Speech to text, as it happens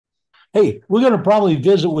Hey, we're going to probably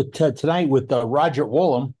visit with tonight with Roger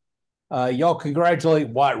Woolham. Y'all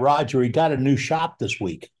congratulate Roger. He got a new shop this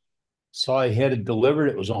week. Saw he had it delivered.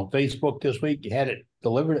 It was on Facebook this week. He had it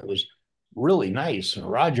delivered. It was really nice.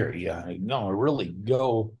 Roger, yeah, really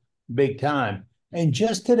go big time. And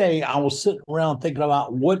just today, I was sitting around thinking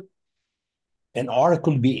about what an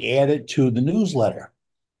article to be added to the newsletter.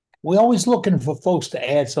 We're always looking for folks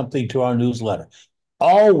to add something to our newsletter.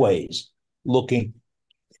 Always looking.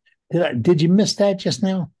 Did you miss that just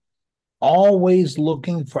now? Always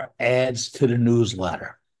looking for ads to the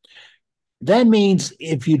newsletter. That means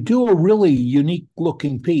if you do a really unique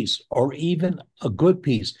looking piece or even a good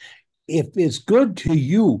piece, if it's good to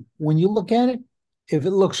you when you look at it, if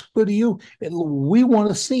it looks good to you, we want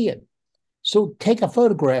to see it. So take a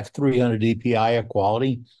photograph, 300 DPI of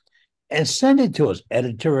quality, and send it to us,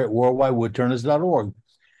 editor at worldwidewoodturners.org.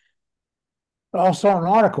 Also, an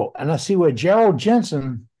article, and I see where Gerald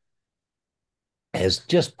Jensen has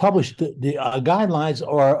just published the guidelines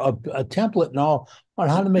or a template and all on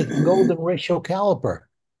how to make a golden ratio caliper.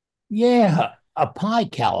 Yeah, a pi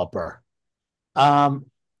caliper. Um,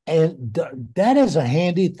 and that is a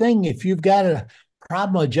handy thing if you've got a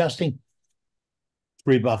problem adjusting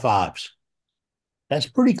 3x5s. That's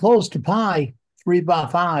pretty close to pi,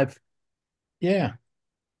 3x5. Yeah.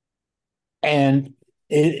 And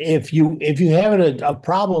if you have a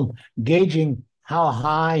problem gauging how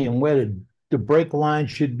high and where the brake line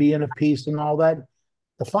should be in a piece and all that,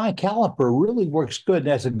 the phi caliper really works good.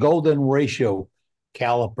 That's a golden ratio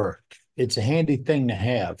caliper. It's a handy thing to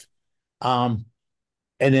have. Um,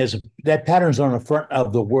 and that pattern's on the front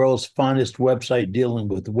of the world's finest website dealing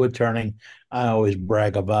with wood turning. I always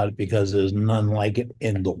brag about it because there's none like it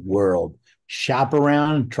in the world. Shop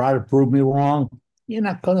around, try to prove me wrong. You're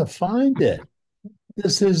not going to find it.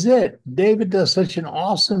 This is it. David does such an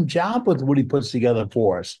awesome job with what he puts together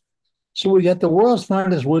for us. So we got the world's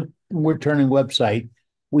finest wood turning website.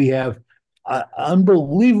 We have an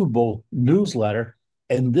unbelievable newsletter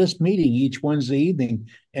and this meeting each Wednesday evening.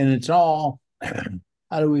 And it's all,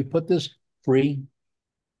 how do we put this? Free.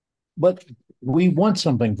 But we want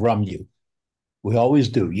something from you. We always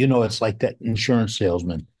do. You know, it's like that insurance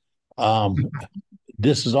salesman. Um,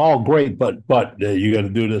 this is all great, but you got to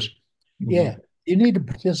do this. Mhm. Yeah, you need to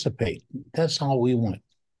participate. That's all we want.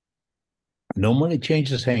 No money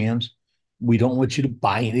changes hands. We don't want you to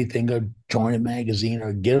buy anything or join a magazine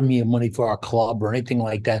or give me money for our club or anything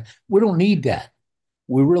like that. We don't need that.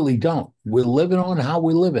 We really don't. We're living on how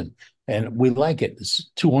we're living, and we like it. It's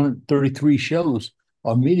 233 shows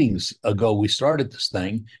or meetings ago we started this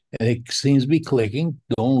thing, and it seems to be clicking,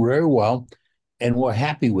 doing very well, and we're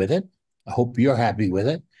happy with it. I hope you're happy with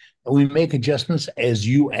it. And we make adjustments as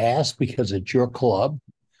you ask because it's your club,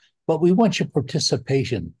 but we want your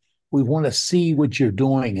participation. We want to see what you're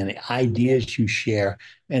doing and the ideas you share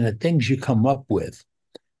and the things you come up with.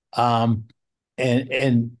 Um,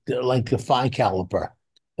 and like the phi caliper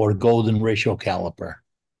or golden ratio caliper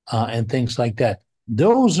and things like that.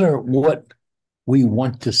 Those are what we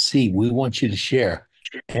want to see. We want you to share.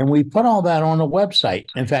 And we put all that on the website.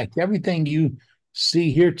 In fact, everything you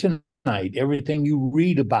see here tonight, everything you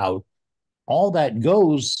read about, all that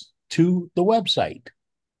goes to the website.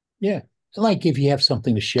 Yeah. Like if you have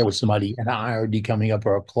something to share with somebody, an IRD coming up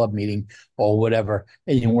or a club meeting or whatever,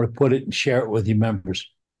 and you want to put it and share it with your members,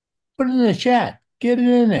 put it in the chat. Get it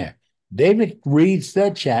in there. David reads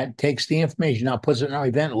the chat, takes the information out, puts it in our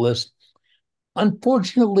event list.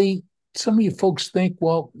 Unfortunately, some of you folks think,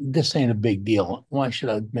 well, this ain't a big deal. Why should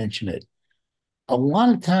I mention it? A lot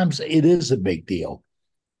of times it is a big deal.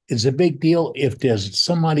 It's a big deal if there's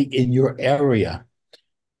somebody in your area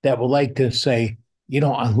that would like to say,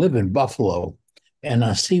 I live in Buffalo and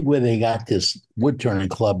I see where they got this wood turning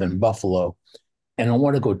club in Buffalo, and I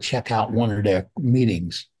want to go check out one of their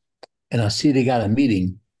meetings. And I see they got a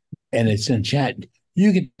meeting and it's in chat.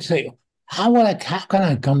 You can say, how can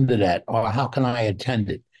I come to that? Or how can I attend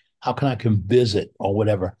it? How can I come visit or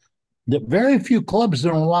whatever? The very few clubs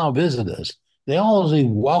don't allow visitors. They always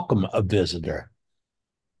welcome a visitor.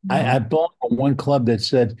 I Mhm. belong to one club that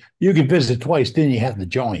said you can visit twice, then you have to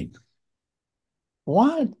join.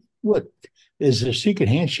 What? What? Is there a secret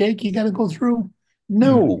handshake you got to go through? Mhm.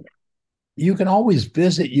 No. You can always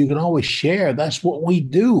visit. You can always share. That's what we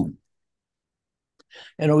do.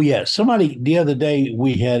 And oh, yeah, somebody the other day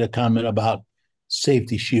we had a comment about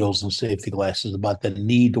safety shields and safety glasses, about the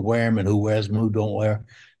need to wear them and who wears them, who don't wear,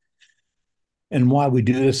 and why we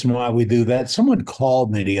do this and why we do that. Someone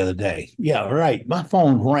called me the other day. Yeah, right. My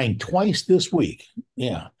phone rang twice this week.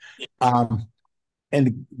 Yeah. Um,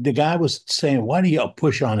 and the guy was saying, why do you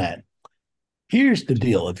push on that? Here's the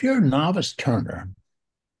deal. If you're a novice turner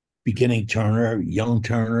beginning turner, young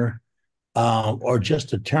turner, or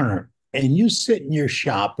just a turner, and you sit in your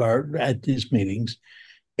shop or at these meetings,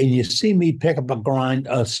 and you see me pick up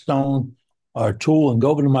a stone or a tool and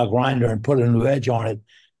go over to my grinder and put a new edge on it,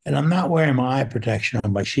 and I'm not wearing my eye protection or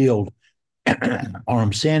my shield, or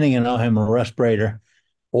I'm sanding and I have a respirator,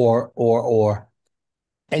 or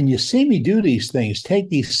and you see me do these things, take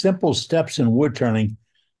these simple steps in wood turning,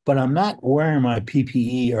 but I'm not wearing my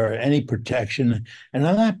PPE or any protection, and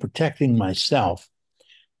I'm not protecting myself.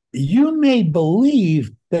 You may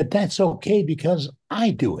believe that that's okay because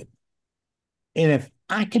I do it. And if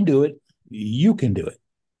I can do it, you can do it.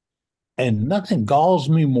 And nothing galls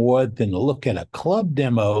me more than to look at a club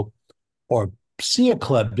demo or see a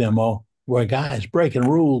club demo where a guy is breaking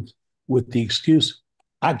rules with the excuse,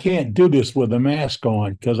 I can't do this with a mask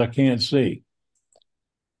on because I can't see.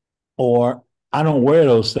 Or I don't wear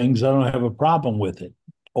those things. I don't have a problem with it.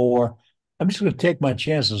 Or I'm just going to take my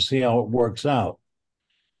chances and see how it works out.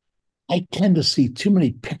 I tend to see too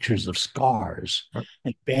many pictures of scars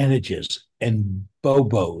and bandages and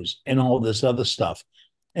bobos and all this other stuff.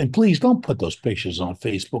 And please don't put those pictures on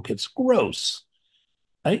Facebook. It's gross.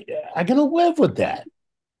 I I gotta live with that.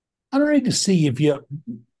 I don't need to see if you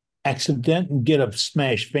accident and get a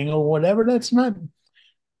smashed finger or whatever. That's not.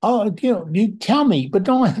 Oh, you tell me, but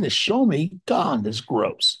don't have to show me. God, that's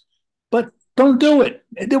gross. But don't do it.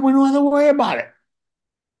 And then we don't have to worry about it.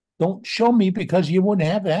 Don't show me because you wouldn't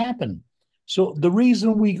have it happen. So the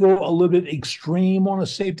reason we go a little bit extreme on a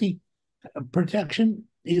safety protection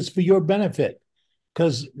is for your benefit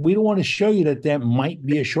because we don't want to show you that there might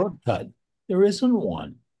be a shortcut. There isn't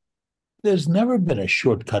one. There's never been a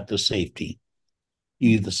shortcut to safety.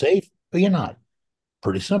 You're either safe or you're not.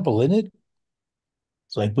 Pretty simple, isn't it?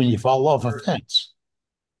 It's like when you fall off a fence.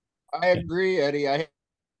 I agree, Eddie.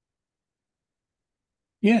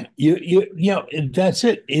 Yeah, that's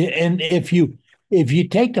it. And if you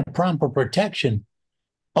take the proper protection,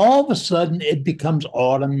 all of a sudden it becomes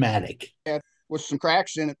automatic. Had with some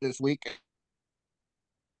cracks in it this week.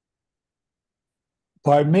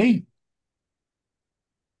 Pardon me?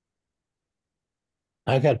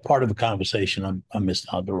 I got part of a conversation. I missed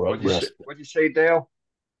out the road. What'd you say, Dale?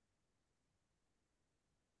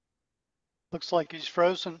 Looks like he's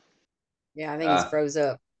frozen. Yeah, I think he's froze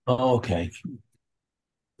up. Oh, okay.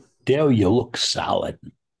 Dale, you look solid.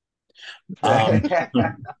 Freeze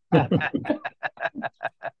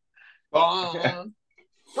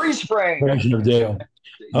frame. Of Dale.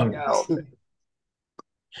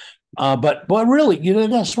 But really,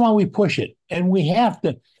 that's why we push it, and we have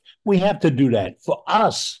to do that for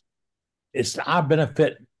us. It's to our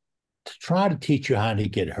benefit to try to teach you how to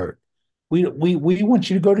get hurt. We want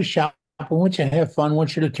you to go to shop. We want you to have fun. We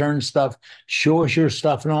want you to turn stuff, show us your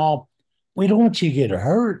stuff and all. We don't want you to get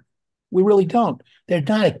hurt. We really don't. There's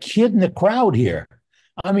not a kid in the crowd here.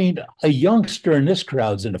 I mean, a youngster in this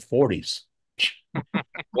crowd's in the 40s.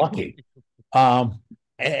 Lucky.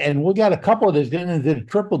 And we got a couple of this getting into the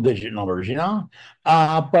triple digit numbers,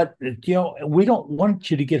 but we don't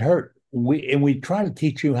want you to get hurt. We try to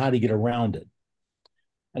teach you how to get around it.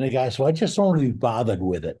 And the guy, so I just don't want to be bothered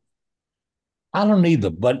with it. I don't either,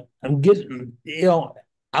 but I'm getting,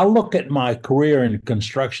 I look at my career in the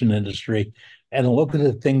construction industry and I look at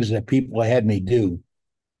the things that people had me do,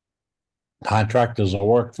 contractors I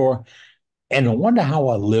work for, and I wonder how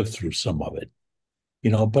I lived through some of it.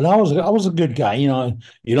 But I was a good guy.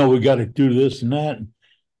 We got to do this and that.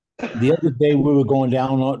 The other day we were going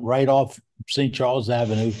down right off St. Charles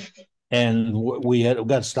Avenue, and we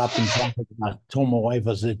got stopped in traffic. And I told my wife,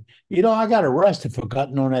 I said, I got arrested for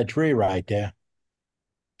cutting on that tree right there.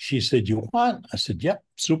 She said, you what? I said, yep.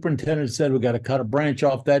 Superintendent said we got to cut a branch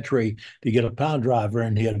off that tree to get a power driver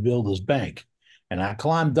in here to build his bank. And I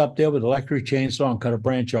climbed up there with an electric chainsaw and cut a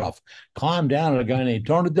branch off. Climbed down, and a guy named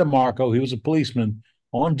Tony DeMarco, he was a policeman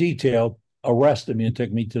on detail, arrested me and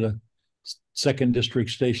took me to the second district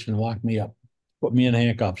station and locked me up, put me in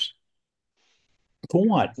handcuffs. For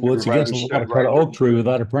what? Well, it's against the law to cut an oak tree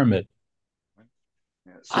without a permit.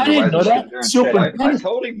 Yeah, I didn't know that. I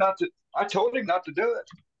told him not to. I told him not to do it.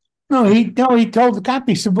 No, he told the cop,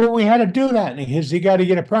 he said, well, we had to do that. And he got to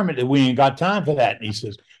get a permit. We ain't got time for that. And he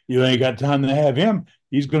says, you ain't got time to have him.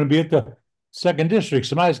 He's going to be at the second district.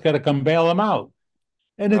 Somebody's got to come bail him out.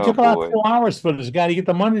 And it took about 4 hours for this guy to get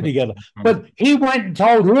the money together. But he went and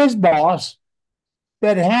told his boss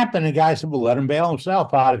that it happened. The guy said, well, let him bail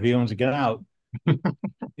himself out if he wants to get out. There's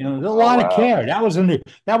a lot of care. That was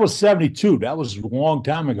 72. That was a long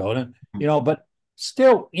time ago. But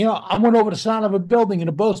still, I went over the side of a building in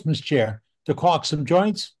a boatman's chair to caulk some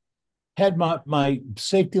joints, had my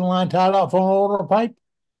safety line tied off on an auto pipe,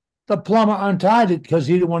 The plumber untied it because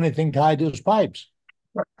he didn't want anything tied to his pipes.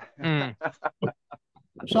 Mm.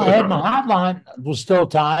 So I had my hotline was still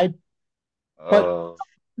tied, but Oh,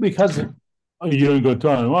 because you ain't gonna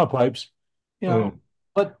tie my pipes, you know.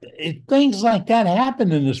 But things like that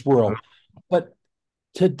happen in this world. But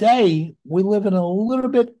today we live in a little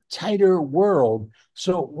bit tighter world,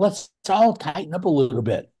 so let's all tighten up a little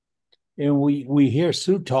bit. And we hear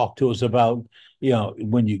Sue talk to us about,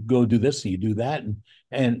 when you go do this and you do that,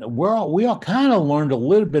 and we all kind of learned a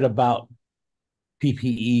little bit about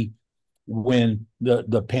PPE when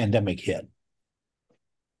the pandemic hit.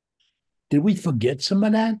 Did we forget some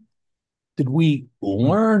of that? Did we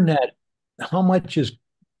learn that how much those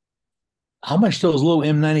little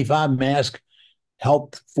N95 masks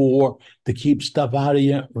helped to keep stuff out of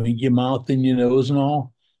your mouth and your nose and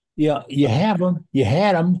all? Yeah, you have them, you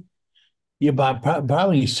had them. You buy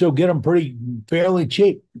probably you still get them fairly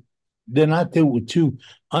cheap. They're not too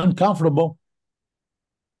uncomfortable.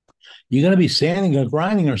 You're going to be sanding or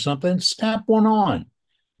grinding or something, snap one on.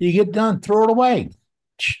 You get done, throw it away.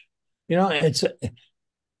 It's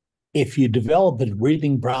if you develop a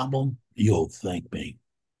breathing problem, you'll thank me.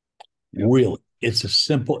 Yep. Really, it's a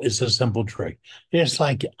simple trick. It's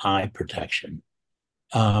like eye protection.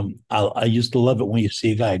 I used to love it when you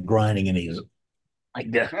see a guy grinding and he's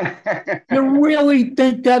like that. You really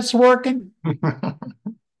think that's working?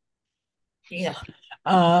 Yeah.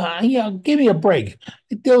 Give me a break.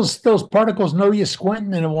 Those particles know you're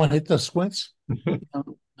squinting and it won't hit the squints.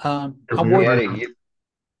 I work, Eddie,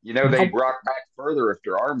 they brought back further if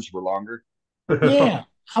their arms were longer. yeah.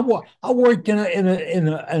 I worked in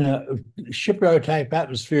a shipyard type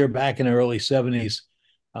atmosphere back in the early 70s.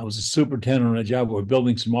 I was a superintendent on a job. We were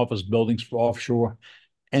building some office buildings for offshore,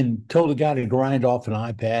 and told the guy to grind off an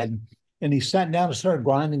iPad. And he sat down and started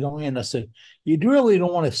grinding away. And I said, "You really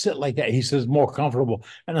don't want to sit like that." He says, "More comfortable."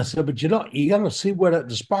 And I said, "But you got to see where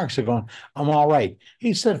the sparks are going." "I'm all right."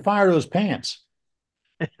 He said, "Fire those pants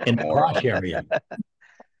in the crotch area."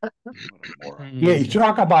 Yeah, you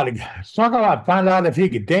talk about it. Talk about find out if he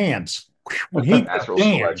could dance. He could Natural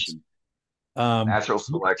dance. selection. Natural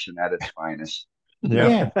selection at its finest.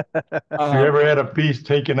 Yeah. Yeah. If you ever had a piece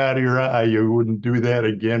taken out of your eye, you wouldn't do that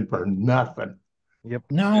again for nothing.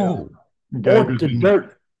 No. Guy Or was the in-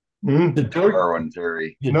 dirt. Hmm? The dirt. Darwin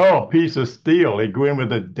theory. No, a piece of steel. They go in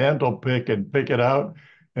with a dental pick and pick it out,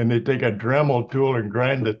 and they take a Dremel tool and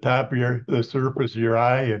grind the top of the surface of your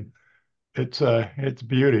eye, and it's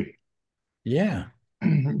beauty. Yeah.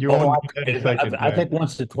 You Oh, won't do that a second I think time.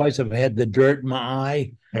 once or twice I've had the dirt in my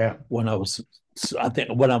eye Yeah. when I was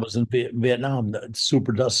in Vietnam, the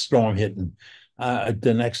super dust storm hitting.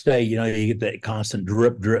 The next day, you get that constant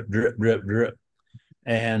drip, drip, drip, drip, drip.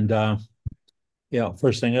 And,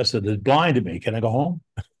 first thing I said, "It blinded me. Can I go home?"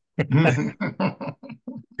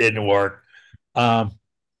 Didn't work.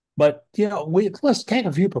 But, let's take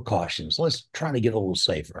a few precautions. Let's try to get a little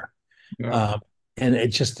safer. Yeah. And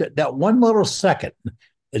it's just that one little second,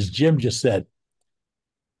 as Jim just said,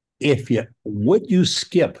 what you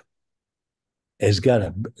skip has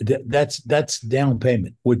got that's down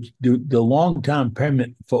payment, which the long time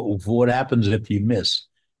payment for what happens if you miss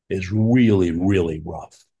is really, really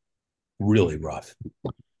rough. Really rough.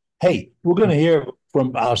 Hey, we're going to hear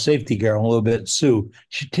from our safety girl a little bit, Sue.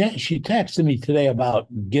 She texted me today about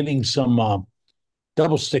getting some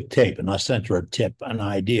double stick tape, and I sent her an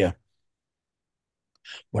idea.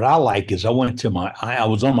 What I like is I was on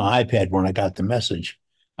my iPad when I got the message.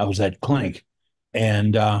 I was at clinic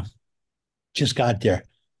and just got there,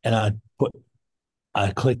 and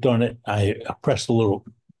I clicked on it. I pressed the little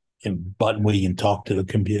button where you can talk to the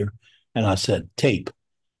computer, and I said tape.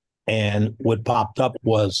 And what popped up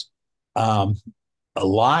was a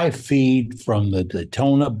live feed from the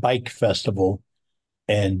Daytona Bike Festival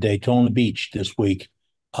and Daytona Beach this week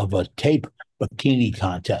of a tape bikini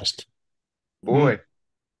contest. Boy.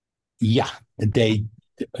 Yeah, they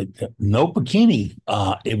no bikini.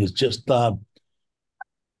 It was just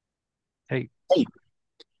Hey. tape.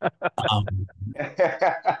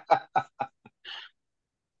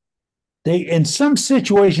 They in some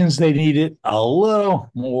situations they needed a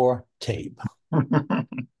little more tape.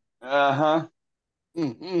 Uh-huh.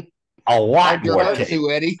 Mm-hmm. A lot Hide your more heart tape.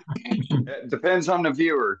 to, Eddie. It depends on the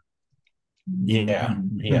viewer. Yeah.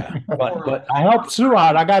 But I helped Sue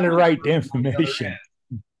out. I got it right, the information.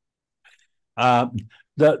 I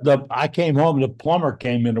came home, the plumber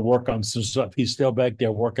came in to work on some stuff. He's still back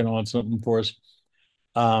there working on something for us.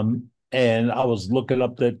 And I was looking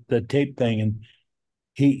up the tape thing, and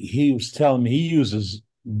he was telling me he uses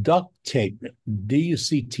duct tape,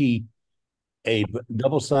 DUCT, a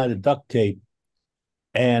double-sided duct tape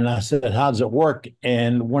And I said, "How does it work?"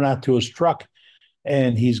 And went out to his truck,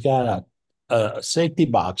 and he's got a safety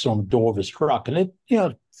box on the door of his truck, and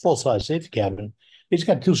full size safety cabinet. He's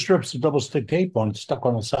got two strips of double stick tape on it stuck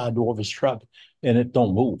on the side door of his truck, and it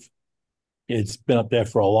don't move. It's been up there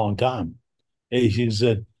for a long time. He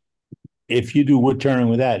said, if you do wood turning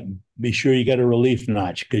with that, be sure you got a relief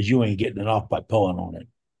notch because you ain't getting it off by pulling on it.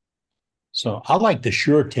 So I like the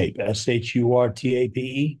Sure Tape,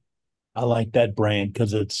 SHURTAPE. I like that brand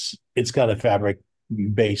because it's got a fabric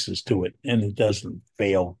basis to it and it doesn't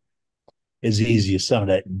fail as easy as some of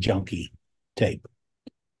that junky tape.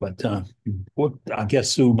 But I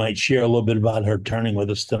guess Sue might share a little bit about her turning with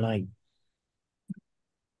us tonight.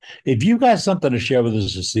 If you got something to share with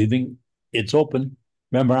us this evening, it's open.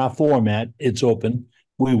 Remember our format, it's open.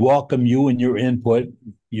 We welcome you and your input.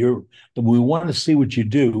 We want to see what you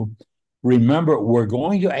do. Remember, we're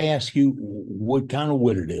going to ask you what kind of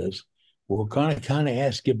wood it is. We're going to kind of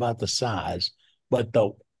ask you about the size. But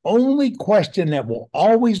the only question that will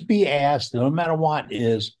always be asked, no matter what,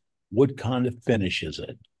 is what kind of finish is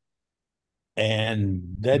it?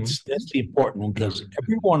 And that's the important one because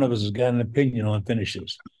every one of us has got an opinion on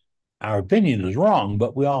finishes. Our opinion is wrong,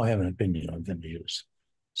 but we all have an opinion on finishes.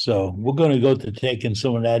 So we're going to go to taking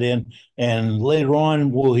some of that in. And later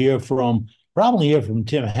on, we'll probably hear from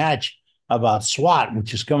Tim Hatch about SWAT,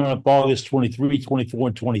 which is coming up August 23, 24,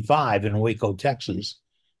 and 25 in Waco, Texas.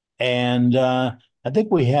 And I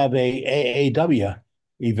think we have a AAW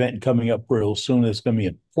event coming up real soon. It's going to be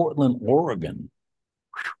in Portland, Oregon.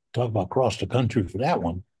 Talk about cross the country for that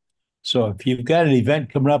one. So if you've got an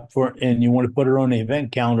event coming up and you want to put it on the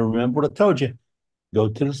event calendar, remember what I told you. Go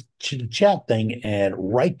to the chat thing and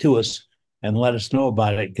write to us and let us know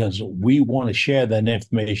about it because we want to share that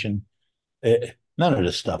information. None of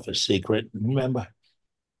this stuff is secret. Remember,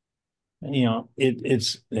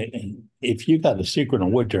 it's if you got a secret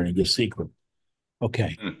on wood turning, it's secret.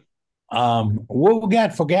 Okay. What we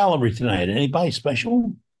got for gallery tonight? Anybody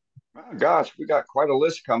special? Oh, gosh, we got quite a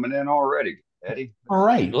list coming in already, Eddie. All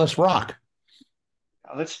right, let's rock.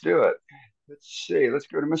 Now, let's do it. Let's see. Let's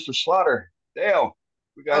go to Mr. Slaughter. Dale,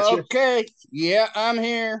 we got you. Okay. Yeah, I'm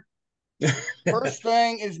here. First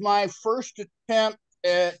thing is my first attempt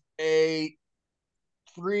at a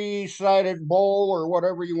three-sided bowl or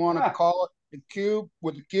whatever you want to call it. The cube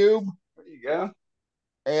with the cube. There you go.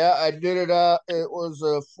 Yeah, I did it. It was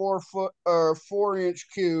a 4-inch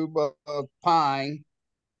cube of pine.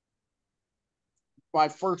 My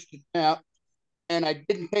first attempt, and I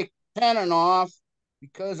didn't take the tenon off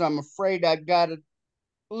because I'm afraid I got it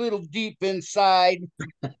a little deep inside.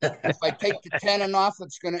 If I take the tenon off,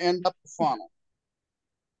 it's going to end up the funnel.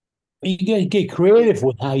 You got to get creative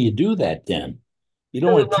with how you do that. Then you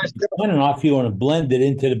don't want to take the tenon off. You want to blend it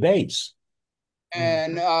into the base.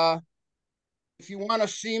 And if you want to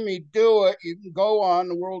see me do it, you can go on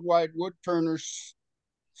the Worldwide Woodturners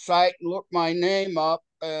site and look my name up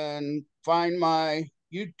and find my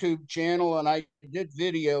YouTube channel. And I did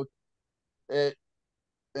video it,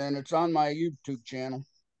 and it's on my YouTube channel.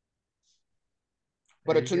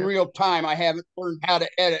 But it's in real time. I haven't learned how to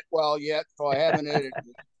edit well yet, so I haven't edited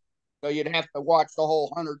it. So you'd have to watch the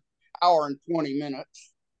whole 100-hour and 20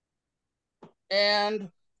 minutes. And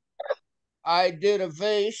I did a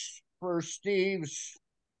vase for Steve's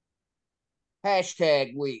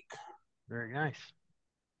hashtag week. Very nice.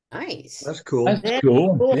 Nice. That's cool. That's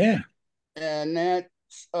cool. Yeah. And that's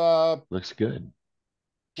Looks good.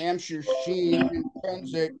 Hampshire Sheen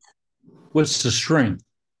intrinsic What's the string?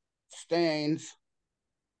 stains.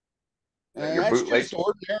 And your that's bootleg? just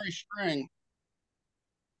ordinary string.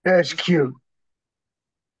 That's cute.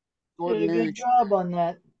 Did a Ordinary good job on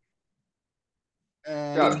that.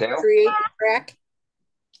 and Job, Dale. Create the crack.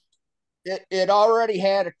 it already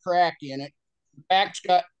had a crack in it. Back's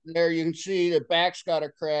got there, you can see the back's got a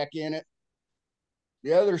crack in it.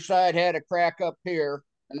 The other side had a crack up here,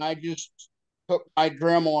 and I just took my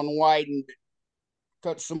Dremel and widened it.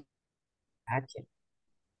 Cut some. Gotcha.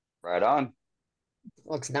 Right on.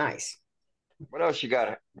 Looks nice. What else you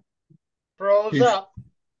got? Froze up.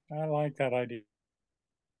 I like that idea.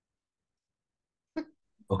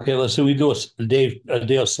 Okay, let's see. We do a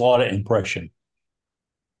Dale Slaughter impression.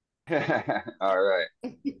 All right.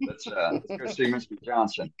 Let's go see Mr.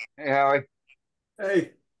 Johnson. Hey, Howie.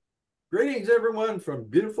 Hey, greetings everyone from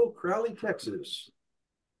beautiful Crowley, Texas.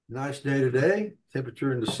 Nice day today.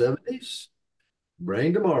 Temperature in the 70s.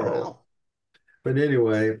 Rain tomorrow. Wow. But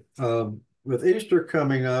anyway, with Easter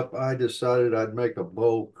coming up, I decided I'd make a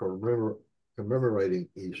bowl commemorating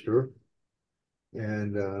Easter.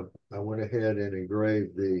 And I went ahead and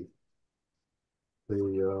engraved the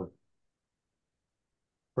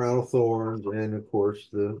crown of thorns, and of course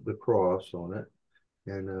the cross on it,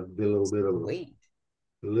 and a little bit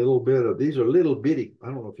of these are little bitty. I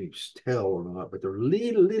don't know if you can tell or not, but they're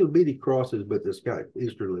little bitty crosses, but it's got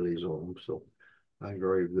Easter lilies on them. So I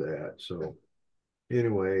engraved that. So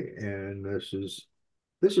anyway, and this is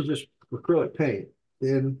just acrylic paint,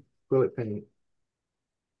 thin acrylic paint,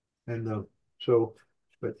 and so,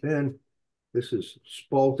 but then this is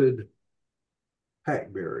spalted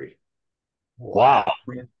hackberry. Wow.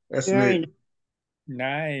 That's Very neat.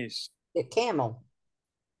 Nice. The camel.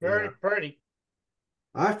 Very Yeah. pretty.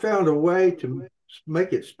 I found a way to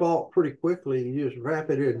make it spalt pretty quickly. You just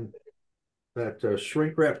wrap it in that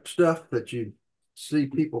shrink wrap stuff that you see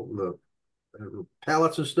people, the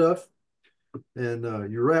pallets and stuff, and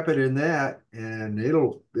you wrap it in that, and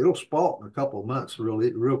it'll spalt in a couple of months,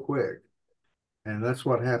 real quick. And that's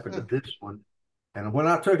what happened to this one. And when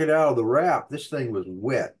I took it out of the wrap, this thing was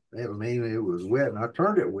wet. I mean, it was wet, and I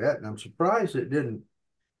turned it wet, and I'm surprised it didn't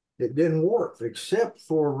work, except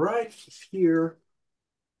for right here.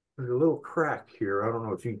 There's a little crack here. I don't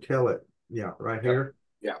know if you can tell it. Yeah, right here.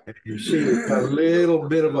 Yeah. And you see it's got a little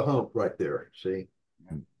bit of a hump right there. See?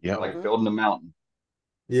 Yeah. Like building a mountain.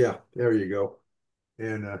 Yeah, there you go.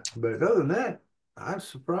 And but other than that, I'm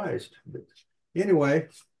surprised. But anyway,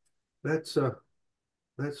 that's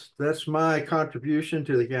my contribution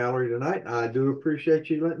to the gallery tonight. I do appreciate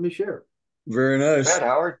you letting me share. Very nice. Matt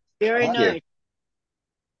Howard. Very Thank nice. you.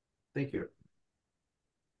 Thank you.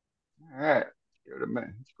 All right.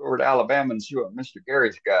 Let's go over to Alabama and see what Mr.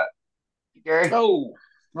 Gary's got. Gary? Oh,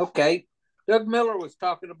 okay. Doug Miller was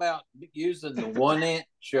talking about using the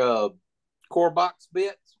 1-inch core box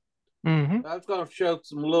bits. Mm-hmm. I was going to show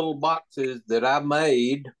some little boxes that I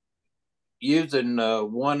made using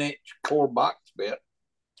 1-inch core box bit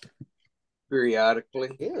periodically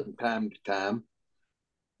from time to time.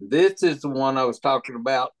 This is the one I was talking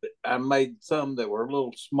about. I made some that were a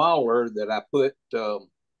little smaller that I put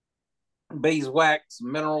beeswax,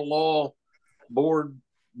 mineral oil, board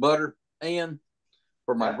butter in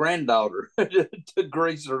for my granddaughter to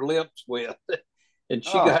grease her lips with. And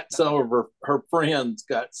she got some of her friends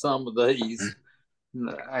got some of these.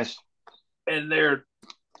 Nice. And they're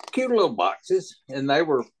cute little boxes, and they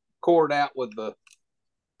were cored out with the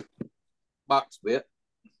box bit,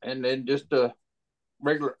 and then just a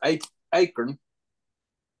regular acorn,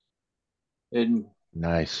 and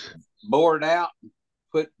nice. Bored out,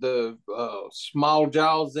 put the small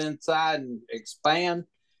jaws inside and expand,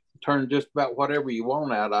 turn just about whatever you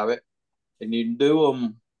want out of it, and you can do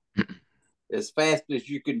them as fast as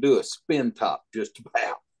you can do a spin top, just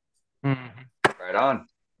about. Mm-hmm. Right on.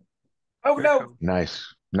 Oh no!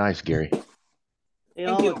 Nice, Gary. They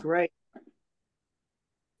all look great.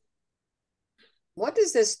 What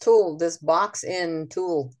does this box in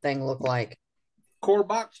tool thing look like? Core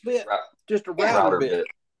box bit, just a router bit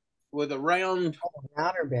with a round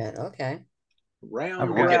router bit. Okay.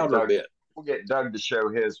 Round router bit. We'll get Doug to show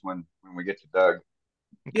his when we get to Doug.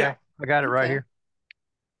 Okay. Yeah, I got it right here.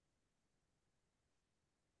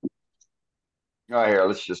 All right, here,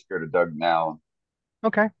 let's just go to Doug now.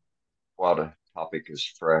 Okay. While the topic is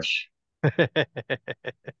fresh. It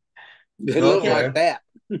looks like that.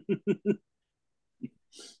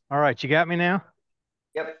 All right, you got me now?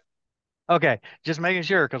 Yep. Okay, just making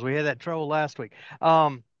sure because we had that trouble last week.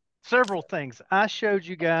 Several things. I showed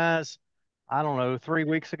you guys, I don't know, 3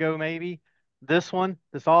 weeks ago maybe. This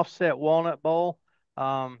offset walnut bowl.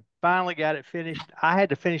 Finally got it finished. I had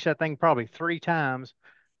to finish that thing probably 3 times.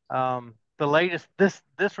 The latest, this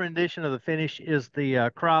rendition of the finish is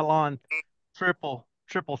the Krylon triple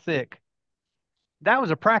thick. That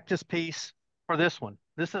was a practice piece for this one.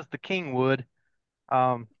 This is the King wood.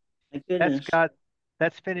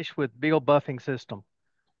 That's finished with Beal buffing system.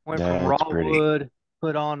 Went from raw wood,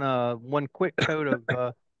 put on one quick coat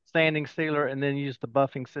of sanding sealer, and then used the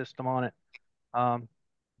buffing system on it.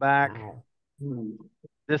 Back.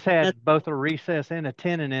 This had both a recess and a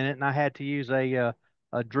tenon in it, and I had to use a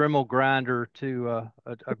Dremel grinder to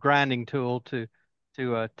a grinding tool to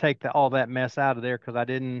take all that mess out of there because I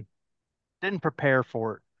didn't prepare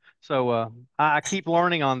for it. So I keep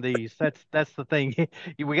learning on these. That's the thing.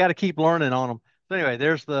 We got to keep learning on them. So anyway,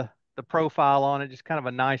 there's the profile on it. Just kind of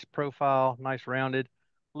a nice profile, nice rounded,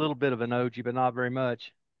 a little bit of an OG, but not very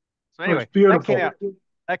much. So anyway,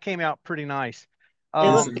 that came out pretty nice.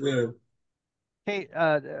 Good. Okay,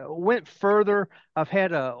 went further. I've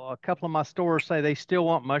had a couple of my stores say they still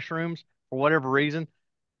want mushrooms for whatever reason.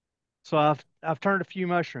 So I've turned a few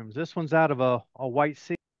mushrooms. This one's out of a white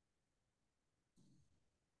sea.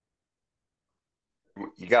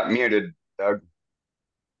 You got muted, Doug.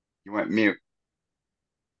 You went mute.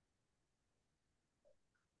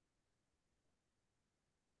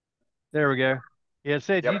 There we go. Yeah, it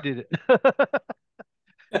said you Yep. did it.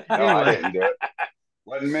 No, I Anyway, didn't do it.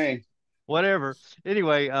 Wasn't me. whatever.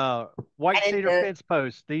 Anyway, white I didn't cedar do it. fence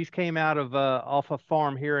posts. These came out of off a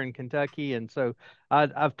farm here in Kentucky, and so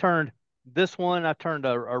I've turned this one. I turned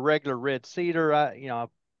a regular red cedar.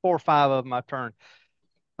 4 or 5 of them I turned.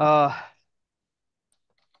 Uh,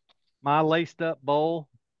 my laced up bowl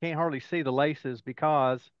can't hardly see the laces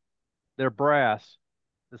because they're brass.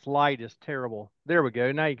 This light is terrible. There we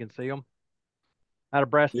go. Now you can see them out of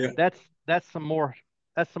brass. Yeah. That's some more.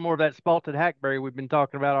 That's some more of that spalted hackberry we've been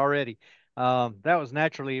talking about already. That was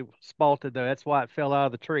naturally spalted though. That's why it fell out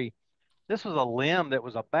of the tree. This was a limb that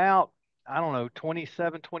was about, I don't know,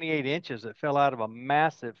 27, 28 inches that fell out of a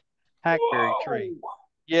massive hackberry tree. Whoa.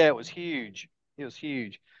 Yeah, it was huge. It was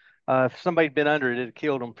huge. If somebody'd been under it, it'd have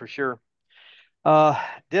killed them for sure. Uh,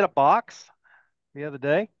 did a box the other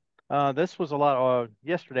day. This was a lot,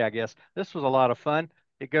 yesterday, I guess. This was a lot of fun.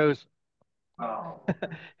 It goes,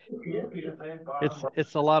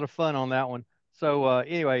 it's a lot of fun on that one. So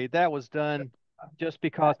anyway, that was done just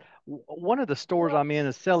because one of the stores I'm in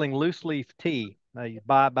is selling loose leaf tea. You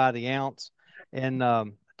buy it by the ounce, and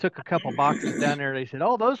took a couple boxes down there. They said,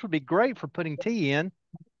 "Oh, those would be great for putting tea in."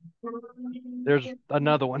 There's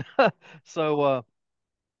another one. So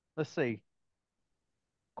let's see,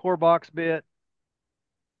 core box bit,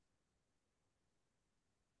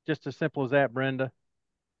 just as simple as that, Brenda.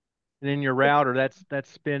 And then your router, that's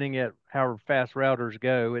spinning at however fast routers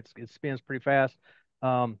go. It spins pretty fast.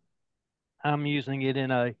 Um, I'm using it in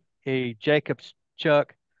a Jacobs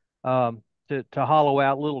chuck to hollow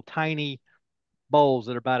out little tiny bowls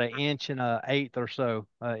that are about 1 1/8 inch or so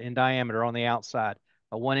in diameter on the outside.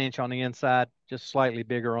 1 inch on the inside, just slightly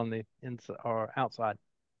bigger on the inside or outside.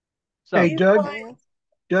 So, Hey, Doug, Fine.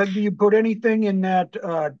 do you put anything in that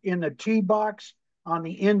in the tee box on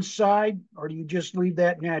the inside, or do you just leave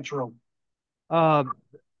that natural? uh,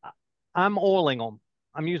 I'm oiling them.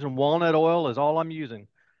 I'm using walnut oil is all I'm using.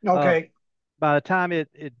 Uh, Okay, by the time it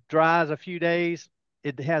dries a few days,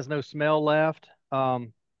 it has no smell left. I,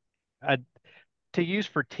 to use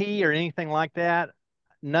for tea or anything like that,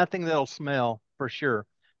 nothing that'll smell for sure.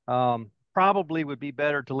 Probably would be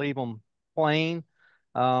better to leave them plain.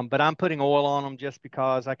 But I'm putting oil on them just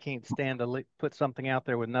because I can't stand to put something out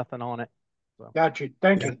there with nothing on it. So, gotcha.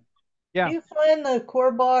 Thank you. yeah, Do you find the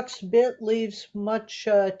core box bit leaves much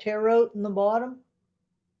tear out in the bottom?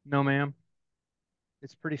 no, ma'am.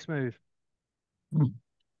 It's pretty smooth.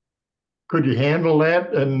 Could you handle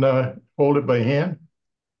that and hold it by hand?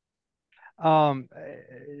 Um,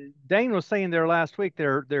 Dane was saying there last week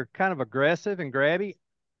they're kind of aggressive and grabby.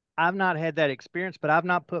 I've not had that experience, but I've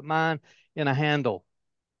not put mine in a handle.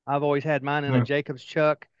 I've always had mine in a Yeah. Jacobs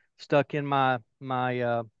chuck stuck in my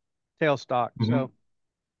tailstock. Mhm. So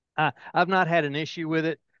I've not had an issue with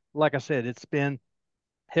it. Like I said, it's been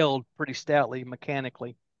held pretty stoutly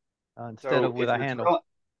mechanically instead of So with a handle.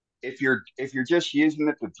 if you're just using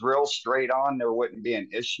it to drill straight on, there wouldn't be an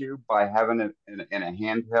issue by having it in a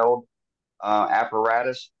handheld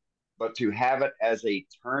apparatus. But to have it as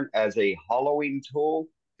a hollowing tool,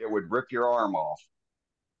 it would rip your arm off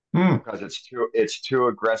Hmm. because it's too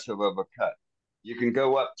aggressive of a cut. You can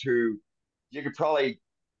go up to you could probably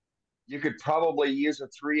you could probably use a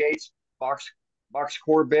 3/8 box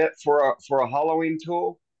core bit for a hollowing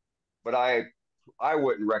tool, but I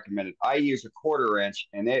wouldn't recommend it. I use a 1/4 inch,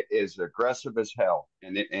 and it is aggressive as hell,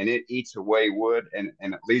 and it eats away wood, and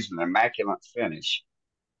it leaves an immaculate finish.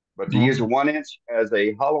 But to use a 1 inch as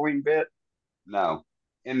a hollowing bit, no,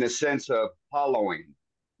 in the sense of hollowing,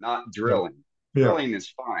 not Yeah. drilling. Yeah. Drilling is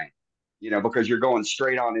fine, because you're going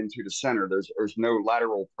straight on into the center. There's no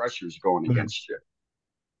lateral pressures going Yeah. against you.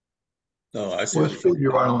 Oh, I see What what you're speed talking you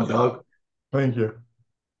run about. on, Doug? Thank you.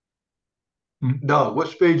 Doug, what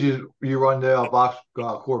speed you run the box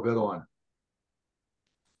Corvette on?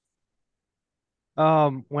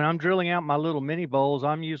 When I'm drilling out my little mini bowls,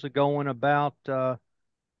 I'm usually going about uh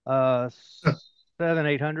 700,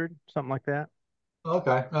 800, something like that.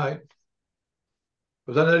 Okay, all right.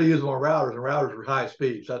 Because I know they use them on routers, and routers are high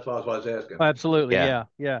speeds. That's why I was asking. Absolutely, Yeah.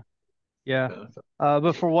 yeah. Yeah.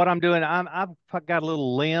 But for what I'm doing, I've got a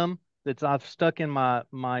little limb I've stuck in my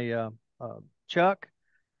chuck,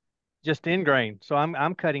 just end grain. So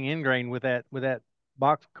I'm cutting end grain with that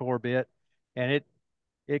box core bit, and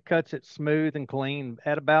it cuts it smooth and clean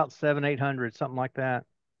at about 700, 800, something like that.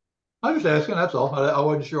 I'm just asking. That's all. I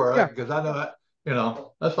wasn't sure Yeah, because I know that.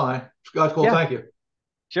 That's fine. That's cool. yeah, Thank you.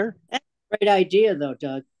 sure. That's a great idea, though,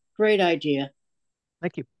 Doug. Great idea.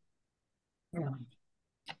 Thank you.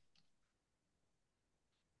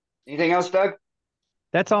 Anything else, Doug?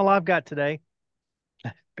 That's all I've got today.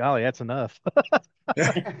 Golly, that's enough.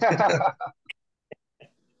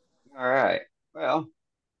 All right. Well,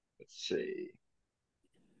 let's see.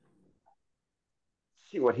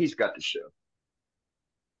 See what he's got to show.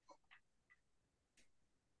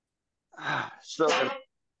 So a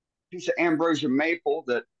piece of ambrosia maple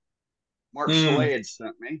that Mark Saleh had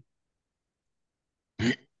sent me.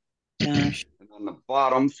 Gosh. And on the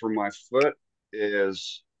bottom for my foot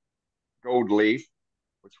is gold leaf,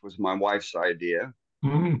 which was my wife's idea.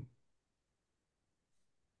 Mm.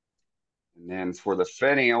 And then for the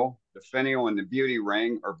finial and the beauty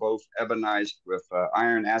ring are both ebonized with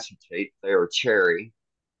iron acetate. They are cherry.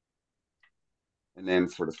 And then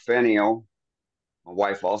for the finial, my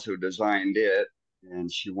wife also designed it,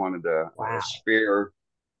 and she wanted a spear,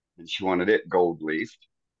 and she wanted it gold leafed.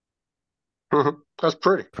 That's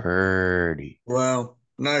pretty. Pretty. Wow.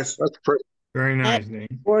 Nice. That's pretty. Very nice, That's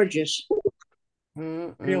Nate. gorgeous.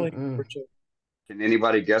 Really? Can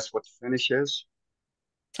anybody guess what the finish is?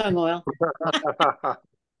 Tongue oil.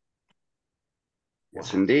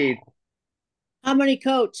 Yes, indeed. How many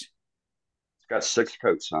coats? It's got 6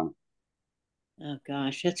 coats on it. Oh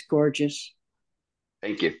gosh, that's gorgeous.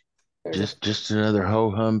 Thank you. Just another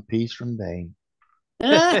ho-hum piece from Dane.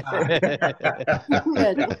 Ah,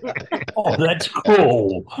 Oh, that's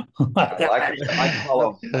cool. I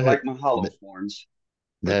like my hollow forms.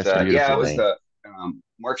 That's But, beautiful, yeah, it was Dane. the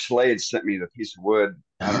Mark Slade sent me the piece of wood.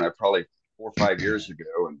 I don't know, probably 4 or 5 years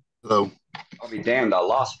ago, and I'll be damned, I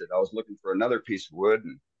lost it. I was looking for another piece of wood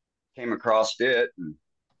and came across it, and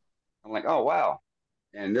I'm like, oh wow!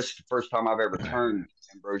 And this is the first time I've ever turned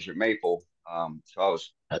ambrosia maple, so I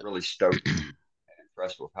was really stoked and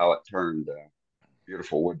impressed with how it turned.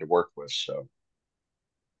 Beautiful wood to work with. So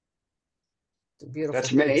Beautiful.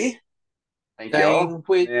 that's me. Thank Dane, y'all.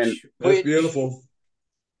 which beautiful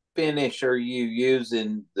finish are you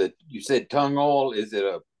using? You said tongue oil. Is it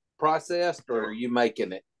a processed or are you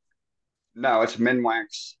making it? No, it's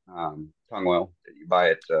Minwax tongue oil that you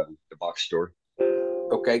buy at the box store.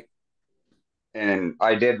 Okay. And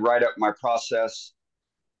I did write up my process,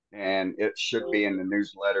 and it should be in the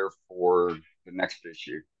newsletter for the next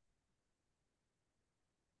issue.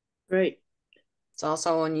 great. It's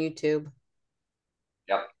also on YouTube.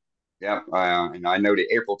 Yep. And I know the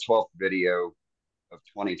April 12th video of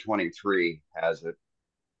 2023 has it.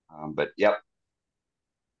 But yep.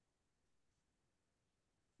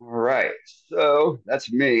 All right. So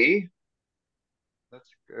that's me. Let's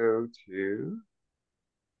go to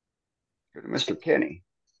Mr. Kenny.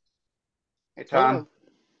 Hey, Tom.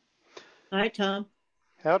 Hello. Hi, Tom.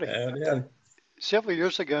 Howdy. Several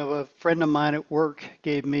years ago, a friend of mine at work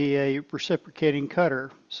gave me a reciprocating cutter,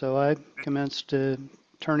 so I commenced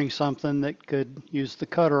turning something that could use the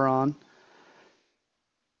cutter on.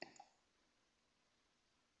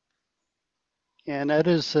 And that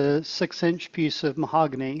is a 6-inch piece of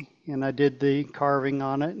mahogany, and I did the carving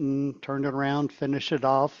on it and turned it around, finished it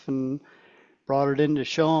off, and brought it in to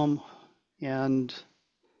show him, and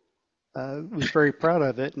was very proud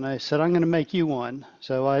of it. And I said, I'm going to make you one.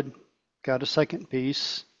 So I got a second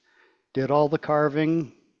piece, did all the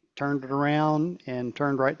carving, turned it around, and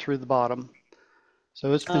turned right through the bottom.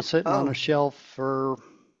 So it's been sitting on a shelf for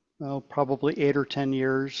probably 8 or 10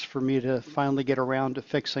 years for me to finally get around to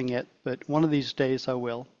fixing it. But one of these days I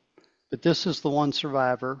will. But this is the one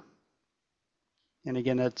survivor. And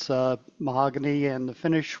again, it's mahogany, and the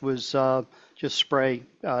finish was just spray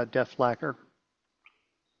def lacquer.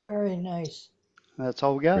 Very nice. That's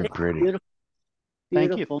all we got. Very pretty. Beautiful.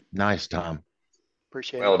 Thank you. Nice, Tom.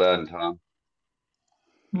 Appreciate Well it. done, Tom.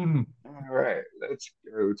 All right, let's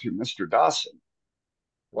go to Mr. Dawson.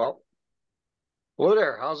 Well, hello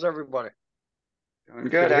there. How's everybody? Doing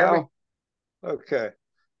good, Al. Okay.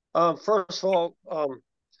 First of all,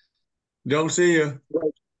 don't see you.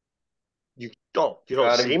 You don't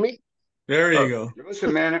see me? There you go. Give us a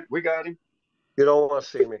minute. We got him. You don't want to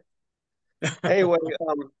see me. Anyway,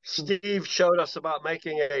 Steve showed us about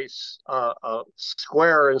making a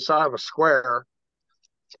square inside of a square.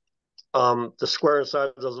 The square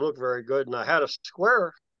inside doesn't look very good, and I had a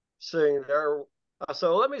square sitting there.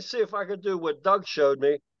 So let me see if I could do what Doug showed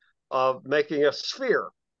me of making a sphere.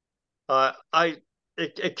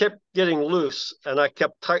 It kept getting loose, and I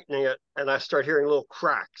kept tightening it, and I started hearing little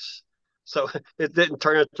cracks. So it didn't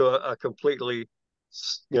turn into a completely,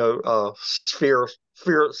 spherical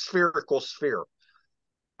sphere.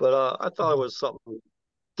 But I thought it was something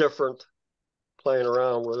different, playing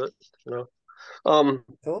around with it.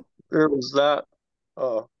 Cool. There was that.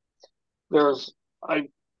 I've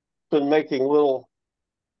been making little.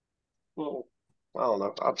 I don't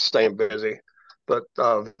know. I'm staying busy, but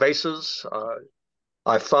vases.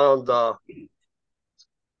 I found the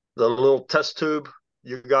little test tube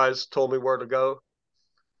you guys told me where to go,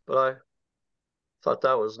 but I thought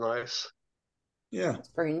that was nice. Yeah. That's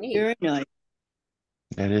pretty neat. Very nice.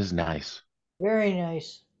 That is nice. Very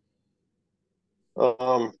nice.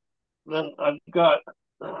 Then I've got,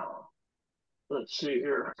 let's see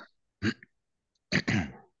here.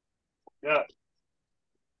 Yeah,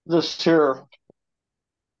 this here,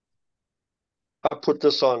 I put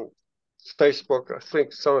this on Facebook. I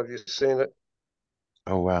think some of you seen it.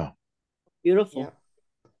 Oh, wow. Beautiful. Yeah.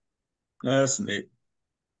 That's neat.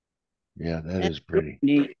 Yeah, that That's is pretty.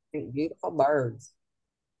 neat. Beautiful birds.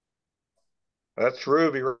 That's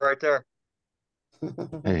Ruby right there.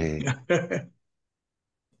 Hey,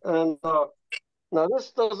 And now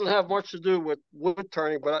this doesn't have much to do with wood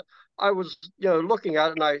turning, but I was, looking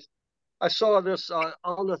at it, and I saw this. I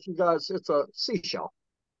don't know if you guys, it's a seashell,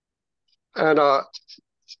 and I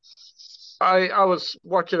was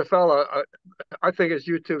watching a fella. I think his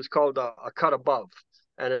YouTube's called a cut above,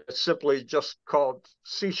 and it's simply just called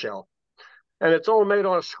seashell, and it's all made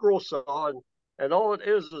on a scroll saw, and all it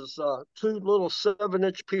is two little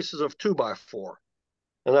 7-inch pieces of 2x4,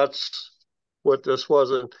 and that's what this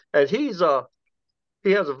was. And he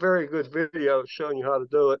has a very good video showing you how to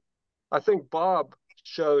do it. I think Bob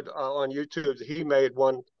showed on YouTube that he made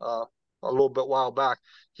one a little bit while back.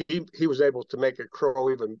 He was able to make it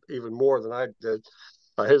curl even more than I did.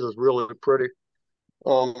 His is really pretty.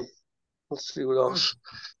 Let's see what else.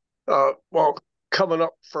 Well, coming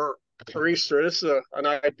up for Easter, this is an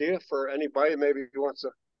idea for anybody maybe who wants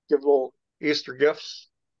to give little Easter gifts.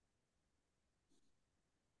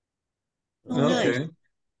 Oh, nice. Okay.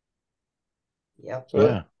 Yep.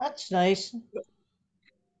 yeah. That's nice.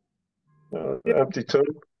 Empty tube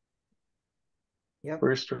Yep.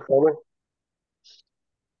 for Easter coming.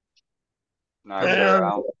 Nice there,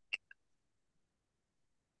 Al.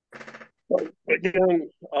 Again,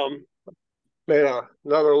 made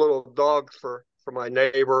another little dog for my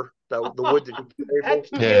neighbor. The wood that he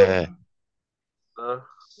gave me. Yeah,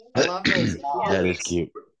 I love those that is dogs.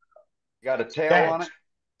 cute. You got a tail on it?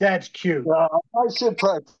 That's cute. I should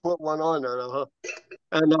probably put one on there, though, huh?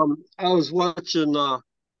 And I was watching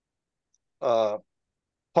Paul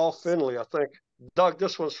Finley, I think. Doug,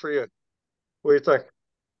 this one's for you. What do you think?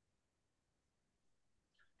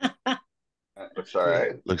 That looks all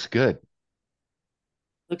right. Looks good.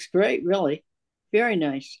 Looks great, really. Very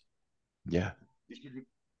nice. Yeah.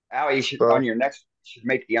 Al, you should on your next should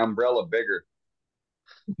make the umbrella bigger.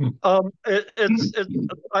 I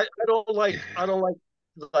don't like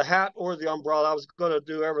the hat or the umbrella. I was going to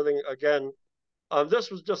do everything again.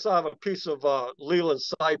 This was just out of a piece of Leland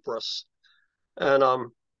cypress, and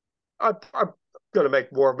I'm going to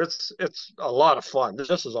make more. But it's a lot of fun.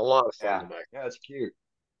 This is a lot of fun to make. Yeah, it's cute.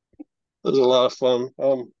 This is a lot of fun.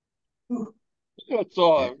 That's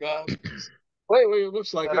all I've got. Wait, it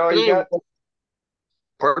looks like it. All you got?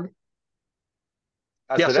 Pardon?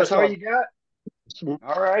 Yes, that's all you got?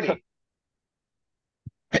 All righty.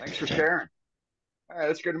 Thanks for sharing. All right,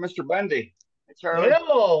 let's go to Mr. Bundy. Hey, Charlie.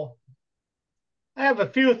 Hello. I have a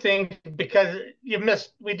few things because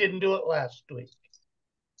we didn't do it last week.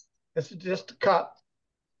 This is just a cup.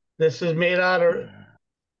 This is made out of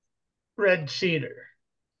red cedar.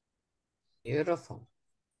 Beautiful.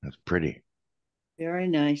 That's pretty. Very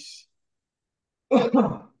nice.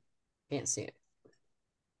 Can't see it.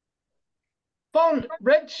 Found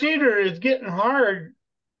red cedar is getting hard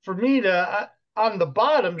for me to, on the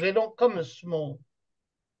bottoms, they don't come as smooth.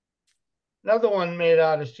 Another one made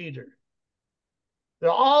out of cedar. They're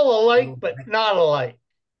all alike, but not alike.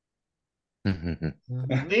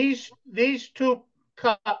 These two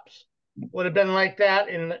cups would have been like that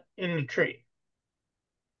in the tree.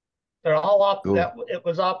 They're all off that it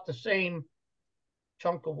was off the same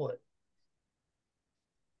chunk of wood.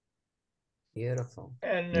 Beautiful.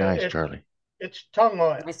 And nice, Charlie. It's tongue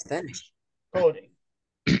oil. Nice finish. Coating.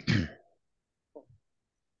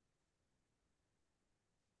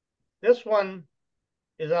 This one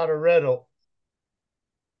is out of red oak.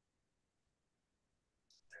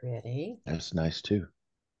 Pretty. That's nice too.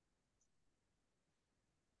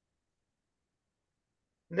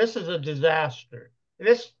 This is a disaster.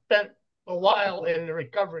 This spent a while in the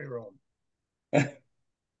recovery room.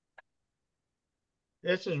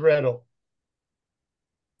 This is red oak.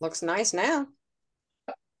 Looks nice now.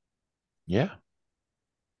 Yeah.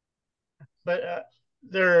 But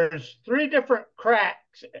there's 3 different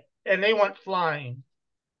cracks, and they went flying.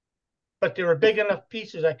 But they were big enough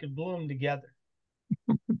pieces I could glue them together.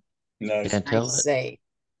 Nice. Can't tell it.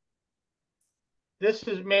 This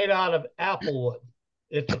is made out of apple wood.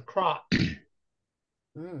 It's a crop.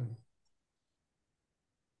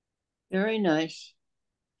 Very nice.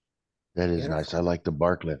 That is Beautiful. nice. I like the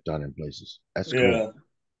bark left on in places. That's Yeah. cool.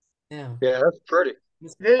 Yeah. Yeah, that's pretty.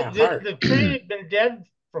 The tree had been dead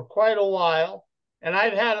for quite a while, and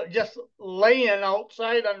I'd had it just laying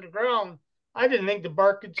outside underground. I didn't think the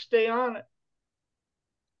bark could stay on it.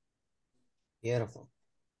 Beautiful.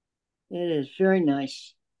 It is very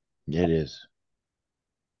nice. It is.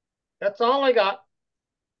 That's all I got.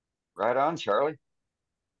 Right on, Charlie.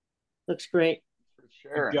 Looks great.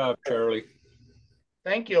 Good job, Charlie.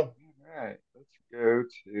 Thank you. All right, let's go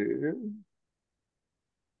to.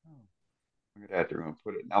 Look at that. They're going to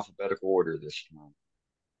put it in alphabetical order this time.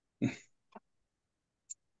 Let's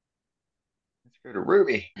go to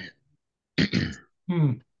Ruby.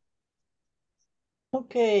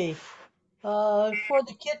 Okay. For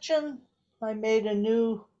the kitchen, I made a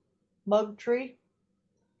new mug tree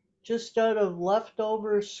just out of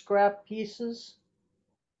leftover scrap pieces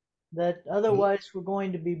that otherwise were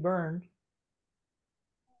going to be burned.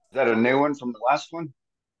 Is that a new one from the last one?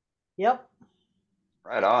 Yep.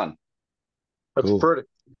 Right on. That's Cool. pretty.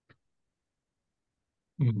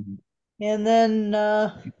 And then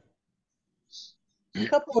a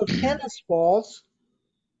couple of tennis balls.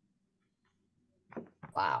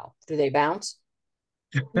 Wow. Do they bounce?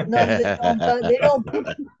 No, they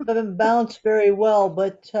don't bounce very well,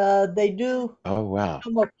 but they do Oh, wow.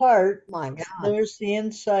 come apart. My God. There's the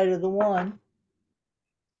inside of the one.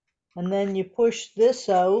 And then you push this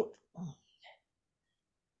out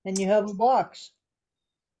and you have a box.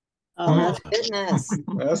 Oh, that's Goodness.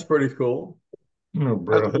 That's pretty cool. Oh, That's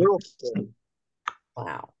brother. beautiful.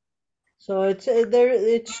 Wow. So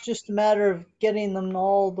it's just a matter of getting them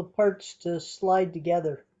all the parts to slide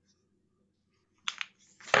together.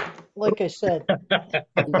 Like I said.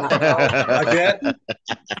 Again?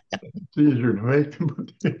 It's easier to make them.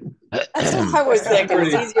 That's what I was thinking.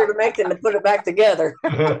 It's easier to make than to put it back together.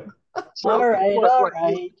 So, all right, all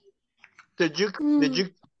right. Did you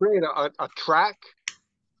create a track?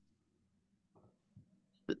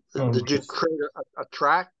 Did you create a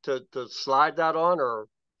track to slide that on, or?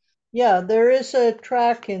 Yeah, there is a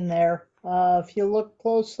track in there. If you look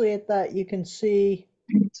closely at that, you can see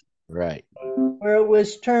Right. where it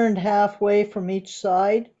was turned halfway from each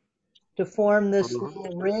side to form this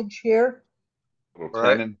little ridge here.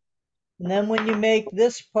 Right. And then when you make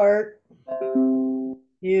this part,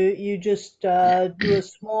 you just do a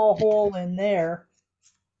small hole in there,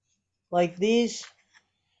 like these.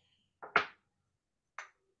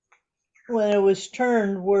 When it was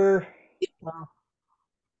turned, were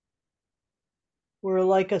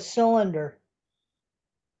like a cylinder.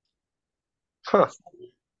 Huh.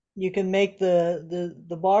 You can make the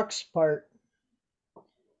box part.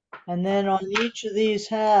 And then on each of these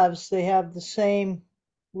halves, they have the same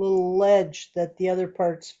little ledge that the other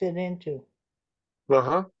parts fit into.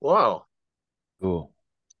 Wow. Cool.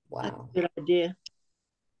 Wow. Good idea.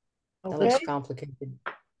 That Okay. looks complicated.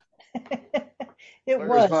 It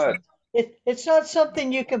was. It's not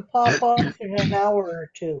something you can pop off in an hour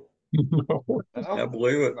or two. I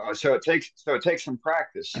believe it. So it takes some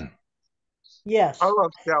practice. Yes. I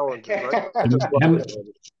love challenges.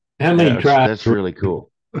 How many tries? That's really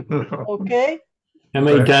cool. Okay. How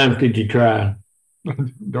many times did you try?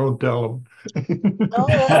 Don't tell them. No,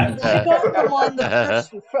 I got them on the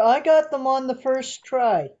first. I got them on the first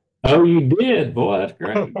try. Oh, you did, boy. That's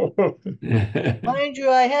great. Mind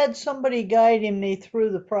you, I had somebody guiding me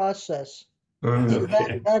through the process. So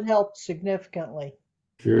that helped significantly.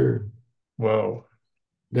 Sure. Wow.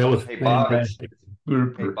 That was Hey, Bob, fantastic.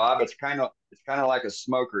 Hey, Bob, it's kind of like a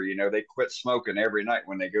smoker. You know, they quit smoking every night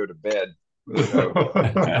when they go to bed. So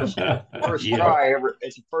it's the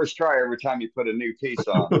first try every time you put a new piece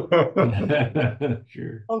on.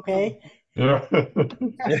 Sure. Okay. Yeah.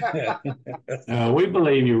 We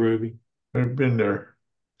believe you, Ruby. I've been there.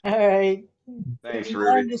 All right. Thanks, We're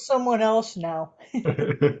on Ruby. to someone else now.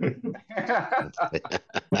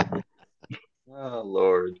 Oh,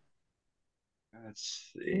 Lord. Let's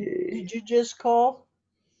see. Did you just call?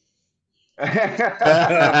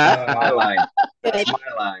 My line. That's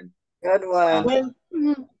my line. Good one.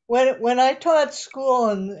 When I taught school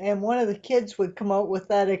and one of the kids would come out with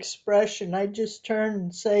that expression, I'd just turn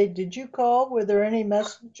and say, "Did you call? Were there any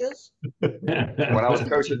messages?" When I was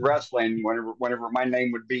coaching wrestling, whenever my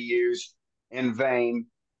name would be used in vain,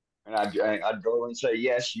 and I'd go and say,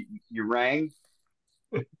 "Yes, you rang."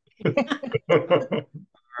 All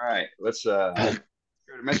right, let's go to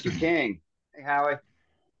Mr. King. Hey, Howie.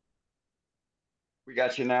 We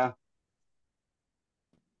got you now.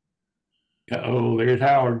 Oh, there's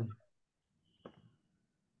Howard.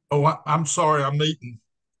 Oh, I'm sorry. I'm eating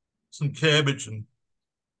some cabbage and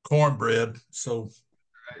cornbread. So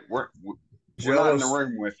we're not in the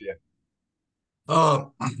room with you. Uh,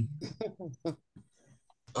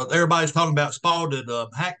 everybody's talking about spalted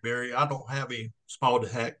hackberry. I don't have any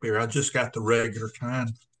spalted hackberry. I just got the regular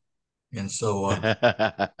kind. And so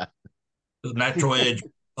the natural edge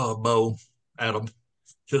bow, Adam,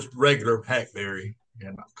 just regular hackberry.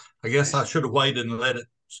 And I guess I should have waited and let it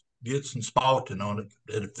get some spalting on it.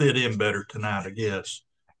 It'd fit in better tonight, I guess.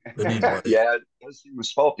 But anyway. Yeah, it does seem a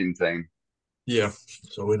spalting thing. Yeah.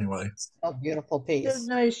 So anyway. Oh, beautiful piece. Good,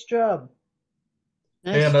 nice job.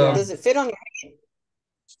 Nice And, job. Does it fit on your head?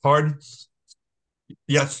 Pardon?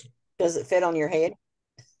 Yes. Does it fit on your head?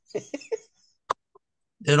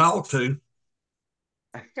 It ought to.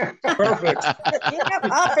 Perfect. Yep,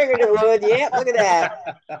 I figured it would. Yep, look at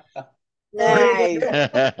that. Nice.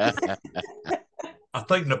 I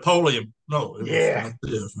think Napoleon. No, it Yeah.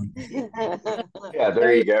 was Yeah,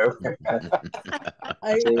 there you go.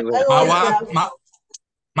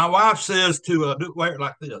 my wife says to wear it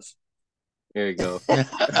like this. There you go.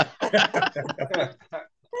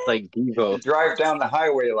 Like Devo. Drive down the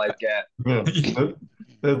highway like that. Yeah,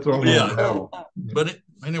 that's only But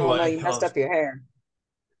anyway, Oh no, you messed up your hair.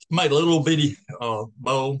 Made a little bitty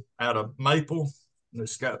bow out of maple. And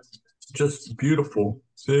it's got just beautiful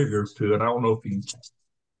figure to it. I don't know if you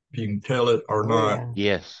can tell it or not.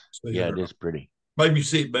 Yeah. Yes. Yeah, it is pretty. Maybe you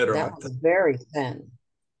see it better. That was very thin.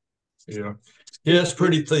 Yeah. Yeah, it's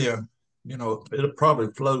pretty thin. You know, it'll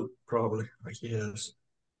probably float, I guess.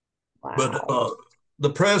 Wow. But the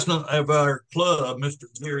president of our club, Mr.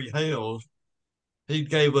 Gary Hales, he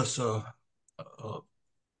gave us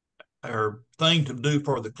our thing to do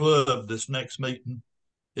for the club this next meeting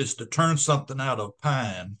is to turn something out of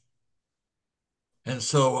pine. And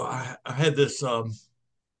so I had this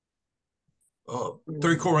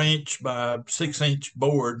 3/4 inch by 6-inch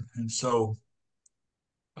board. And so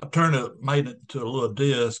I made it into a little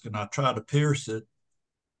disc, and I tried to pierce it.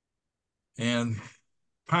 And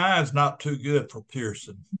pine's not too good for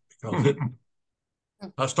piercing because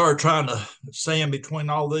I started trying to sand between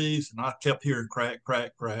all these, and I kept hearing crack,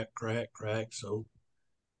 crack, crack, crack, crack. So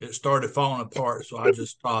it started falling apart. So I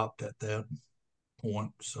just stopped at that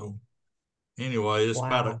point. So anyway, it's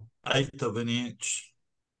about 1/8 of an inch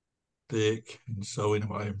thick. And so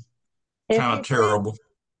anyway, kind of terrible.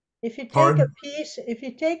 If you Pardon?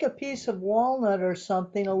 take a piece of walnut or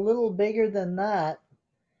something a little bigger than that,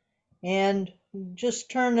 and just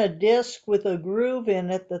turn a disc with a groove in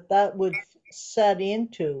it that would set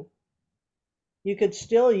into, you could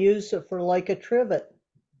still use it for like a trivet.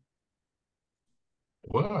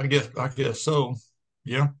 Well, I guess so.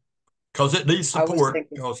 Yeah, because it needs support.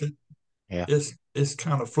 Because it's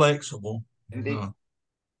kind of flexible. And,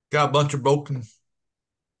 got a bunch of broken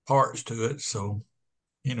parts to it. So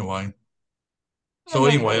anyway.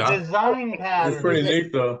 Design pattern. It's pretty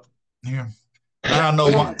neat though. Yeah. Now I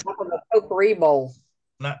know why. Potpourri bowl.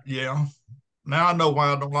 Yeah. Now I know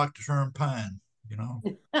why I don't like to turn pine. You know.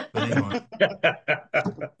 But anyway.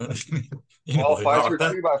 Qualifies for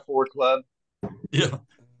 2x4 club. Yeah.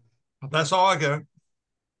 That's all I got.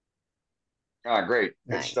 Ah, great.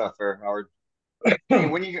 Good stuff there, Howard. Hey,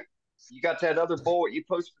 when you got that other bowl you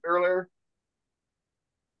posted earlier?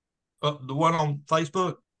 The one on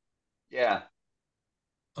Facebook? Yeah.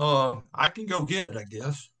 I can go get it, I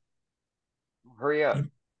guess. Hurry up.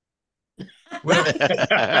 Well,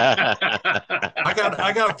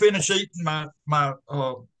 I got to finish eating my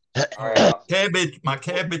cabbage,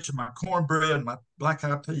 and my cornbread, and my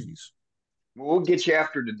black-eyed peas. Well, we'll get you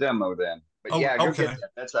after the demo then. But yeah, go get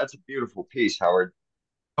that. That's a beautiful piece, Howard.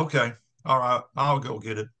 Okay. All right. I'll go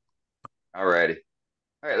get it. All righty.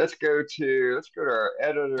 All right, let's go to our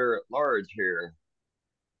editor at large here.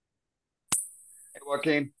 Hey,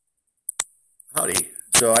 Joaquin. Howdy.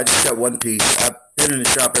 So I just got one piece. I've been in the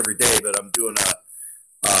shop every day, but I'm doing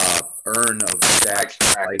a urn of stacked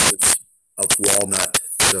slices of walnut.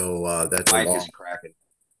 So that's Mic is cracking.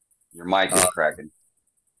 Your mic is cracking.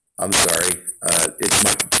 I'm sorry. It's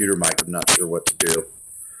my computer mic. I'm not sure what to do.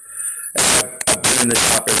 And I've been in the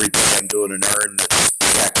shop every day. I'm doing an urn that's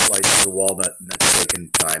stacked slices of walnut, and that's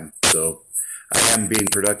taking time. So I am being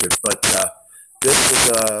productive. But this was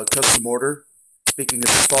a custom order. Speaking of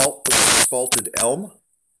salt, this is salted elm.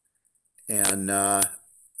 And I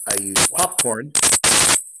use popcorn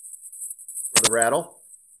for the rattle.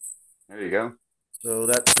 There you go. So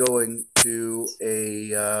that's going to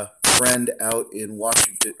a friend out in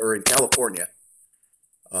Washington or in California.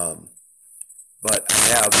 But I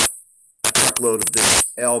have a truckload of this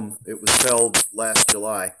elm. It was felled last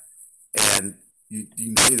July, and you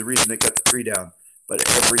can see the reason they cut the tree down. But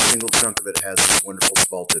every single chunk of it has this wonderful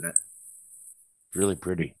salt in it. Really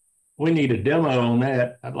pretty. We need a demo on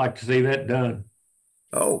that. I'd like to see that done.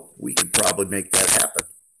 Oh, we could probably make that happen.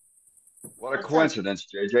 What a coincidence,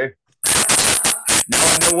 JJ. Now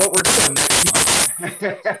I know what we're doing next month.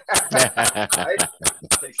 Right?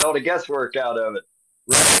 Takes all the guesswork out of it.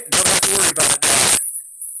 Right? Don't have to worry about it now.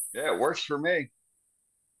 Yeah, it works for me.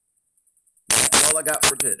 That's all I got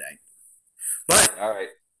for today. But all right,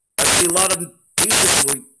 I see a lot of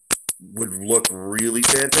pieces would look really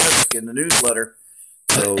fantastic in the newsletter.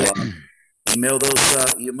 So email those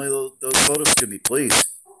photos to me, please.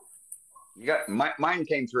 You got mine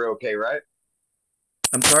came through okay, right?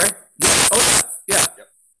 I'm sorry? Yeah. Oh yeah. Yep.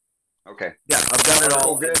 Okay. Yeah, I've got it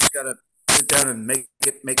all. Good. I just gotta sit down and make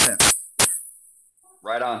it make sense.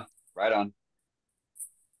 Right on. Right on.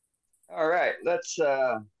 All right, let's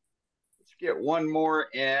get one more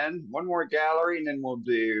gallery, and then we'll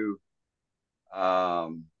do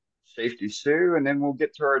Safety Sue, and then we'll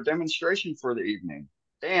get to our demonstration for the evening.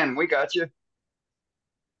 Dan, we got you.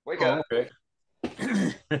 Wake up. Okay.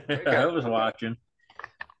 Wake I up. was watching.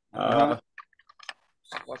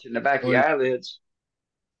 Watching the back of your eyelids.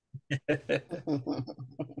 I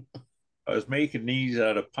was making these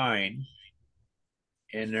out of pine,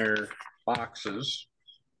 and they're boxes.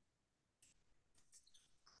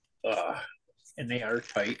 And they are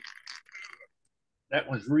tight. That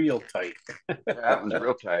one's real tight. That one's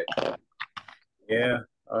real tight. Yeah,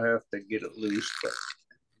 I'll have to get it loose, but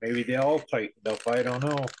maybe they all tightened up. I don't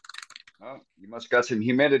know. Well, you must got some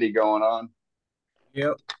humidity going on.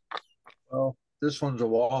 Yep. Well, this one's a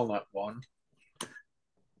walnut one,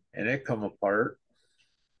 and it come apart.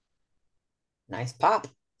 Nice pop.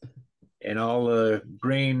 And all the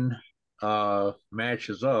grain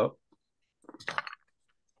matches up.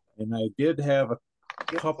 And I did have a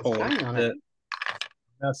couple that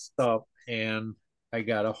messed up, and I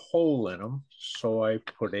got a hole in them, so I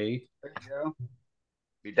put a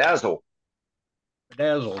bedazzled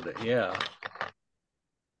it, yeah.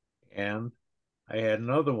 And I had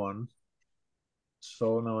another one,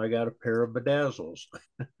 so now I got a pair of bedazzles.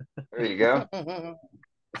 There you go.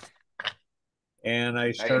 And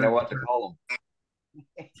I started. Now you know what to call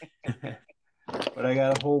them. But I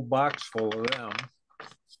got a whole box full of them,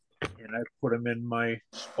 and I put them in my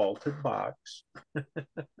spalted box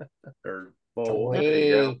or bowl. There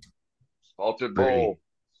you go. Spalted bowl.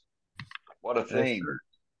 What a thing.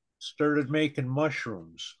 Started making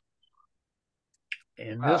mushrooms.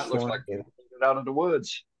 And wow, this looks one, like they pulled it out of the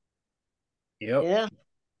woods. Yep. Yeah.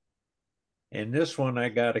 And this one I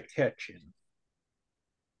got a catch in.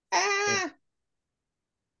 Ah.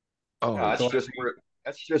 Oh, no,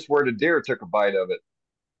 that's just where the deer took a bite of it.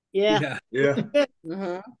 Yeah. Yeah.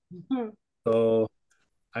 Mm-hmm. So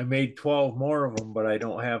I made 12 more of them, but I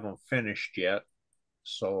don't have them finished yet.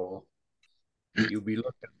 So you'll be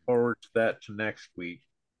looking forward to that to next week.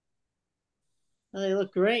 Well, they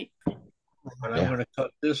look great. But I'm going to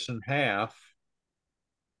cut this in half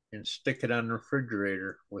and stick it on the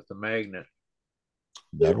refrigerator with a magnet.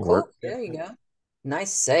 That'll work. There you go.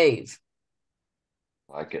 Nice save.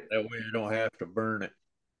 Like it. That way I don't have to burn it,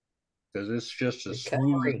 because it's just a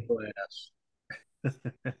smooth glass.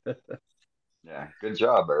 Yeah, good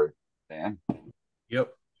job, Eric. Dan.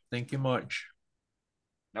 Yep. Thank you much.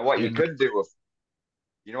 Now, what you could do with,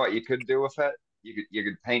 you know what you could do with that? You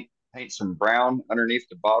could paint some brown underneath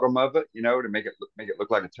the bottom of it, you know, to make it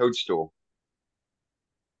look like a toadstool.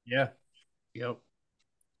 Yeah. Yep.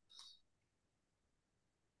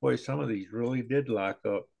 Boy, some of these really did lock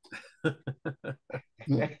up. I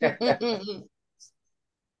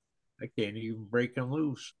can't even break them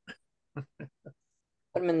loose. Put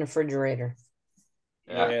them in the refrigerator.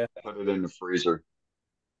 Yeah, put it in the freezer.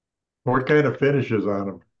 What kind of finishes on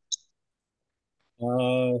them?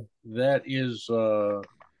 That is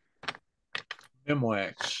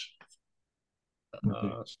Mimwax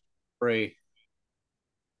spray.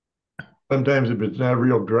 Sometimes if it's not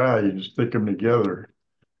real dry, you just stick them together.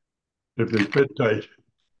 If they fit tight,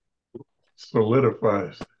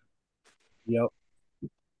 solidifies. Yep.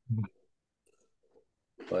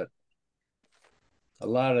 But a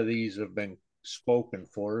lot of these have been spoken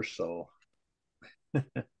for, so.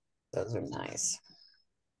 Those are nice.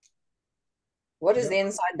 What is the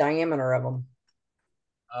inside diameter of them?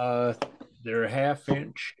 They're a 1/2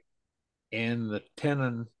 inch, and the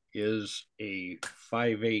tenon is a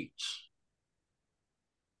 5/8.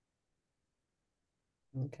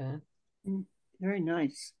 Okay. Very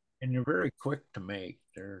nice. And they're very quick to make.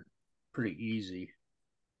 They're pretty easy.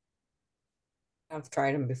 I've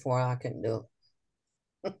tried them before. I couldn't do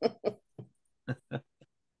it.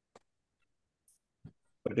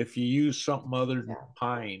 But if you use something other than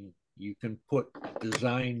pine, you can put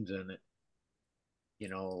designs in it, you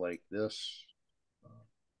know, like this.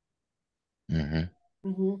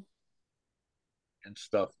 Mm-hmm. and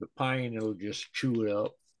stuff. The pine, it'll just chew it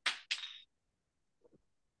up.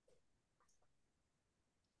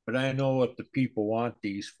 But I know what the people want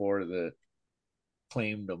these for that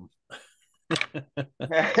claimed them.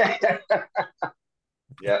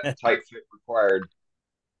 Yeah, tight fit required.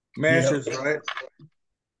 Matches, right?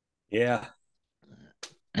 Yeah.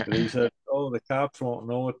 They said, oh, the cops won't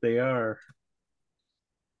know what they are.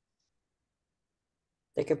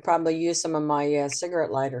 They could probably use some of my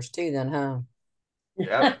cigarette lighters too, then, huh?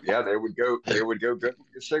 Yeah, yeah, they would go good with your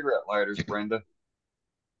cigarette lighters, Brenda.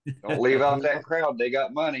 Don't leave out that crowd. They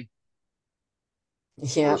got money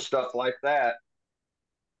Yeah. for stuff like that.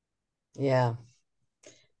 Yeah.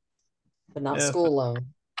 But not school loan.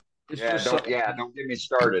 Don't get me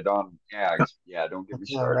started on don't get me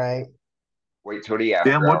All started. right. Wait till the Dan,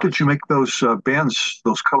 after what hours. did you make those bands,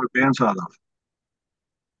 those colored bands out of?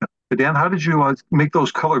 Dan, how did you make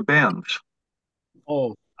those colored bands?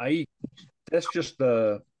 Oh, that's just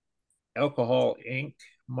the alcohol ink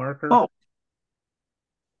marker. Oh.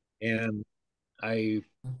 And I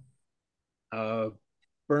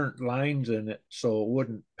burnt lines in it so it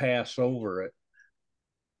wouldn't pass over it.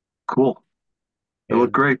 Cool. They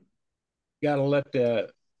look great. You got to let the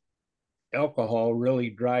alcohol really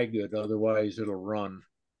dry good, otherwise it'll run.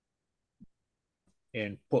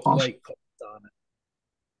 And put light colors on it.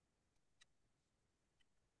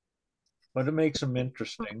 But it makes them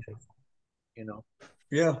interesting, you know.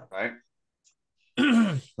 Yeah. Right.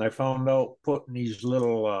 I found out putting these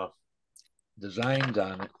little designs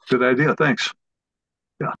on it. Good idea. Thanks.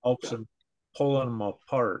 Yeah. Helps them pulling them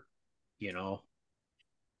apart, you know.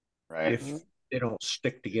 Right. If they don't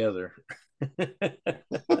stick together.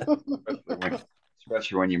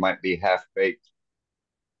 especially when you might be half baked.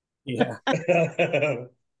 Yeah. There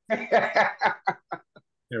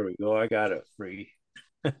we go. I got it free.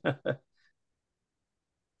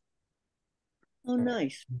 Oh,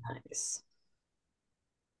 nice. Nice.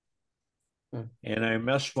 And I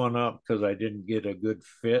messed one up because I didn't get a good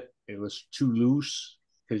fit. It was too loose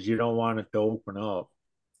because you don't want it to open up.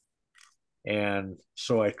 And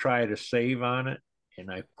so I tried to save on it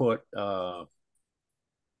and I put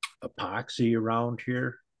epoxy around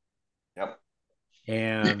here. Yep.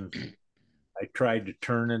 And I tried to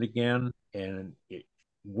turn it again and it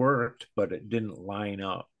worked, but it didn't line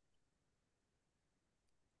up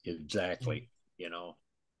exactly, you know.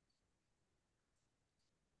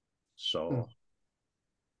 So,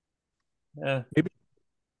 maybe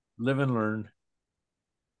live and learn.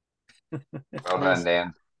 Well done,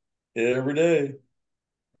 Dan. Every day.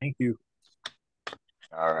 Thank you.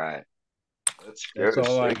 All right. Let's go That's to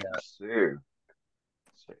all I Sue. got. Sue.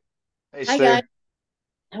 Hey, Hi, Sue. guys.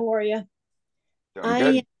 How are you? Doing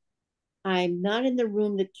good. I'm not in the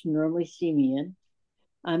room that you normally see me in.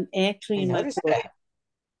 I'm actually in my floor.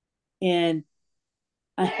 And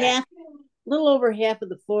little over half of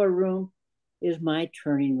the floor room is my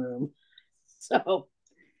turning room. So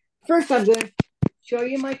first I'm going to show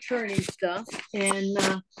you my turning stuff. And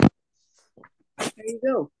there you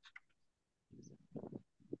go.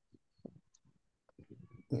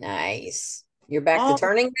 Nice. You're back to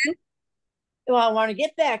turning then? Well, I want to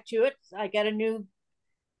get back to it. I got a new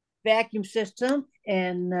vacuum system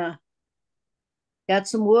and got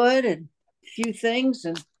some wood and a few things,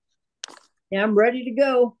 and I'm ready to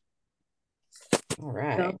go. All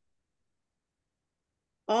right.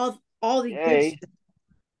 So, all the good stuff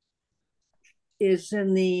is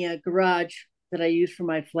in the garage that I use for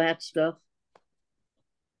my flat stuff.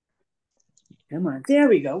 Come on, there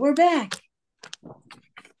we go. We're back.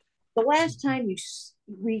 The last time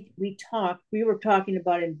we talked, we were talking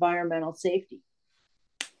about environmental safety.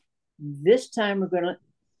 This time we're going to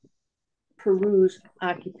peruse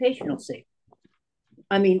occupational safety.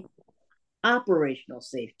 I mean, operational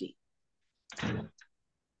safety.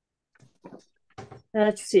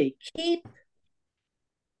 Let's see. Keep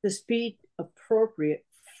the speed appropriate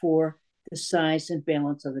for the size and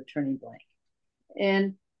balance of the turning blank.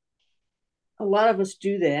 And a lot of us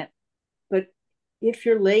do that. But if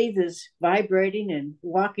your lathe is vibrating and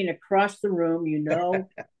walking across the room, you know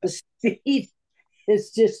the speed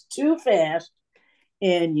is just too fast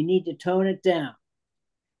and you need to tone it down.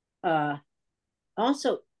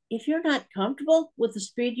 Also, if you're not comfortable with the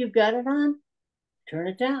speed you've got it on, turn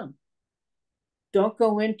it down. Don't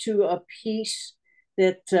go into a piece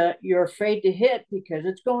that you're afraid to hit because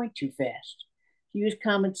it's going too fast. Use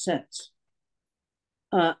common sense.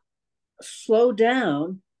 Slow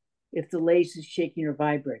down if the lathe is shaking or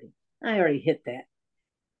vibrating. I already hit that.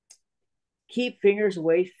 Keep fingers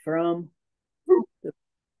away from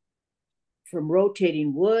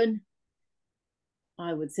rotating wood.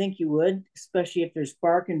 I would think you would, especially if there's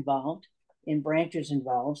bark involved and branches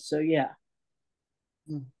involved. So yeah.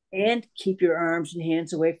 And keep your arms and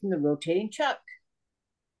hands away from the rotating chuck.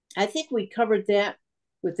 I think we covered that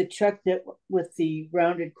with the chuck that with the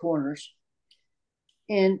rounded corners.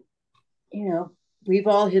 And you know, we've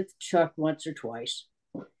all hit the chuck once or twice,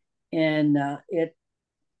 and it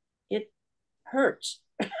hurts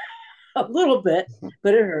a little bit,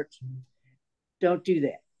 but it hurts. Don't do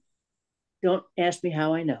that. Don't ask me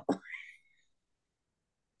how I know.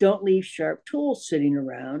 Don't leave sharp tools sitting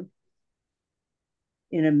around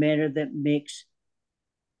in a manner that makes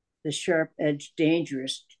the sharp edge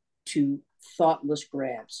dangerous to thoughtless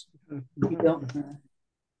grabs. You don't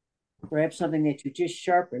grab something that you just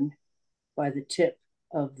sharpened by the tip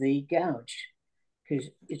of the gouge, because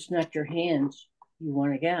it's not your hands you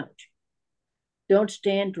want to gouge. Don't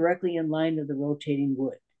stand directly in line of the rotating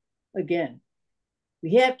wood. Again,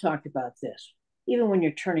 we have talked about this. Even when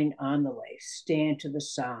you're turning on the lathe, stand to the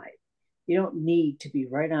side. You don't need to be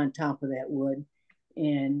right on top of that wood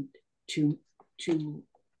and to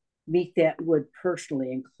meet that wood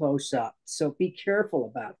personally and close up. So be careful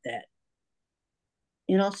about that.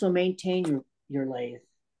 And also maintain your lathe.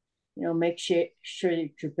 You know, make sure that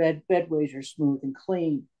your bedways are smooth and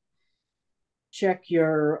clean. Check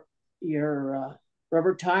your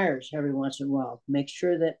rubber tires every once in a while. Make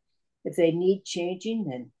sure that if they need changing,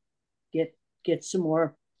 then get some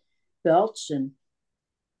more belts and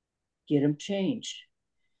get them changed.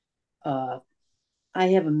 I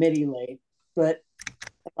have a midi lathe, but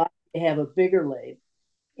I have a bigger lathe,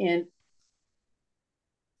 and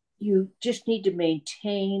you just need to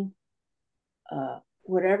maintain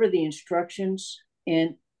whatever the instructions.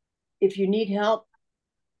 And if you need help,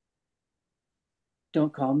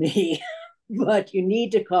 don't call me, but you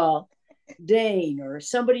need to call Dane or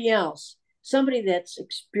somebody else, somebody that's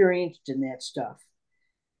experienced in that stuff.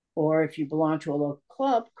 Or if you belong to a local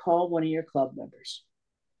club, call one of your club members.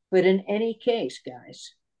 But in any case,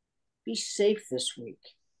 guys, be safe this week.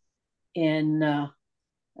 And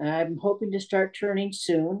I'm hoping to start turning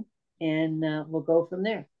soon, and we'll go from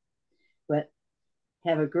there. But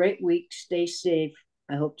have a great week. Stay safe.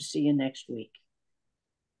 I hope to see you next week.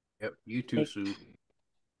 Yep, you too, Sue.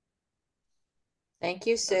 Thank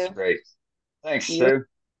you, Sue. That's great. Thanks, Sue.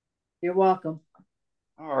 You're welcome.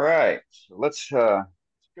 All right, so let's go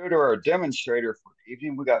to our demonstrator for the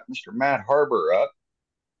evening. We got Mr. Matt Harber up.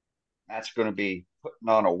 Matt's going to be putting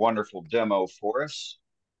on a wonderful demo for us.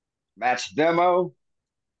 Matt's demo.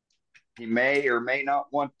 He may or may not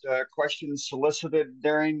want questions solicited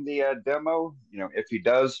during the demo. You know, if he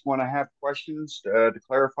does want to have questions to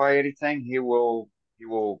clarify anything, he will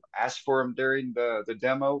ask for them during the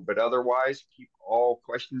demo. But otherwise, keep all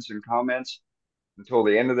questions and comments until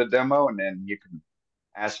the end of the demo, and then you can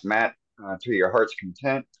ask Matt to your heart's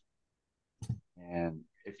content. And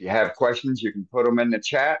if you have questions, you can put them in the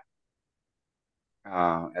chat.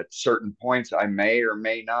 At certain points, I may or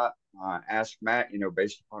may not ask Matt, you know,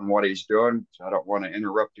 based upon what he's doing. So I don't want to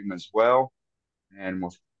interrupt him as well. And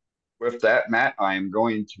with that, Matt, I am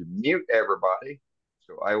going to mute everybody.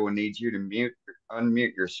 So I will need you to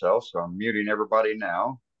unmute yourself. So I'm muting everybody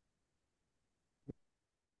now.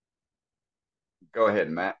 Go ahead,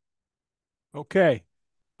 Matt. Okay.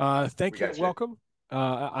 Thank you and welcome.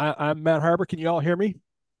 I'm Matt Harber. Can you all hear me?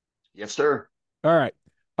 Yes, sir. All right.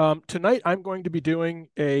 Tonight I'm going to be doing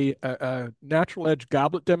a natural edge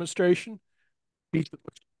goblet demonstration.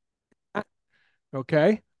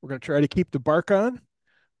 Okay. We're going to try to keep the bark on.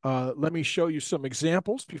 Let me show you some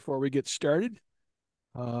examples before we get started.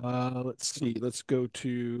 Let's see. Let's go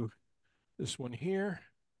to this one here.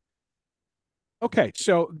 Okay.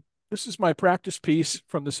 So this is my practice piece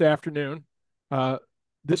from this afternoon.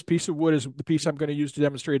 This piece of wood is the piece I'm going to use to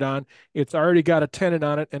demonstrate on. It's already got a tenon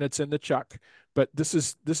on it and it's in the chuck, but this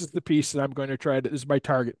is the piece that I'm going to try to, this is my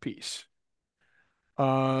target piece.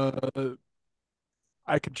 I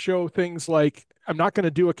could show things like, I'm not going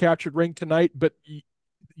to do a captured ring tonight, but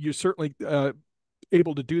you're certainly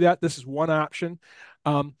able to do that. This is one option.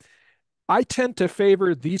 I tend to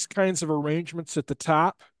favor these kinds of arrangements at the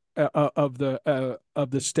top of the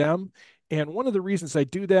stem. And one of the reasons I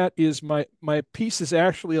do that is my piece is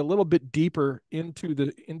actually a little bit deeper into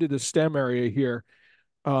the stem area here.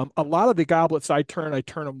 A lot of the goblets I turn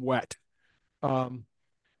them wet.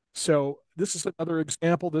 So this is another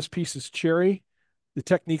example. This piece is cherry. The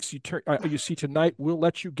techniques you see tonight will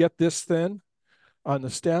let you get this thin on the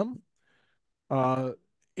stem.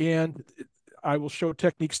 And I will show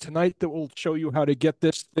techniques tonight that will show you how to get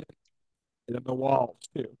this thin in the walls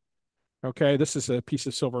too. Okay, this is a piece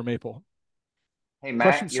of silver maple. Hey,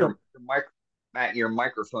 Matt, your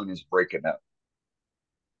microphone is breaking up.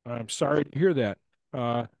 I'm sorry to hear that.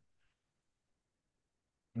 I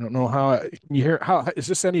don't know how you hear. How is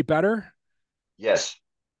this any better? Yes.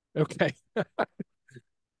 Okay. All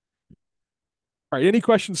right. Any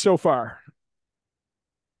questions so far?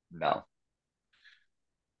 No.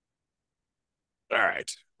 All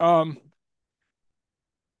right.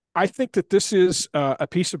 I think that this is a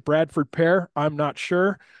piece of Bradford pear. I'm not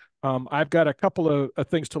sure. I've got a couple of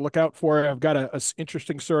things to look out for. I've got a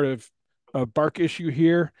interesting sort of bark issue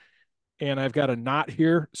here, and I've got a knot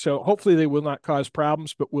here. So hopefully they will not cause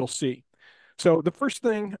problems, but we'll see. So the first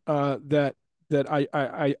thing that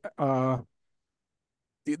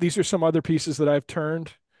these are some other pieces that I've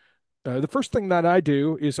turned. The first thing that I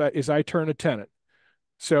do is I turn a tenant.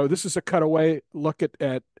 So this is a cutaway look at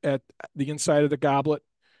the inside of the goblet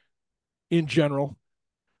in general.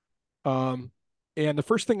 And the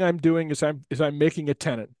first thing I'm doing is I'm making a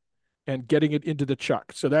tenant and getting it into the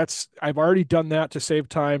chuck. So I've already done that to save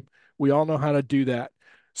time. We all know how to do that.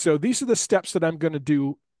 So these are the steps that I'm going to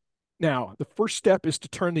do now. The first step is to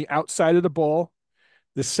turn the outside of the bowl.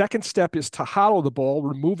 The second step is to hollow the bowl,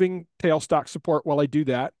 removing tailstock support while I do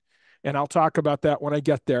that. And I'll talk about that when I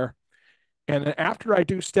get there. And then after I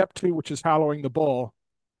do step 2, which is hollowing the bowl,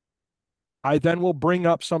 I then will bring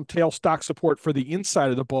up some tailstock support for the inside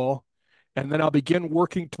of the bowl, and then I'll begin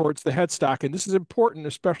working towards the headstock. And this is important,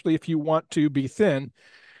 especially if you want to be thin,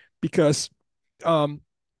 because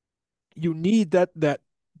you need that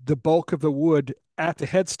the bulk of the wood at the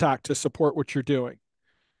headstock to support what you're doing.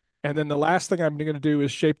 And then the last thing I'm going to do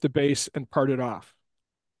is shape the base and part it off.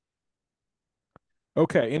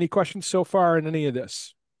 Okay, any questions so far in any of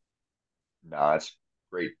this? No, it's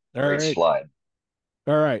great. All Great right. slide.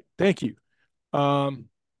 All right, thank you.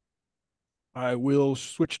 I will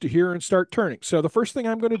switch to here and start turning. So the first thing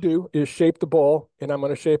I'm going to do is shape the bowl, and I'm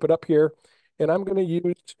going to shape it up here, and I'm going to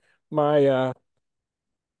use my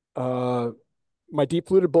my deep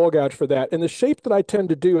fluted bowl gouge for that. And the shape that I tend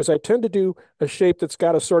to do is I tend to do a shape that's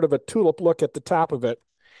got a sort of a tulip look at the top of it.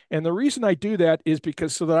 And the reason I do that is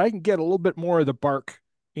because so that I can get a little bit more of the bark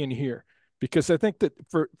in here. Because I think that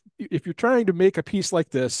if you're trying to make a piece like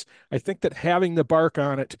this, I think that having the bark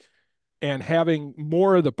on it and having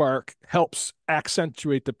more of the bark helps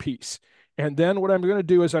accentuate the piece. And then what I'm going to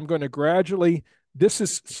do is I'm going to gradually, this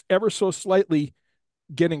is ever so slightly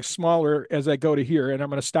getting smaller as I go to here, and I'm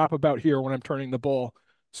going to stop about here when I'm turning the bowl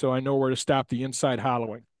so I know where to stop the inside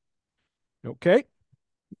hollowing. Okay.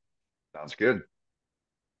 Sounds good.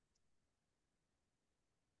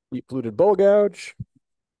 Deep fluted bowl gouge.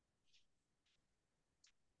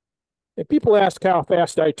 And people ask how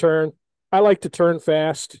fast I turn. I like to turn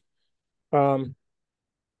fast.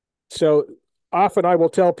 So often I will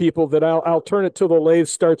tell people that I'll turn it till the lathe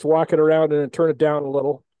starts walking around and then turn it down a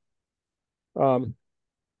little.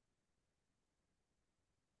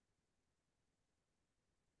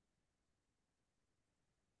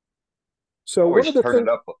 So one of the things,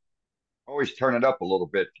 always turn it up a little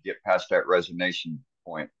bit to get past that resonation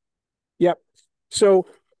point. Yep. So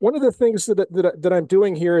one of the things that I'm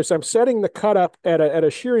doing here is I'm setting the cut up at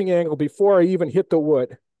a shearing angle before I even hit the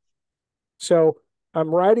wood. So I'm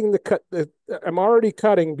riding the cut. I'm already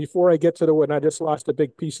cutting before I get to the wood, and I just lost a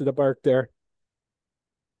big piece of the bark there.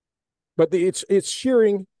 But it's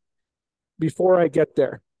shearing before I get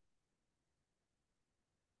there.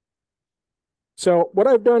 So what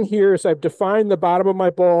I've done here is I've defined the bottom of my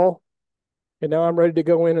bowl, and now I'm ready to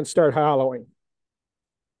go in and start hollowing.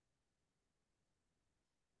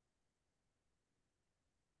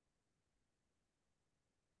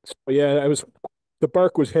 So yeah, the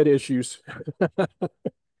bark was head issues.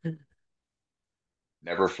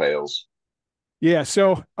 Never fails. Yeah,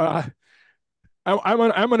 so I'm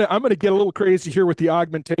gonna get a little crazy here with the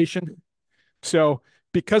augmentation. So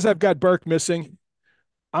because I've got bark missing,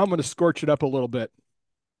 I'm gonna scorch it up a little bit.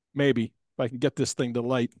 Maybe if I can get this thing to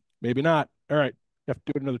light. Maybe not. All right, have to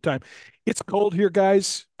do it another time. It's cold here,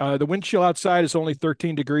 guys. The wind chill outside is only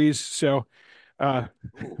 13 degrees, so my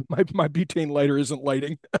butane lighter isn't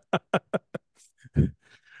lighting.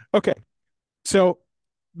 Okay, so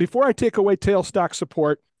before I take away tailstock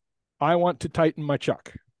support, I want to tighten my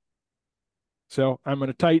chuck. So I'm going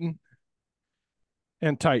to tighten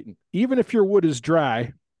and tighten. Even if your wood is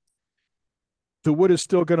dry, the wood is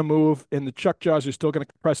still going to move and the chuck jaws are still going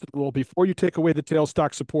to compress it a little. Before you take away the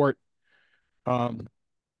tailstock support,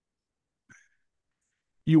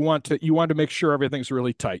 you want to make sure everything's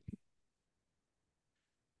really tight,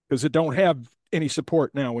 because it don't have any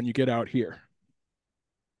support now when you get out here.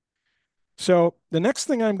 So the next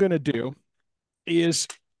thing I'm going to do is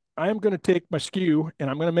I'm going to take my skew and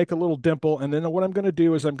I'm going to make a little dimple. And then what I'm going to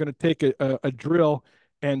do is I'm going to take a drill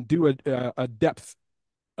and do a depth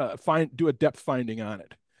do a depth finding on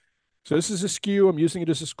it. So this is a skew. I'm using it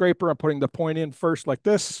as a scraper. I'm putting the point in first like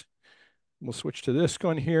this. We'll switch to this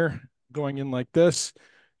going here, going in like this.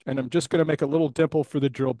 And I'm just going to make a little dimple for the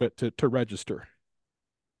drill bit to register.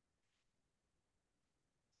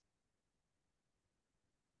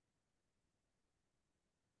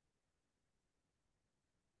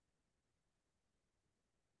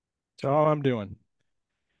 That's all I'm doing.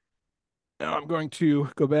 Now I'm going to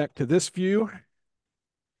go back to this view,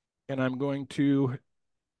 and I'm going to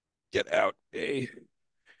get out and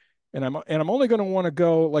I'm only going to want to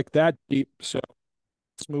go like that deep. So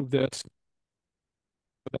let's move this.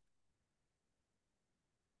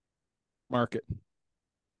 Mark it.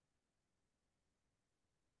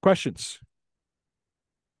 Questions?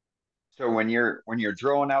 So when you're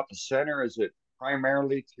drilling out the center, is it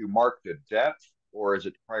primarily to mark the depth, or is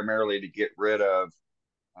it primarily to get rid of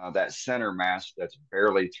that center mass that's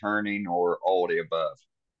barely turning, or all the above?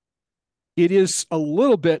 It is a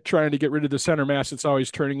little bit trying to get rid of the center mass that's always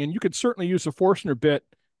turning, and you could certainly use a Forstner bit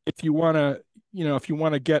if you want to, if you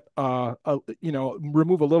want to get,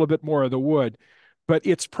 remove a little bit more of the wood. But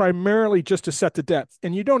it's primarily just to set the depth,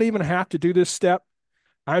 and you don't even have to do this step.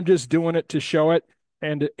 I'm just doing it to show it,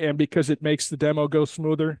 and because it makes the demo go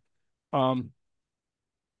smoother. But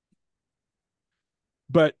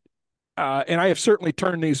and I have certainly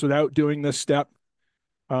turned these without doing this step.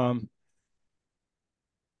 And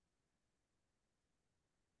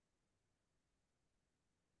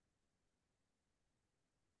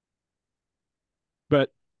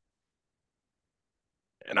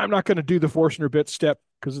I'm not going to do the Forstner bit step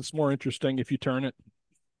because it's more interesting if you turn it.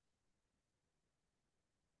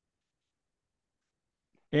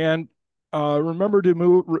 And remember to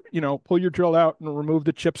move, pull your drill out and remove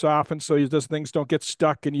the chips off, and so those things don't get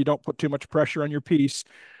stuck and you don't put too much pressure on your piece.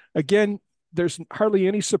 Again, there's hardly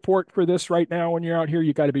any support for this right now when you're out here.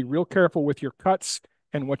 You got to be real careful with your cuts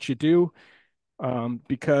and what you do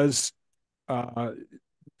because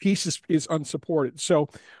piece is unsupported. So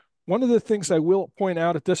one of the things I will point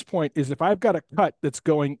out at this point is if I've got a cut that's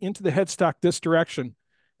going into the headstock this direction,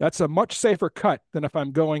 that's a much safer cut than if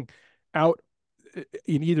I'm going out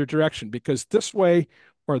in either direction, because this way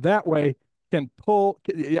or that way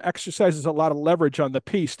it exercises a lot of leverage on the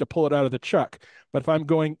piece to pull it out of the chuck. But if I'm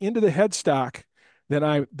going into the headstock,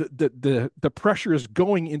 then the pressure is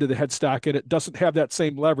going into the headstock and it doesn't have that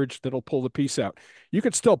same leverage that'll pull the piece out. You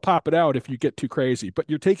can still pop it out if you get too crazy, but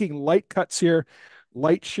you're taking light cuts here,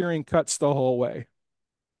 light shearing cuts the whole way.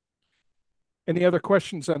 Any other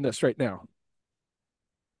questions on this right now?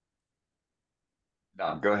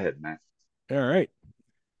 No, go ahead, Matt. All right.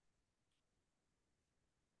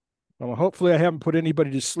 Well, hopefully I haven't put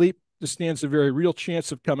anybody to sleep. This stands a very real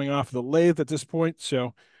chance of coming off the lathe at this point,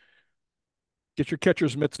 so get your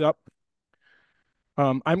catcher's mitts up.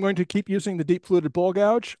 I'm going to keep using the deep fluted bowl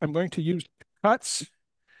gouge. I'm going to use cuts.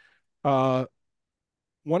 One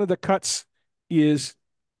of the cuts is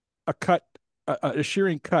a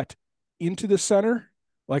shearing cut into the center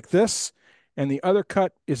like this, and the other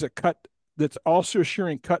cut is a cut that's also a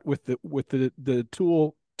shearing cut with the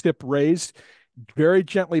tool tip raised, very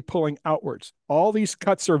gently pulling outwards. All these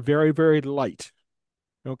cuts are very, very light.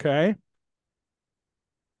 Okay.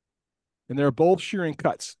 And they're both shearing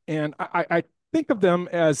cuts. And I think of them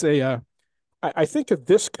as I think of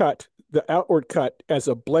this cut, the outward cut, as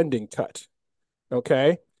a blending cut.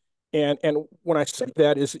 Okay. And when I say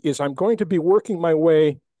that is I'm going to be working my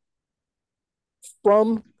way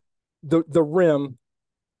from the rim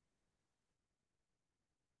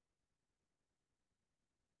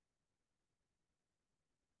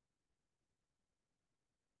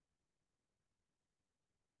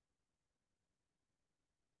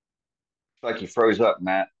It's like you froze up,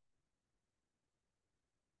 Matt.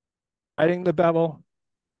 Guiding the bevel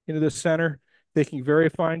into the center, taking very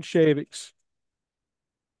fine shavings.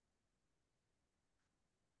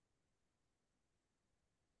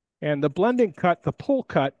 And the blending cut, the pull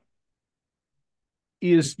cut,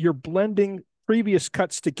 is you're blending previous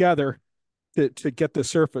cuts together to get the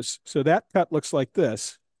surface. So that cut looks like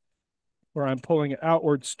this, where I'm pulling it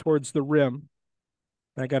outwards towards the rim.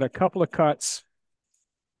 I got a couple of cuts.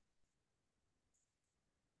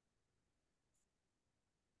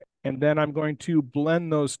 And then I'm going to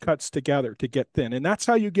blend those cuts together to get thin. And that's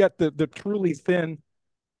how you get the truly thin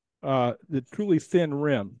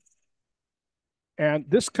rim. And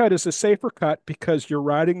this cut is a safer cut because you're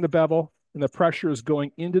riding the bevel and the pressure is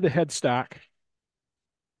going into the headstock.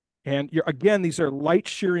 And again, these are light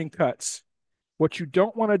shearing cuts. What you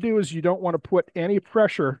don't want to do is you don't want to put any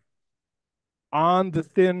pressure on the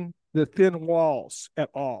thin walls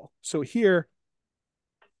at all. So here,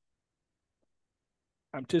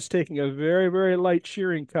 I'm just taking a very, very light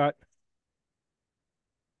shearing cut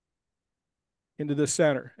into the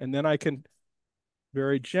center. And then I can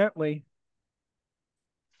very gently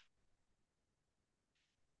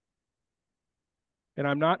and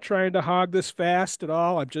I'm not trying to hog this fast at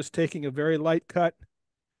all. I'm just taking a very light cut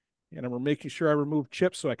and I'm making sure I remove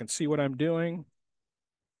chips so I can see what I'm doing.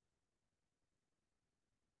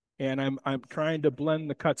 And I'm trying to blend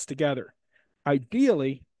the cuts together.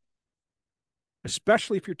 Ideally,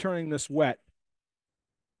 especially if you're turning this wet,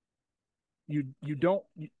 you don't,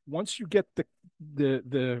 once you get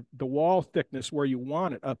the wall thickness where you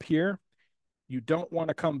want it up here, you don't want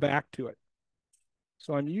to come back to it.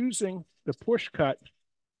 So I'm using the push cut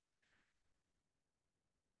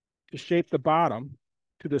to shape the bottom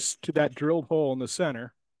to that drilled hole in the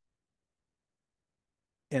center.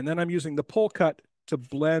 And then I'm using the pull cut to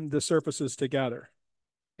blend the surfaces together.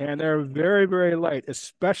 And they're very, very light,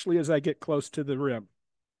 especially as I get close to the rim.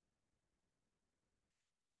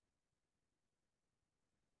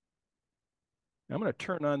 I'm going to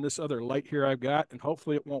turn on this other light here I've got, and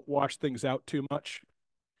hopefully it won't wash things out too much.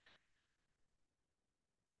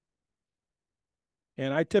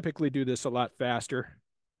 And I typically do this a lot faster,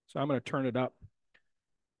 so I'm going to turn it up.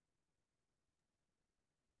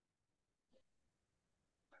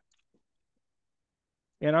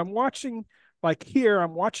 And I'm watching, like here,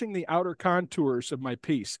 I'm watching the outer contours of my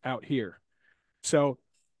piece out here. So,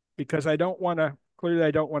 because I don't want to, clearly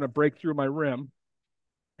I don't want to break through my rim,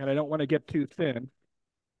 and I don't want to get too thin.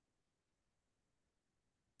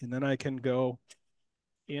 And then I can go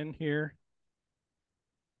in here.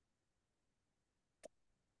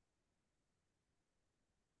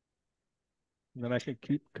 And then I can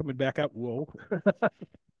keep coming back out. Whoa.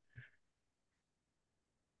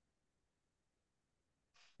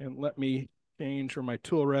 And let me change where my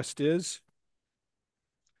tool rest is.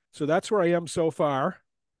 So that's where I am so far.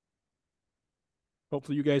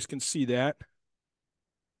 Hopefully you guys can see that.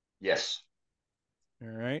 Yes. All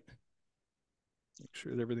right. Make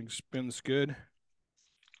sure that everything spins good.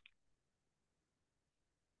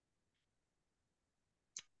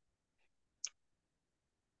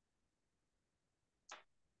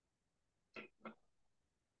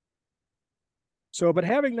 So, but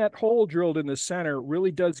having that hole drilled in the center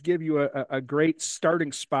really does give you a great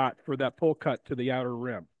starting spot for that pull cut to the outer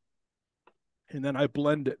rim. And then I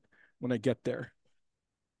blend it when I get there.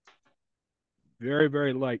 Very,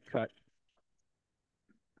 very light cut.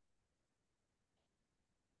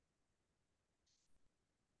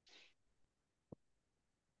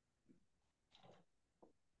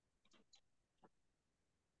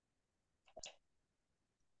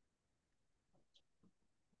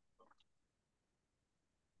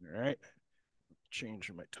 All right. Change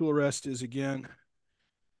where my tool rest is again.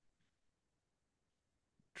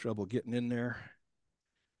 Trouble getting in there.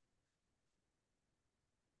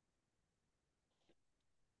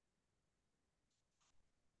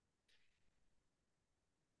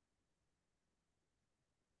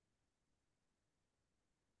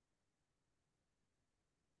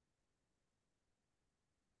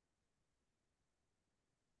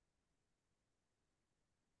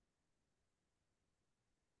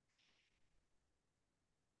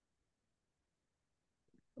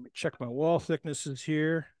 Let me check my wall thicknesses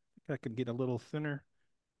here. I can get a little thinner.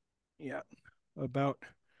 Yeah, about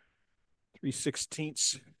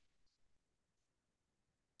 3/16.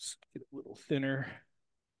 Let's get a little thinner.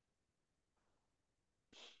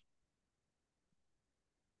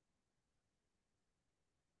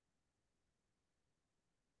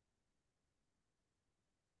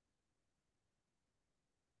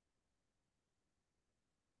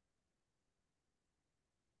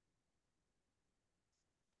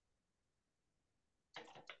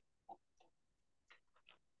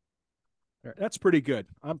 All right, that's pretty good.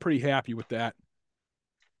 I'm pretty happy with that.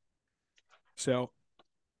 So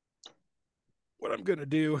what I'm going to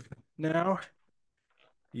do now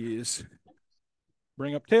is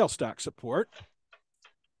bring up tailstock support.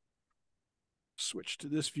 Switch to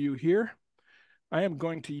this view here. I am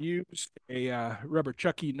going to use a rubber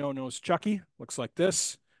chucky, no-nose chucky. Looks like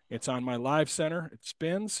this. It's on my live center. It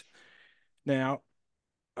spins. Now,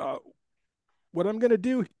 what I'm going to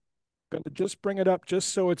do, I'm going to just bring it up just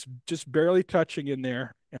so it's just barely touching in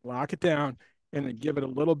there and lock it down and then give it a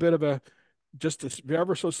little bit of a, just a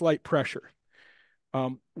ever so slight pressure.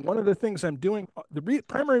 One of the things I'm doing, the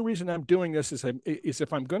primary reason I'm doing this is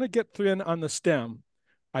if I'm going to get thin on the stem,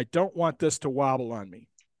 I don't want this to wobble on me.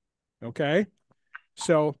 Okay.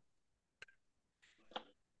 So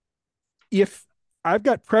if I've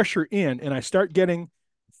got pressure in and I start getting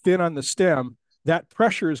thin on the stem, that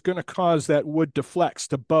pressure is going to cause that wood to flex,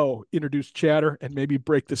 to bow, introduce chatter, and maybe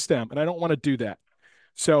break the stem. And I don't want to do that.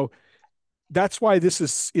 So that's why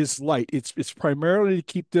this is light. It's primarily to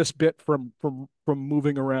keep this bit from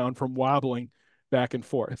moving around, from wobbling back and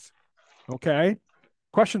forth. Okay.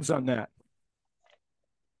 Questions on that?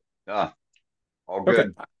 All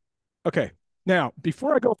good. Okay. Now,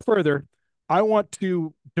 before I go further, I want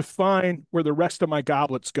to define where the rest of my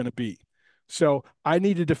goblet's going to be. So I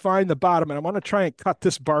need to define the bottom, and I want to try and cut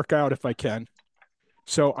this bark out if I can.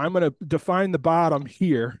 So I'm going to define the bottom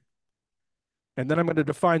here, and then I'm going to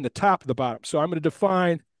define the top of the bottom. So I'm going to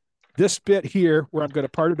define this bit here where I'm going to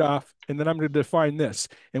part it off, and then I'm going to define this.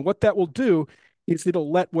 And what that will do is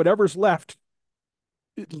it'll let whatever's left,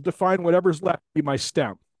 it'll define whatever's left be my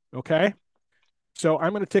stem. Okay. So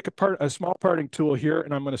I'm going to take a small parting tool here,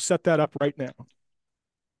 and I'm going to set that up right now.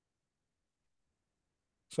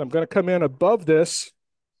 So I'm going to come in above this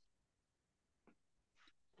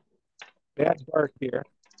bad bark here.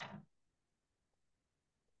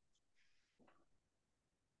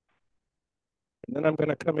 And then I'm going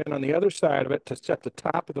to come in on the other side of it to set the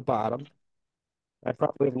top of the bottom. I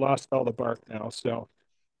probably have lost all the bark now, so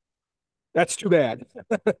that's too bad.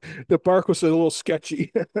 The bark was a little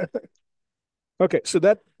sketchy. Okay, so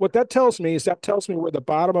what that tells me is that tells me where the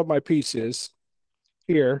bottom of my piece is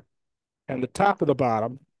here and the top of the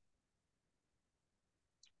bottom.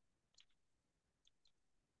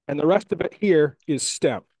 And the rest of it here is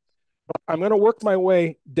stem. I'm going to work my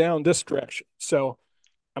way down this direction. So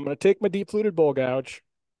I'm going to take my deep fluted bowl gouge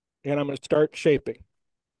and I'm going to start shaping.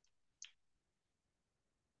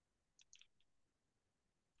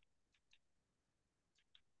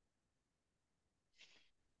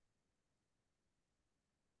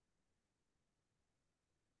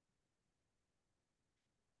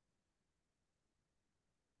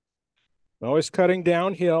 Always cutting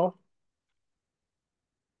downhill.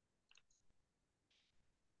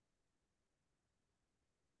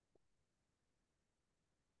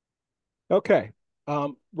 Okay.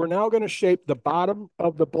 We're now going to shape the bottom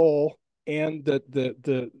of the bowl and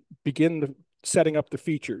begin setting up the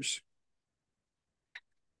features.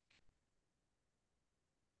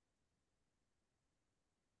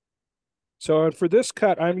 So for this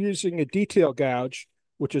cut, I'm using a detail gouge,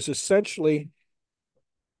 which is essentially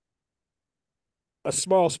a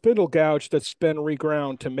small spindle gouge that's been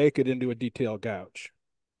reground to make it into a detail gouge.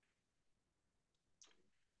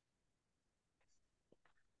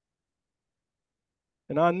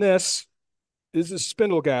 And on this is a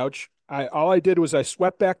spindle gouge. All I did was I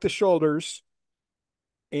swept back the shoulders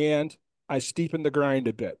and I steepened the grind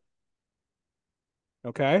a bit.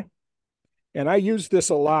 Okay. And I use this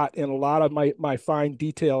a lot in a lot of my fine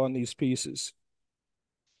detail on these pieces.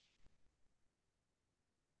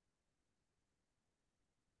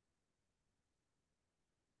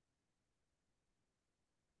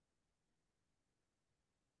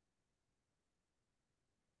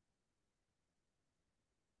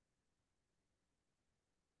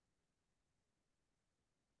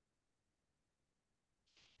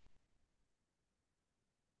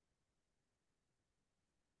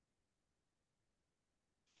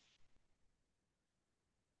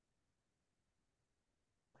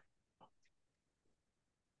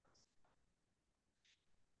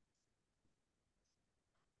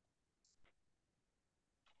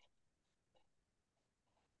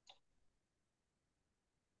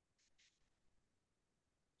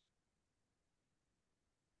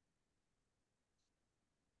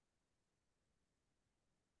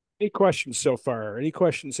 Any questions so far? Any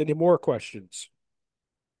questions? Any more questions?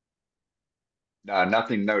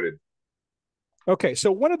 Nothing noted. Okay,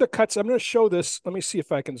 so one of the cuts, I'm going to show this. Let me see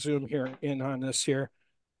if I can zoom here in on this here.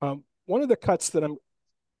 One of the cuts that I'm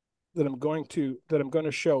going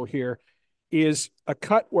to show here is a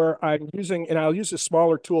cut where I'm using, and I'll use a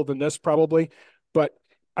smaller tool than this probably, but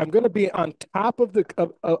I'm going to be on top of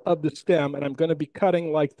the stem, and I'm going to be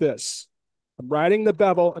cutting like this. I'm riding the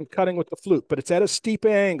bevel and cutting with the flute, but it's at a steep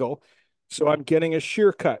angle, so I'm getting a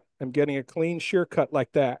shear cut. I'm getting a clean shear cut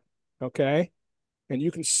like that. Okay, and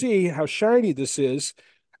you can see how shiny this is,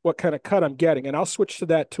 what kind of cut I'm getting, and I'll switch to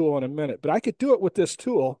that tool in a minute. But I could do it with this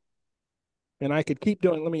tool. And I could keep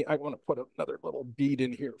doing, I want to put another little bead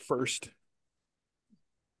in here first.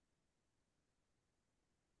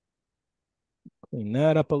 Clean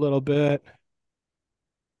that up a little bit.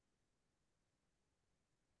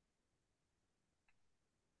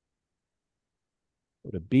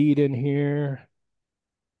 Put a bead in here.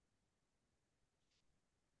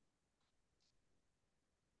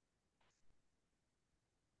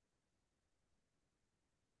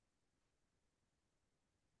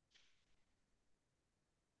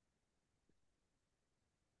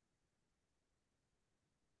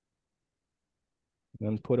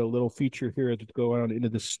 And put a little feature here to go out into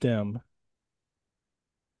the stem.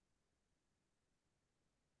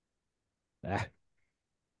 Ah.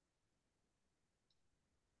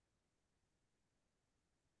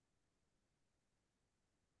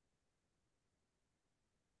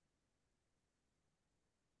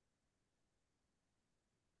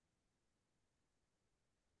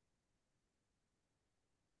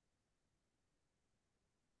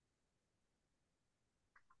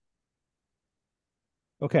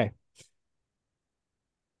 Okay.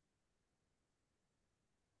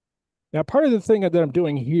 Now, part of the thing that I'm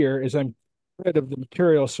doing here is I'm rid of the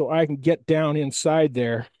material so I can get down inside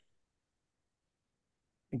there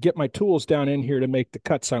and get my tools down in here to make the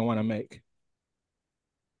cuts I want to make.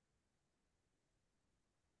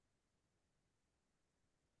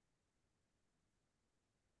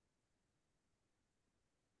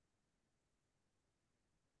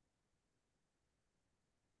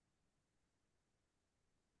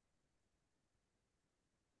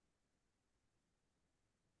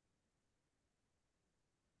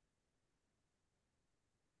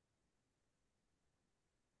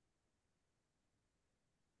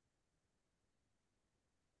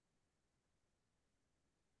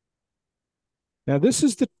 Now this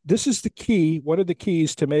is the key, one of the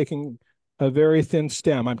keys to making a very thin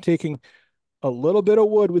stem. I'm taking a little bit of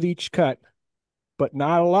wood with each cut, but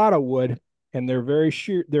not a lot of wood, and they're very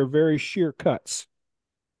sheer cuts.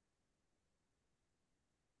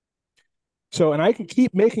 So, and I can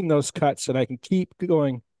keep making those cuts, and I can keep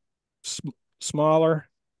going smaller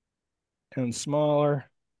and smaller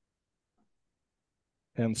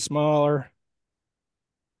and smaller.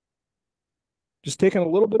 Just taking a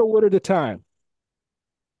little bit of wood at a time.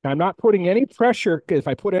 I'm not putting any pressure. If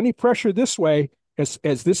I put any pressure this way, as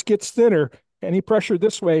this gets thinner, any pressure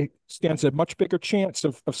this way stands a much bigger chance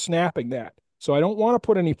of snapping that. So I don't want to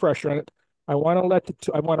put any pressure on it. I want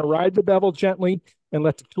to ride the bevel gently and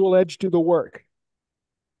let the tool edge do the work.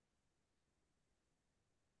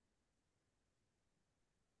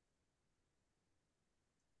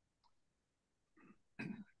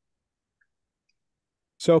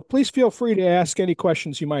 So please feel free to ask any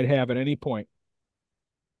questions you might have at any point.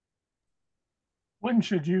 When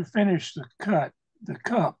should you finish the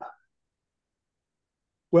cup?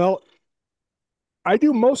 Well, I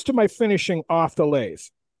do most of my finishing off the lathe.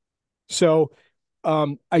 So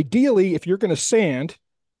ideally, if you're going to sand,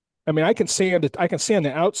 I mean, I can sand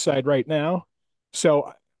the outside right now.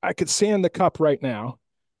 So I could sand the cup right now.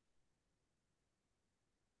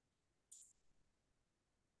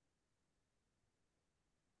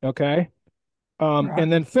 Okay.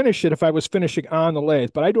 And then finish it if I was finishing on the lathe.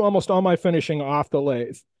 But I do almost all my finishing off the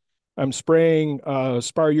lathe. I'm spraying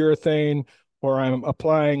spar urethane, or I'm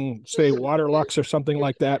applying, say, water lux or something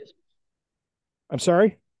like that. I'm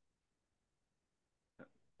sorry?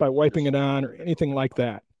 By wiping it on or anything like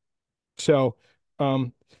that. So,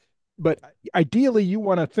 but ideally you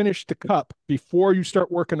want to finish the cup before you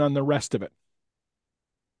start working on the rest of it.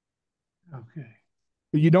 Okay.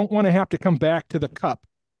 You don't want to have to come back to the cup,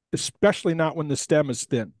 especially not when the stem is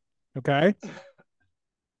thin. Okay.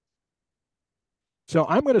 So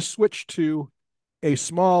I'm going to switch to a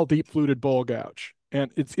small deep fluted bowl gouge.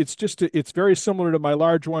 And it's very similar to my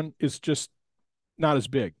large one. It's just not as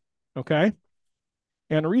big. Okay.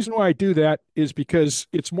 And the reason why I do that is because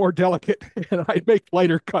it's more delicate and I make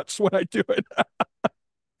lighter cuts when I do it.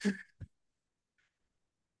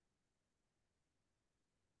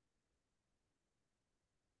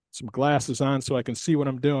 Some glasses on so I can see what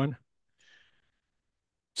I'm doing.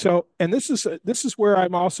 So, and this is where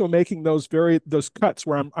I'm also making those cuts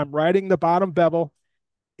where I'm riding the bottom bevel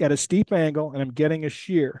at a steep angle and I'm getting a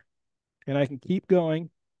shear, and I can keep going.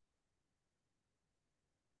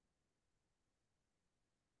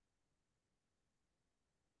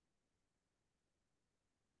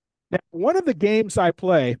 Now, one of the games I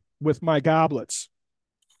play with my goblets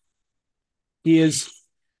is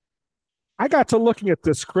I got to looking at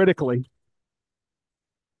this critically,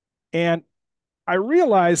 and I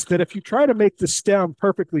realized that if you try to make the stem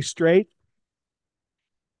perfectly straight,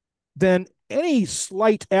 then any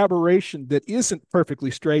slight aberration that isn't perfectly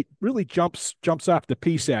straight really jumps off the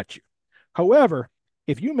piece at you. However,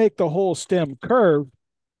 if you make the whole stem curved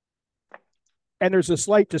and there's a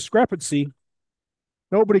slight discrepancy,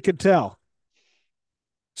 nobody can tell.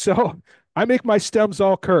 So I make my stems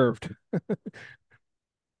all curved.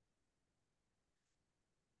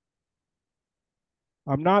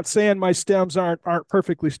 I'm not saying my stems aren't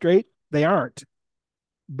perfectly straight. They aren't.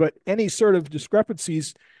 But any sort of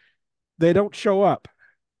discrepancies, they don't show up.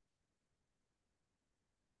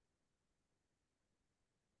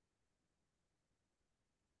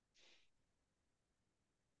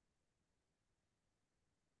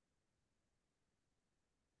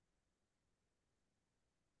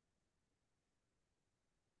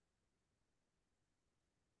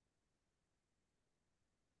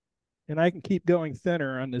 And I can keep going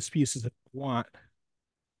thinner on this piece if I want.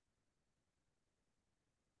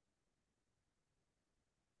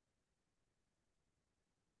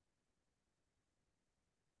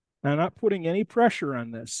 I'm not putting any pressure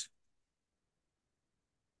on this.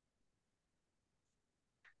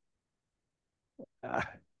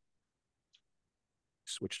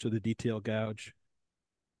 Switch to the detail gouge.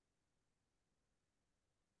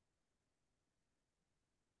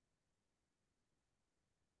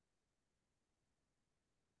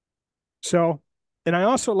 So, and I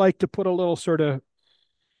also like to put a little sort of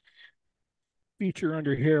feature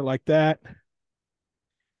under here like that.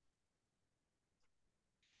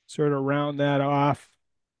 Sort of round that off.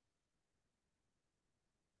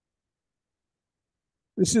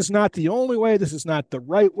 This is not the only way. This is not the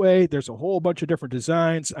right way. There's a whole bunch of different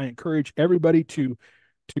designs. I encourage everybody to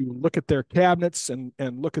look at their cabinets and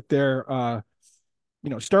look at their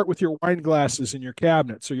start with your wine glasses in your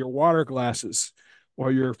cabinets or your water glasses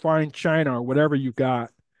or your fine china or whatever you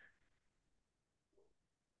got.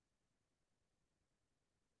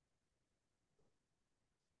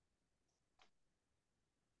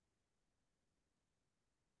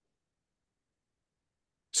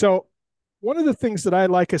 So one of the things that I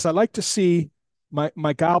like is I like to see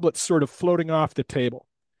my goblets sort of floating off the table.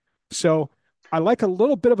 So I like a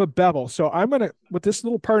little bit of a bevel. So I'm going to, with this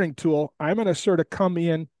little parting tool, I'm going to sort of come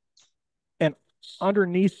in and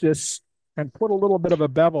underneath this and put a little bit of a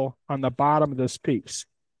bevel on the bottom of this piece.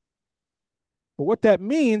 But what that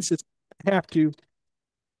means is I have to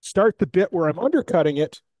start the bit where I'm undercutting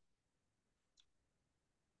it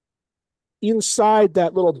inside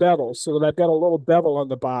that little bevel so that I've got a little bevel on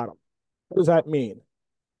the bottom. What does that mean?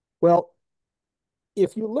 Well,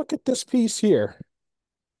 if you look at this piece here,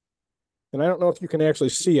 and I don't know if you can actually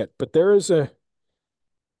see it, but there is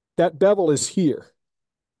that bevel is here,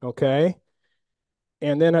 okay?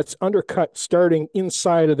 And then it's undercut starting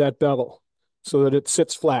inside of that bevel so that it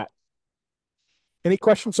sits flat. Any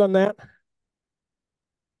questions on that?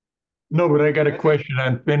 No, but I got a question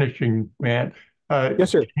on finishing, Matt. Yes,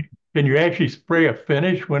 sir. Can you actually spray a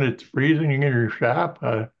finish when it's freezing in your shop?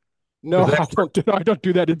 No, I don't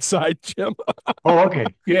do that inside, Jim. Oh, okay.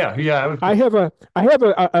 Yeah. I have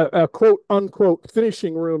a quote unquote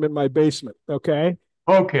finishing room in my basement. Okay.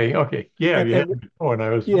 Okay. Yeah. When I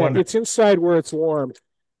was wondering. It's inside where it's warm.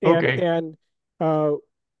 And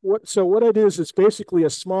what it is basically a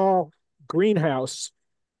small greenhouse.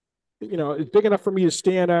 It's big enough for me to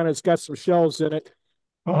stand on. It's got some shelves in it.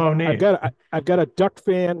 Oh, neat. I've got a duct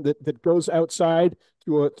fan that goes outside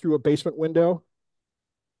through a basement window.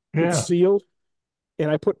 Yeah. It's sealed,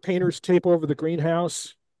 and I put painter's tape over the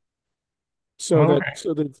greenhouse so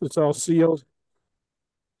that it's all sealed,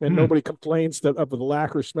 and nobody complains of the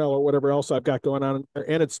lacquer smell or whatever else I've got going on.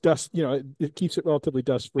 And it's dust, it keeps it relatively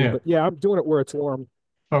dust free. Yeah. But yeah, I'm doing it where it's warm.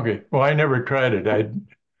 Okay. Well, I never tried it. I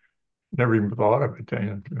never even thought of it.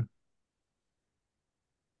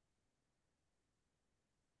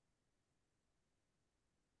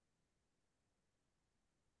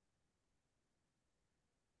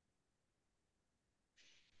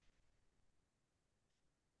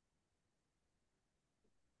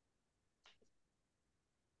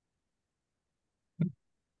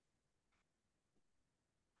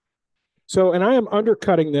 So, and I am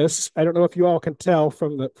undercutting this. I don't know if you all can tell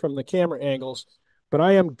from the camera angles, but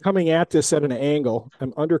I am coming at this at an angle.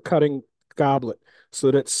 I'm undercutting goblet so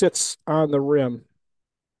that it sits on the rim.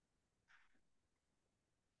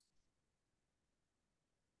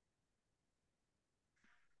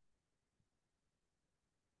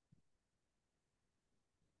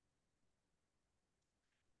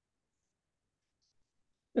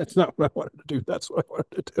 That's not what I wanted to do. That's what I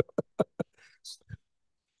wanted to do.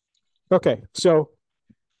 Okay, so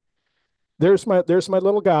there's my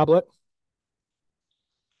little goblet.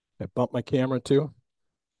 I bumped my camera too.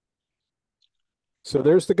 So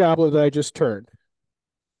there's the goblet that I just turned.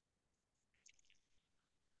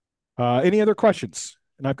 Any other questions?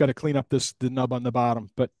 And I've got to clean up the nub on the bottom,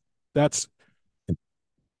 but that's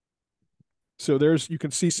so you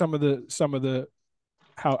can see some of the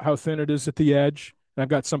how thin it is at the edge. And I've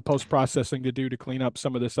got some post-processing to do to clean up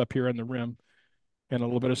some of this up here on the rim and a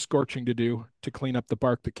little bit of scorching to do to clean up the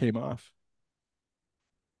bark that came off.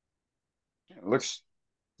 It looks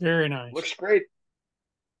very nice. Looks great.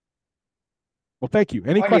 Well, thank you.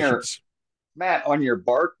 Any questions? Matt, on your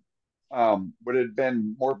bark, would it have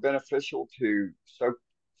been more beneficial to soak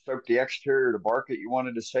the exterior of the bark that you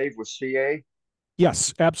wanted to save with CA?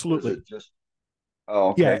 Yes, absolutely. Or is it just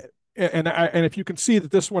okay. Yeah, and if you can see that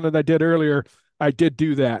this one that I did earlier, I did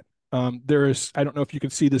do that. I don't know if you can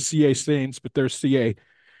see the CA stains, but there's CA,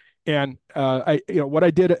 And what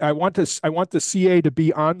I did, I want the CA to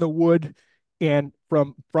be on the wood and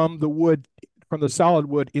from the solid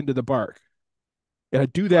wood into the bark. And I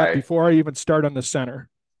do that before I even start on the center.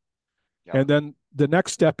 Yep. And then the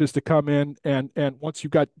next step is to come in and once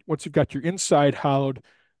you've got your inside hollowed,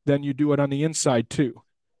 then you do it on the inside too.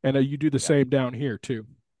 And you do the same down here too.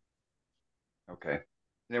 Okay. And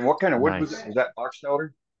then what kind of wood was it? Was that box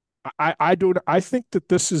elder? I think that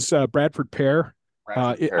this is Bradford pear.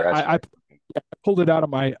 I pulled it out of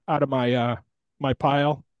my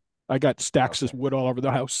pile. I got stacks of wood all over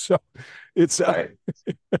the house, so it's It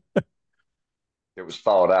was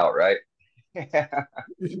thawed out, right?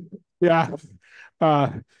 Yeah. We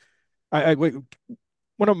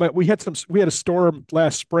had a storm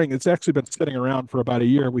last spring. It's actually been sitting around for about a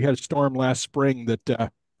year. We had a storm last spring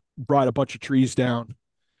that brought a bunch of trees down,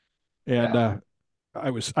 and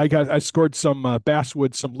I scored some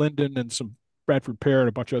basswood, some linden, and some Bradford pear, and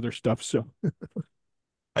a bunch of other stuff. So,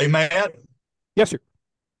 hey Matt. Yes, sir.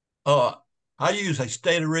 I use a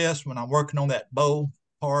steady rest when I'm working on that bow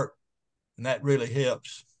part, and that really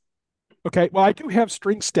helps. Okay, well, I do have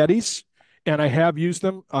string steadies, and I have used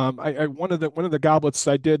them. One of the goblets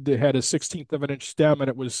I did that had a 1/16 of an inch stem, and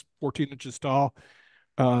it was 14 inches tall.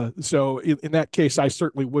 So in that case, I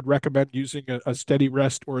certainly would recommend using a steady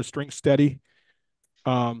rest or a string steady.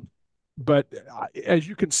 But as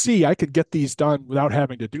you can see, I could get these done without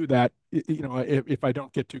having to do that, if I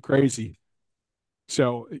don't get too crazy.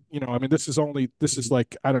 So, I mean, this is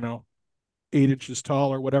like, I don't know, 8 inches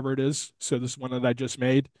tall or whatever it is. So this one that I just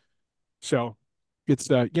made. So it's,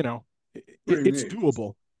 it's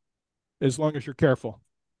doable as long as you're careful.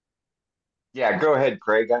 Yeah, go ahead,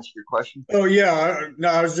 Craig. Answer your question. Oh yeah, no,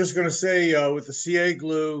 I was just going to say with the CA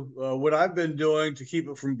glue, what I've been doing to keep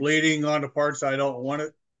it from bleeding onto parts I don't want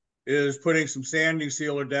it is putting some sanding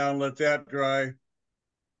sealer down, let that dry,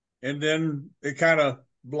 and then it kind of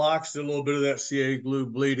blocks a little bit of that CA glue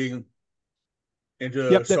bleeding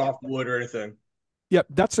into soft wood or anything. Yep,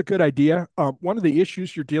 that's a good idea. One of the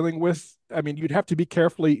issues you're dealing with, I mean, you'd have to be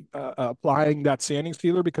carefully applying that sanding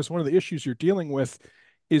sealer, because one of the issues you're dealing with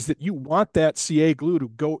is that you want that CA glue to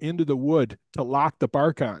go into the wood to lock the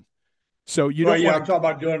bark on. So you don't. Yeah, I'm talking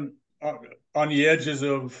about doing on the edges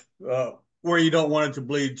of where you don't want it to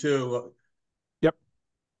bleed too. Yep.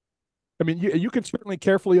 I mean, you can certainly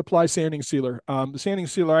carefully apply sanding sealer. The sanding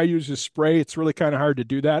sealer I use is spray. It's really kind of hard to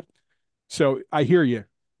do that. So I hear you.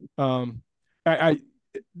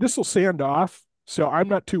 This will sand off, so I'm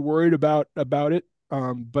not too worried about it.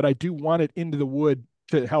 But I do want it into the wood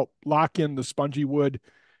to help lock in the spongy wood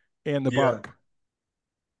and the bark.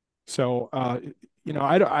 So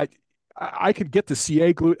I could get the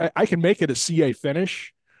CA glue. I can make it a CA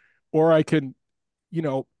finish, or I can,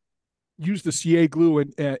 use the CA glue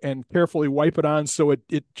and carefully wipe it on so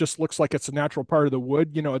it just looks like it's a natural part of the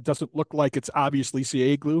wood. It doesn't look like it's obviously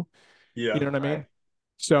CA glue. Yeah. You know what I mean?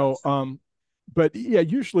 So, but yeah,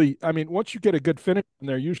 usually, I mean, once you get a good finish in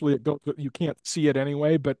there, usually you can't see it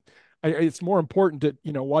anyway, but it's more important that,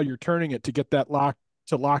 while you're turning it, to get that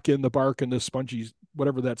to lock in the bark and the spongy,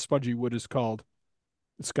 whatever that spongy wood is called.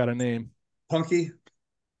 It's got a name. Punky.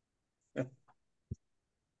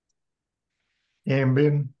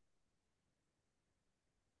 Ambien.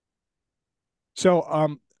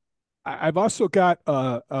 So, I've also got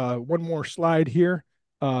one more slide here,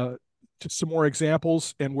 just some more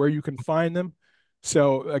examples and where you can find them.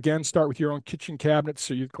 So again, start with your own kitchen cabinets,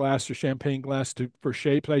 so your glass or champagne glass for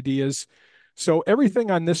shape ideas. So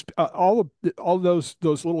everything on this, all those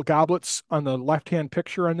little goblets on the left-hand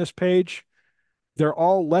picture on this page, they're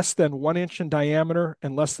all less than 1 inch in diameter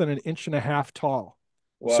and less than 1.5 inches tall.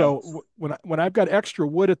 Wow. So when I've got extra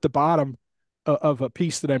wood at the bottom of a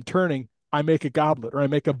piece that I'm turning, I make a goblet, or I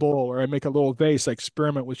make a bowl, or I make a little vase. I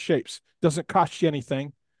experiment with shapes. Doesn't cost you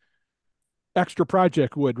anything. Extra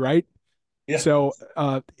project wood, right? Yeah. So,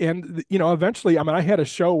 and eventually, I mean, I had a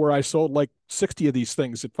show where I sold like 60 of these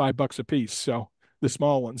things at $5 a piece. So the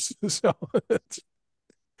small ones. So,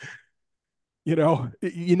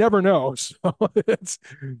 you never know. So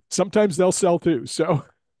sometimes they'll sell too. So.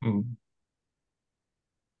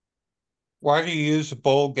 Why do you use a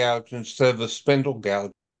bowl gouge instead of a spindle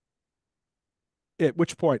gouge? At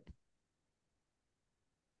which point?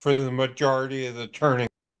 For the majority of the turning.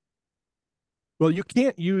 Well, you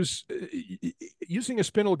can't using a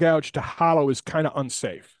spindle gouge to hollow is kind of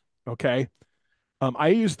unsafe. Okay. I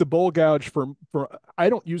use the bowl gouge for I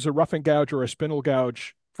don't use a roughing gouge or a spindle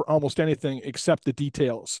gouge for almost anything except the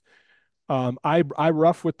details. I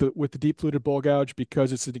rough with the deep fluted bowl gouge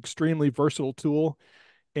because it's an extremely versatile tool.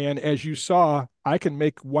 And as you saw, I can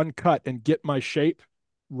make one cut and get my shape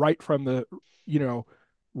right from the,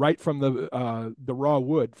 right from the raw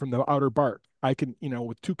wood from the outer bark. I can,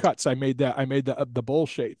 with 2 cuts, I made the bowl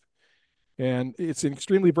shape, and it's an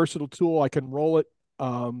extremely versatile tool. I can roll it.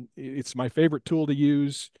 It's my favorite tool to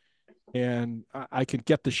use, and I can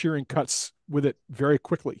get the shearing cuts with it very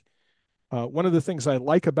quickly. One of the things I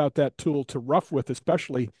like about that tool to rough with,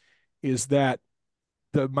 especially, is that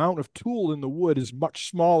the amount of tool in the wood is much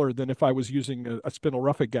smaller than if I was using a spindle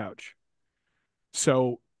roughing gouge.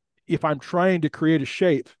 So if I'm trying to create a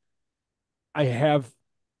shape, I have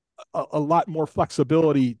a lot more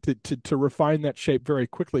flexibility to refine that shape very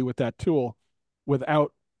quickly with that tool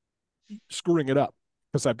without screwing it up,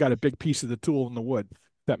 because I've got a big piece of the tool in the wood. If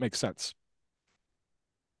that makes sense.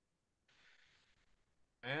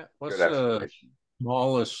 Matt, what's the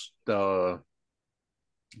smallest gouge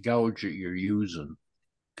that you're using?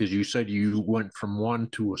 Because you said you went from one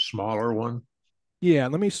to a smaller one. Yeah,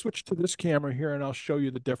 let me switch to this camera here and I'll show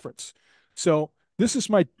you the difference. So this is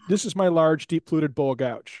my large deep fluted bowl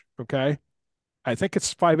gouge. Okay. I think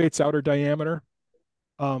it's 5/8 outer diameter.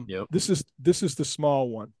 Yep. This is the small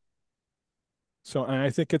one. So, and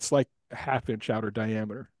I think it's like a 1/2 inch outer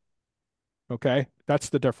diameter. Okay. That's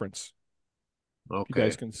the difference. Okay. You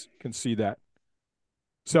guys can see that.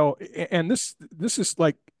 So, and this is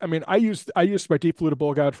like, I mean, I used my deep fluted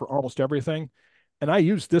bowl gouge for almost everything. And I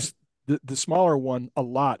use the smaller one a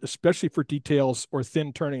lot, especially for details or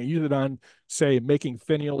thin turning. I use it on, say, making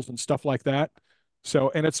finials and stuff like that.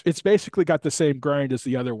 So, and it's basically got the same grind as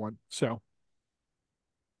the other one. So,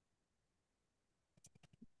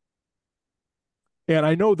 and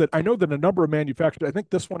I know that a number of manufacturers, I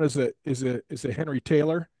think this one is a Henry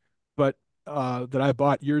Taylor, but that I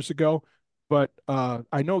bought years ago. But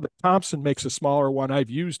I know that Thompson makes a smaller one. I've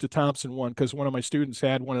used a Thompson one because one of my students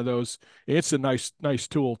had one of those. It's a nice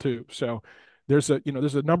tool too. So there's a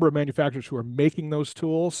number of manufacturers who are making those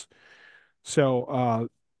tools. So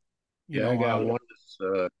yeah, I got one that's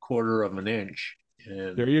a 1/4 of an inch.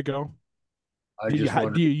 And there you go. Do you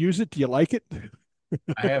use it? Do you like it?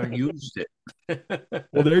 I haven't used it.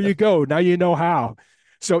 Well, there you go. Now you know how.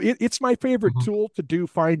 So it's my favorite tool to do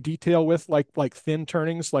fine detail with, like thin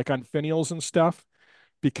turnings, like on finials and stuff,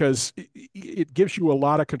 because it gives you a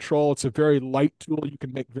lot of control. It's a very light tool. You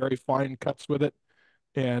can make very fine cuts with it.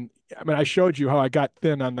 And I mean, I showed you how I got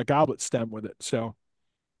thin on the goblet stem with it. So,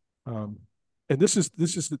 and this is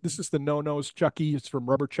the no-nose Chucky. It's from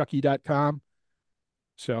rubberchucky.com.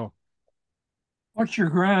 So, what's your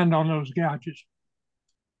grind on those gouges?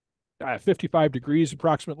 55 degrees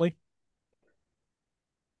approximately.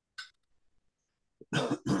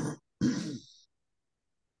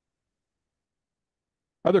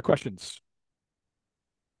 Other questions?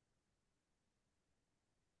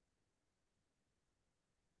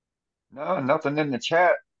 No, nothing in the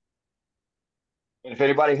chat. And if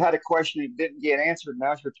anybody had a question that didn't get answered,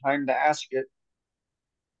 now's your time to ask it.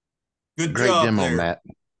 Good Great job demo, there. Matt.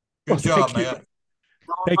 Good job, thank you. Matt.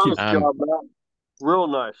 Thank you. Nice job, Matt. Real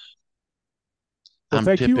nice. Well, I'm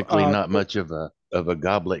thank you. typically not much of a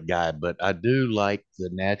goblet guy, but I do like the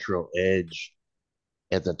natural edge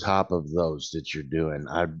at the top of those that you're doing.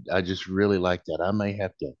 I just really like that. I may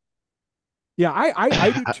have to. Yeah, I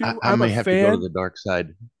do too. I I'm may a have fan. to go to the dark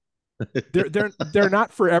side. They're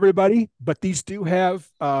not for everybody, but these do have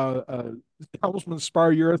Helmsman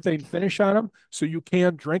spar urethane finish on them, so you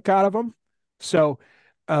can drink out of them. So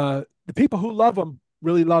the people who love them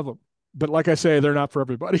really love them, but like I say, they're not for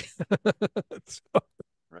everybody. So,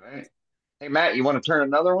 Right. Hey, Matt, you want to turn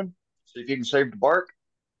another one? See if you can save the bark?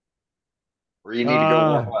 Or you need to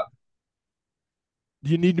go warm up?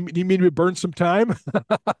 do you need me to burn some time?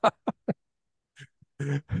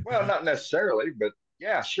 Well, not necessarily, but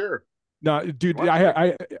yeah, sure. No, dude,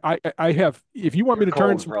 I have. If you want me to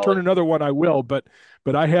turn another one, I will. But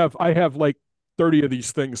I have like 30 of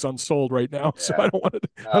these things unsold right now, so I don't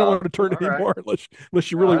want to turn any more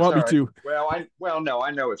unless you really want me to. Well, no, I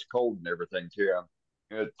know it's cold and everything too.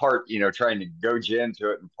 Part, trying to goad you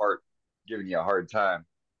into it, and part giving you a hard time.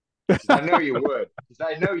 I know you would.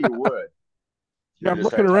 I know you would. Yeah, I'm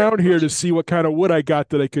looking around here to see what kind of wood I got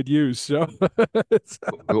that I could use. So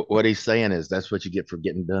what he's saying is that's what you get for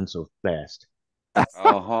getting done so fast.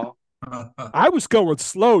 I was going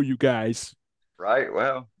slow, you guys. Right.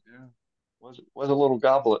 Well, yeah. Was a little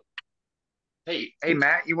goblet. Hey,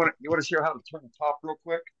 Matt, you want to show how to turn the top real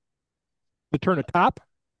quick? To turn a top?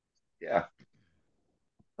 Yeah.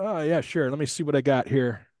 Oh yeah, sure. Let me see what I got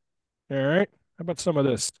here. All right. How about some of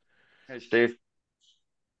this? Hey, Steve.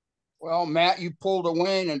 Well, Matt, you pulled a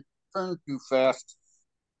wing and turned too fast.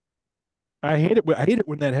 I hate it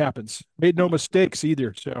when that happens. Made no mistakes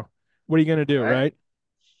either. So what are you going to do, right?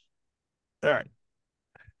 All right.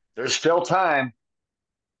 There's still time.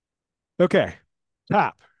 Okay,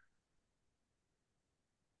 top.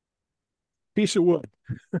 Piece of wood.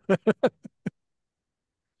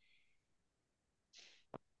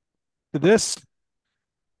 This.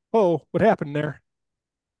 Oh, what happened there?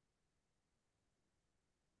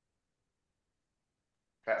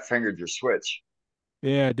 Fat fingered your switch.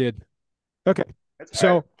 Yeah, I did. Okay. That's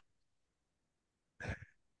So right.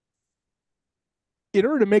 in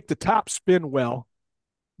order to make the top spin well,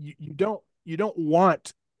 you don't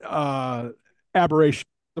want aberration.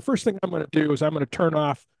 The first thing I'm going to do is I'm going to turn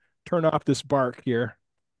off this bark here.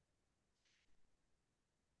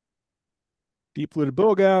 Deep fluted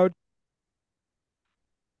bow gouge.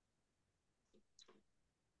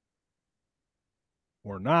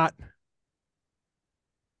 Or not.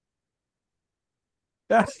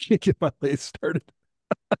 I can't get my lathe started.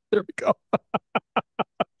 There we go.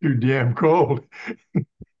 Too damn cold.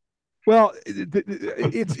 Well,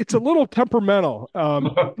 it's a little temperamental.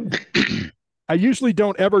 I usually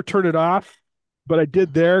don't ever turn it off, but I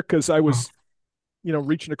did there because I was,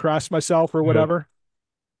 reaching across myself or whatever.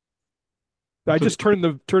 I just turned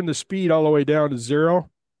the speed all the way down to 0.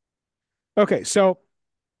 Okay, so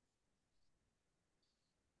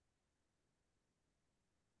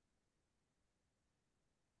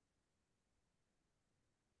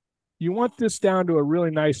you want this down to a really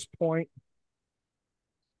nice point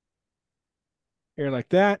here, like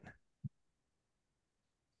that.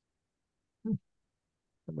 I'm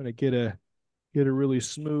going to get a really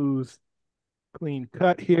smooth, clean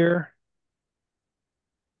cut here.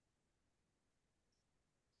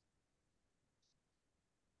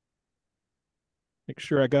 Make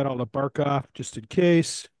sure I got all the bark off just in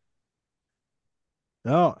case.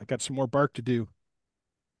 Oh, I got some more bark to do.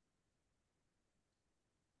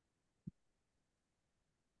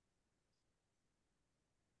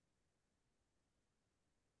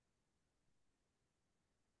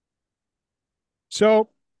 So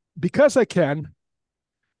because I can,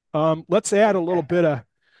 let's add a little bit of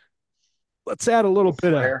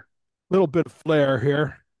Flair. Flair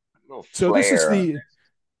here. So this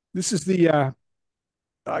is the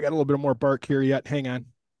I got a little bit more bark here yet. Hang on.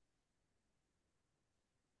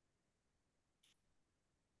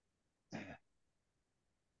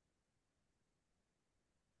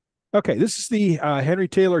 Okay, this is the Henry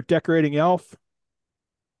Taylor decorating elf.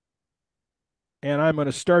 And I'm going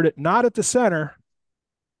to start it not at the center.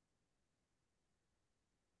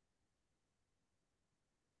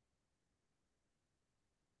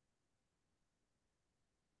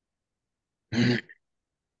 I'm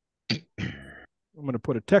going to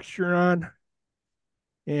put a texture on.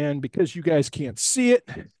 And because you guys can't see it,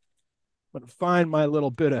 I'm going to find my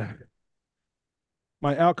little bit of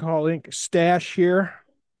my alcohol ink stash here,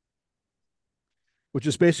 which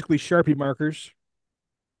is basically Sharpie markers.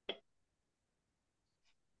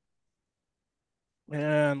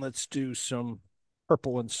 And let's do some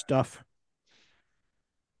purple and stuff.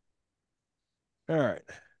 All right.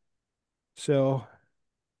 So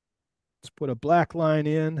let's put a black line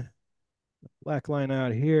in, black line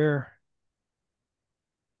out here.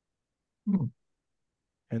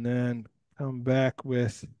 And then come back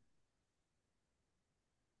with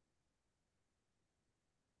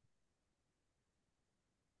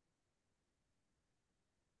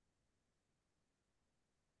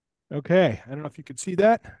okay. I don't know if you can see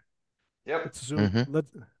that. Yep. Let's zoom.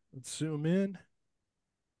 Let's zoom in.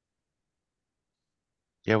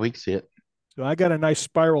 Yeah, we can see it. So I got a nice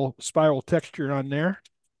spiral texture on there,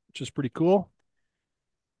 which is pretty cool.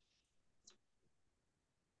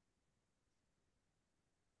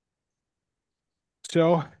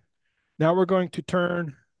 So now we're going to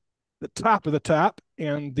turn the top of the top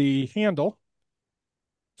and the handle.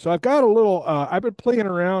 So I've got a little, I've been playing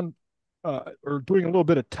around or doing a little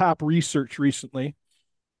bit of top research recently.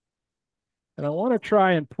 And I want to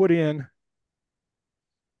try and put in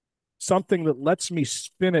something that lets me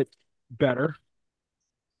spin it better.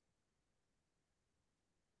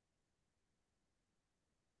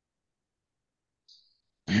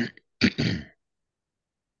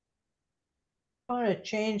 Want to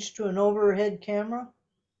change to an overhead camera?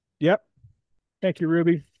 Yep. Thank you,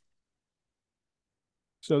 Ruby.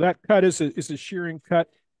 So that cut is a shearing cut.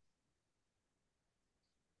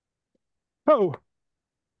 Oh.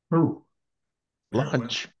 Ooh.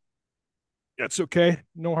 Lunch. That's okay.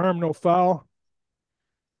 No harm, no foul.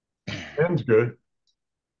 Sounds good.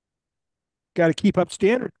 Got to keep up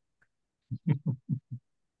standard.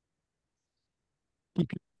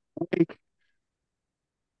 Keep you awake.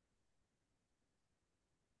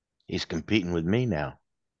 He's competing with me now.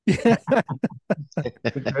 I've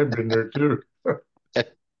been there too.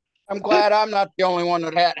 I'm glad I'm not the only one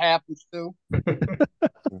that happens to.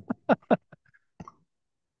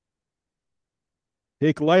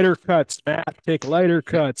 Take lighter cuts, Matt. Take lighter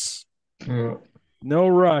cuts. Yeah. No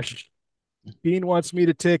rush. Dean wants me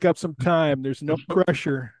to take up some time. There's no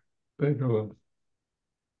pressure. They do it.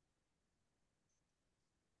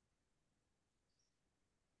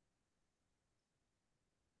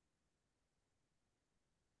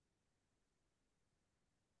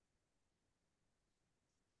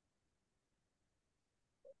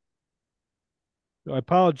 So I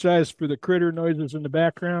apologize for the critter noises in the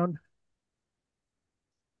background.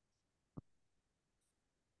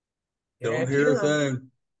 Don't hear a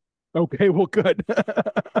thing. Okay, well, good.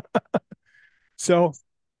 So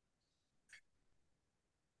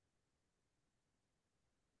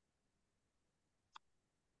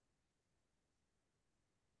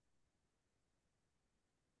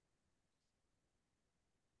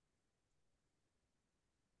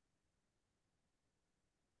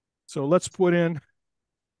let's put in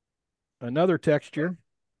another texture.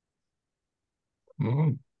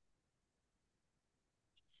 Mm-hmm.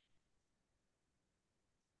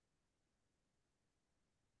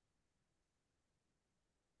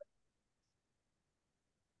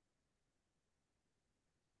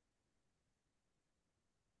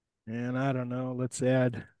 And I don't know, let's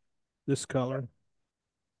add this color.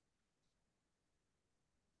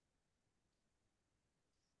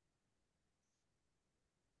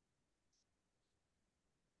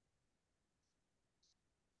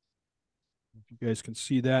 If you guys can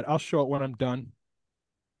see that, I'll show it when I'm done.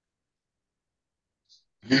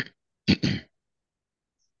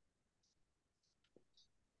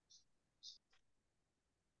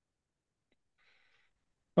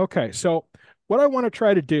 Okay, so what I want to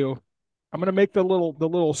try to do, I'm going to make the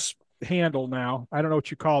little handle now. I don't know what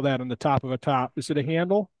you call that on the top of a top. Is it a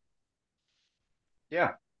handle?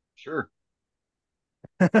 Yeah, sure.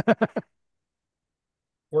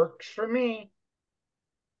 Works for me.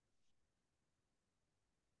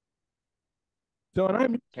 So, and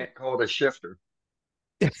I'm Can't call it a shifter.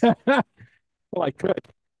 well, I could.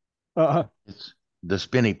 It's the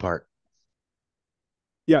spinny part.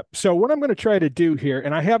 Yeah. So what I'm going to try to do here,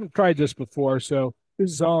 and I haven't tried this before, so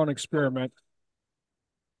this is all an experiment.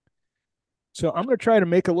 So I'm going to try to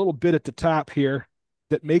make a little bit at the top here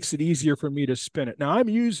that makes it easier for me to spin it. Now I'm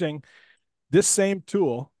using this same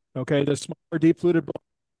tool, okay, the smaller deep fluted,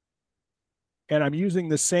 and I'm using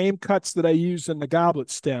the same cuts that I use in the goblet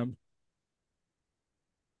stem.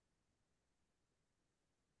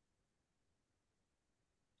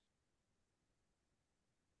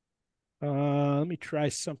 Let me try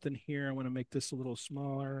something here. I want to make this a little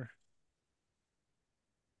smaller.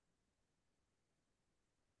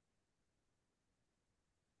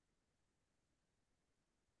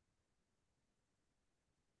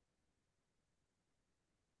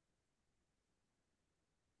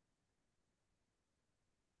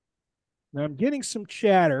 Now I'm getting some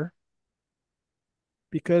chatter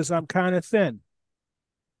because I'm kind of thin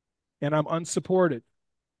and I'm unsupported.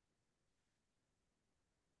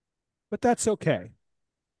 But that's okay.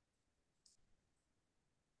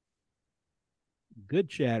 Good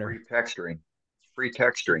chatter. Free texturing. Free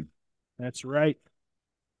texturing. That's right.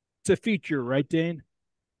 It's a feature, right, Dane?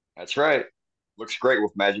 That's right. Looks great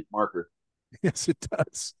with magic marker. Yes, it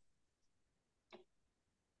does.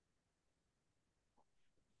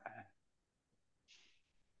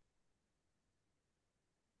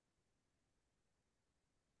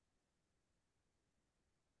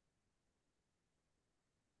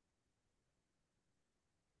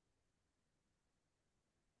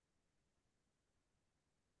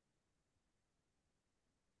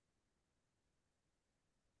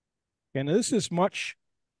 And this is much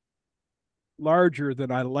larger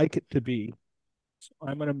than I like it to be. So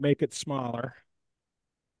I'm going to make it smaller.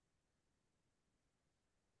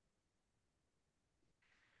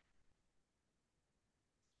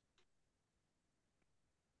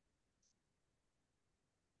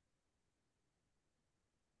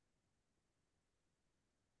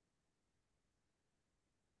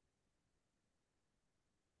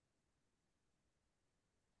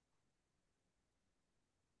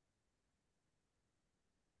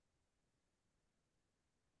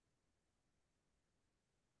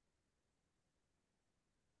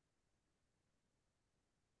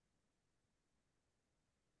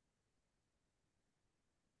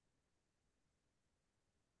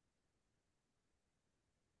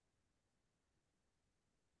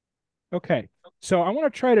 Okay, so I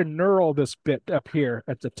want to try to knurl this bit up here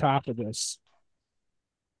at the top of this.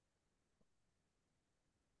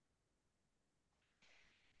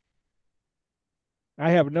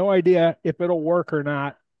 I have no idea if it'll work or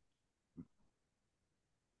not.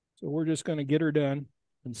 So we're just going to get her done.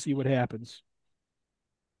 and see what happens.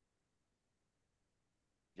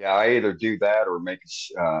 Yeah, I either do that or make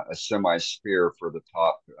a semi spear for the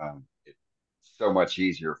top. It's so much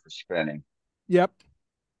easier for spinning. Yep.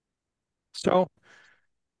 So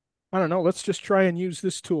I don't know. Let's just try and use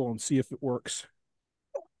this tool and see if it works.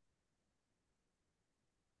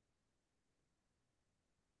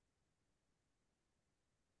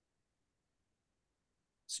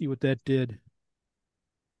 See what that did.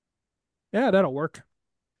 Yeah, that'll work.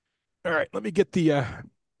 All right, let me get the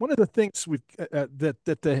one of the things we've that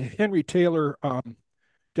the Henry Taylor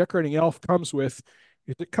decorating elf comes with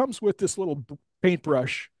is it comes with this little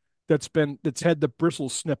paintbrush that's had the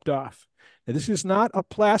bristles snipped off. Now, this is not a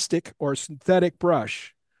plastic or synthetic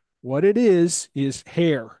brush. What it is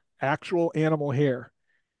hair, actual animal hair.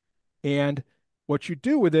 And what you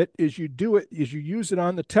do with it is you use it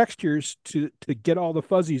on the textures to get all the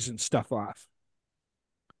fuzzies and stuff off.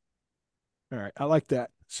 All right, I like that.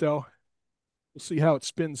 So we'll see how it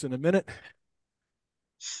spins in a minute.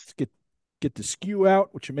 Let's get the skew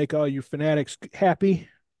out, which will make all you fanatics happy.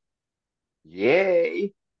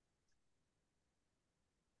 Yay!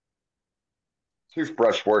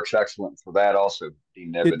 Toothbrush works excellent for that. Also, It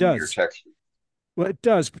denibbing your does. texture. Well, it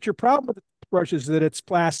does, but your problem with the toothbrush is that it's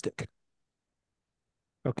plastic.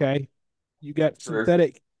 Okay, you got True.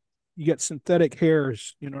 synthetic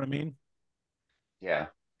hairs. You know what I mean? Yeah.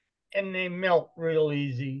 And they melt real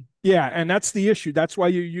easy. Yeah, and that's the issue. That's why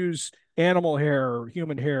you use animal hair or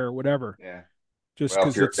human hair or whatever. Yeah. Just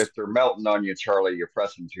Well, because if they're melting on you, Charlie, you're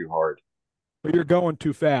pressing too hard. you're going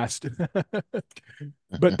too fast.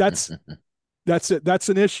 But that's it. That's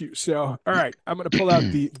an issue. So, all right, I'm going to pull out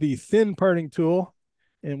the thin parting tool,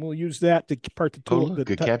 and we'll use that to part the Oh, tool. look,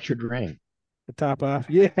 a captured ring. The top off.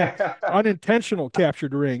 Yeah, unintentional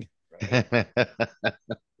captured ring.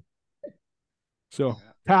 So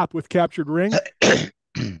top with captured ring.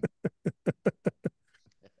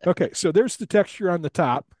 Okay, so there's the texture on the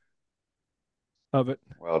top of it.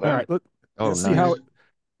 Well done. All right, let's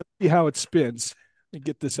see how it spins. Let me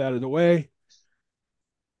get this out of the way.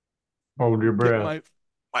 Hold your Get breath.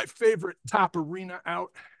 my favorite top arena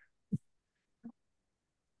out,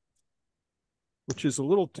 which is a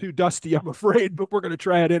little too dusty, I'm afraid, but we're going to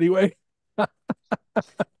try it anyway.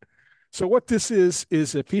 So what this is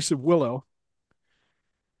a piece of willow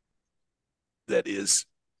that is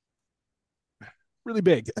really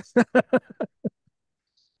big.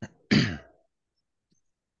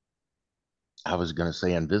 I was going to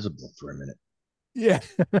say invisible for a minute. Yeah.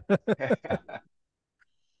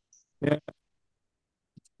 Yeah.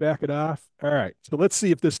 Back it off. All right. So let's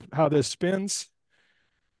see how this spins.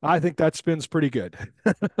 I think that spins pretty good.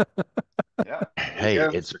 Yeah. Hey,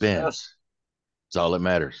 it spins. It's all that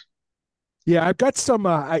matters. Yeah, I've got some.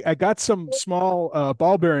 I got some small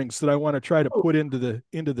ball bearings that I want to try to put into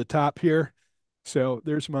the top here. So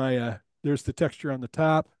there's there's the texture on the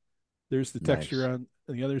top. There's the texture on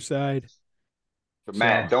the other side. So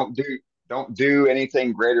Matt, don't do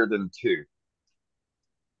anything greater than 2.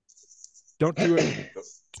 Don't do it.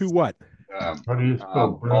 To what? How do you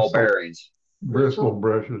spell ball bearings. Bristle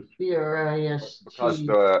brushes. Because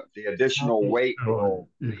the additional weight will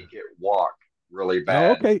make it walk really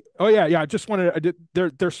bad. Oh, okay. Oh yeah, yeah. I just wanted.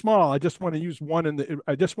 They're small. I just want to use one in the.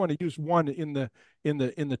 I just want to use one in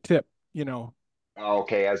the tip. You know. Oh,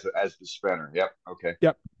 okay, as the spinner. Yep. Okay.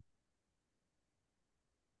 Yep.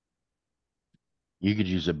 You could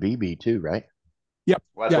use a BB too, right? Yep.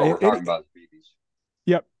 Well, that's what we're talking about. BBs.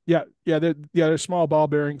 Yep. Yeah. Yeah. They're small ball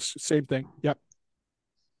bearings. Same thing. Yep.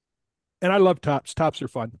 And I love tops. Tops are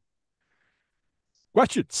fun.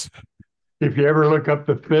 Questions? If you ever look up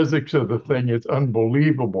the physics of the thing, it's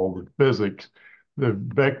unbelievable, the physics, the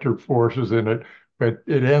vector forces in it, but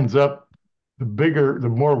it ends up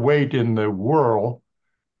the more weight in the whirl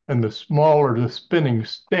and the smaller the spinning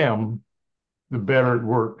stem, the better it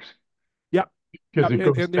works. Yep. Because it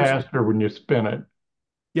goes faster when you spin it.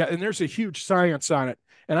 Yeah, and there's a huge science on it.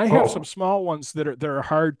 And I have some small ones that are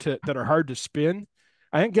hard to spin.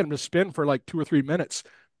 I can get them to spin for like 2 or 3 minutes,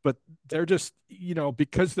 but they're just,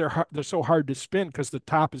 because they're so hard to spin because the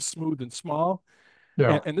top is smooth and small.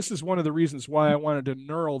 Yeah. And this is one of the reasons why I wanted to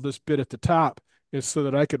knurl this bit at the top, is so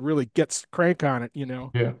that I could really get crank on it,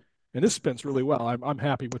 Yeah. And this spins really well. I'm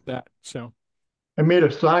happy with that. So I made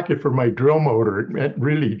a socket for my drill motor. It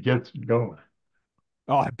really gets it going.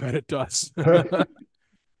 Oh, I bet it does.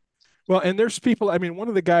 Well, and there's people, I mean, one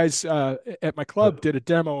of the guys at my club did a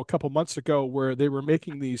demo a couple months ago where they were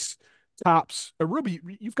making these tops. Ruby,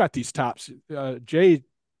 you've got these tops. Jay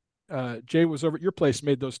was over at your place,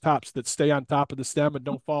 made those tops that stay on top of the stem and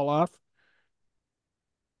don't fall off.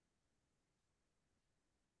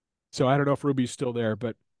 So I don't know if Ruby's still there,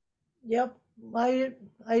 but Yep, I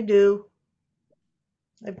do.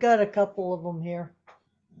 I've got a couple of them here.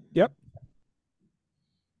 yep.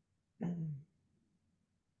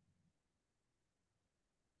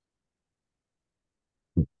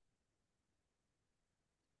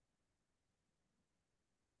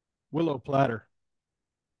 Willow platter.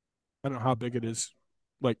 I don't know how big it is,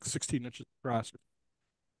 like 16 inches across.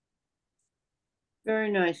 Very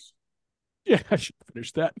nice. Yeah, I should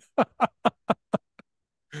finish that.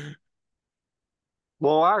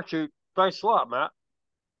 Well, Archie, thanks a lot, Matt.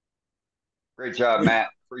 Great job, Matt.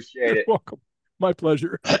 Appreciate You're it. welcome. My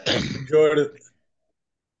pleasure. Enjoyed it.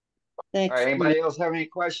 Thanks. All right. Anybody else have any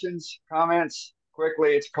questions, comments?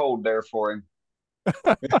 Quickly, it's cold there for him.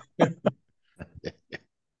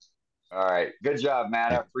 All right. Good job,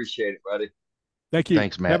 Matt. I appreciate it, buddy. Thank you.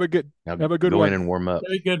 Thanks, Matt. Have a good Now one. go in and warm up.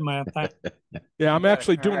 Very good, man. Thanks. Yeah, I'm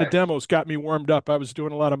actually doing the right. demos. Got me warmed up. I was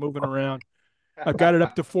doing a lot of moving around. I've got it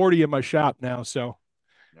up to 40 in my shop now. So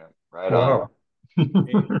Yeah, right Wow. Hey,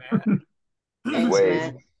 Matt, Thanks, Wave.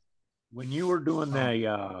 Matt. when you were doing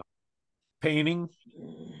the painting,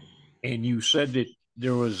 and you said that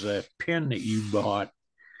there was a pen that you bought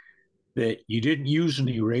that you didn't use an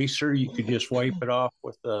eraser, you could just wipe it off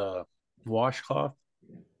with a washcloth,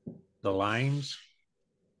 the lines,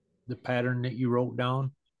 the pattern that you wrote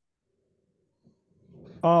down.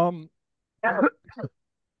 Are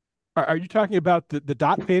you talking about the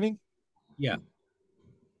dot painting? Yeah.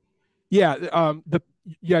 Yeah,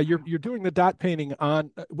 you're doing the dot painting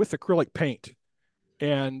on with acrylic paint.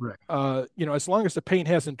 And Right. as long as the paint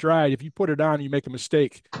hasn't dried, if you put it on and you make a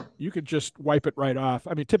mistake, you can just wipe it right off.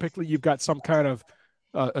 I mean, typically you've got some kind of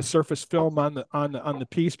a surface film on the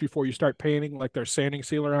piece before you start painting, like there's sanding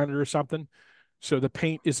sealer on it or something. So the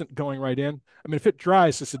paint isn't going right in. I mean, if it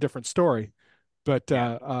dries, it's a different story. But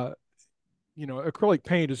acrylic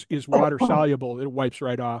paint is water soluble. It wipes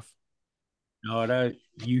right off. No,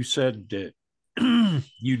 you said that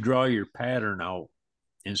you draw your pattern out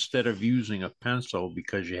instead of using a pencil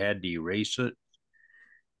because you had to erase it.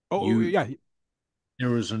 Oh, yeah. There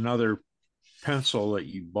was another pencil that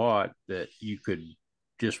you bought that you could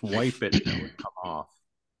just wipe it and it would come off.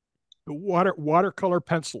 The watercolor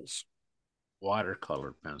pencils.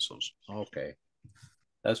 Watercolor pencils. Okay.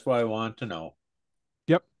 That's what I want to know.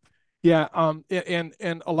 Yep. Yeah.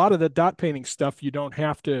 And a lot of the dot painting stuff, you don't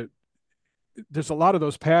have to. There's a lot of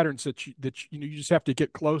those patterns that you just have to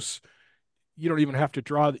get close. You don't even have to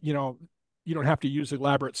draw. You don't have to use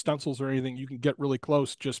elaborate stencils or anything. You can get really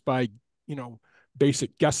close just by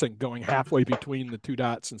basic guessing, going halfway between the two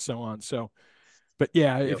dots and so on. So, but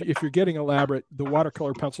yeah, if you're getting elaborate, the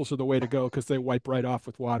watercolor pencils are the way to go because they wipe right off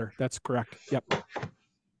with water. That's correct. Yep.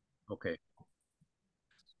 Okay.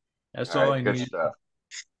 That's All all right, I good need. stuff.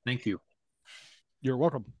 Thank you. You're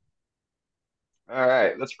welcome. All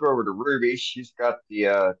right, let's go over to Ruby. She's got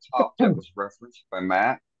the top that was referenced by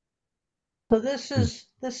Matt. So this is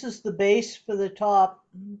the base for the top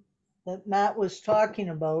that Matt was talking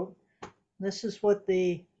about. This is what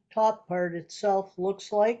the top part itself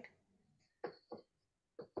looks like.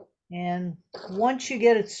 And once you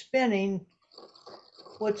get it spinning,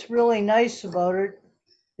 what's really nice about it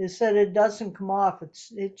is that it doesn't come off.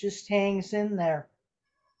 It just hangs in there.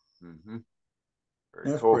 Mm-hmm.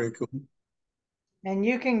 That's pretty cool. And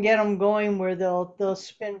you can get them going where they'll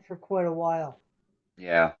spin for quite a while.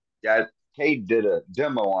 Yeah. Cade did a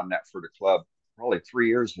demo on that for the club probably 3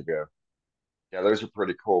 years ago. Yeah, those are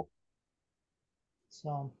pretty cool.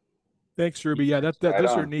 So thanks, Ruby. Yeah,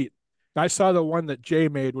 those are neat. I saw the one that Jay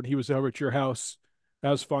made when he was over at your house.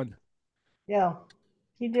 That was fun. Yeah,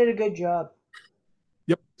 he did a good job.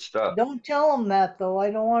 Yep. Stuff. Don't tell him that though.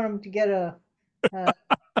 I don't want him to get a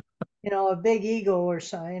big ego or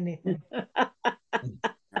anything. All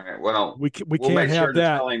right. Well, we'll can't make sure have to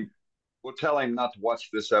tell him. We'll tell him not to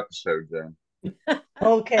watch this episode then.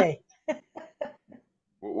 Okay.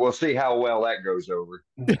 We'll see how well that goes over.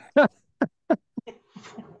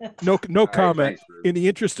 No All comment. Right, thanks, in the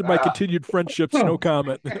interest of my continued friendships, no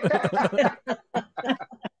comment. Right,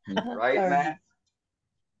 Matt?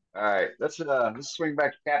 All right, let's swing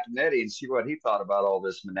back to Captain Eddie and see what he thought about all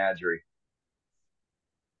this menagerie.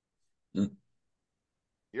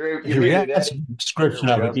 You're muted, That's Eddie. a description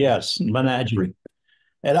of it. Yes, menagerie.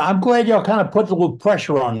 And I'm glad y'all kind of put a little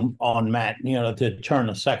pressure on Matt, to turn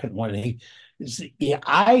the second one.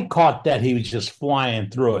 I caught that he was just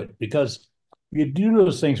flying through it because you do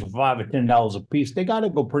those things for $5 or $10 a piece, they got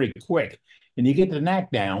to go pretty quick, and you get the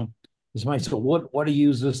knack down. Somebody said, "What do you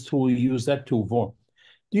use this tool? You use that tool for?"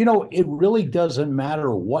 It really doesn't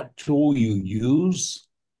matter what tool you use.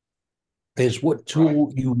 It's what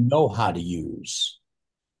tool you know how to use.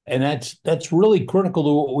 And that's really critical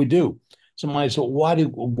to what we do. Somebody said, why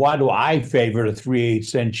do I favor the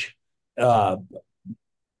 3/8 inch uh,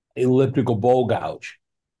 elliptical bowl gouge?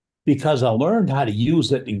 Because I learned how to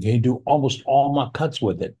use it and can do almost all my cuts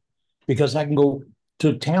with it. Because I can go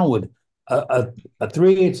to town with a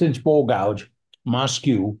 3/8 inch bowl gouge, my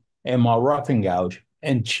skew, and my roughing gouge,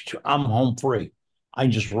 and I'm home free. I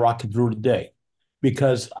can just rock it through the day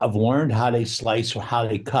because I've learned how they slice or how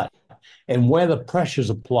they cut and where the pressure's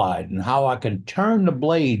applied and how I can turn the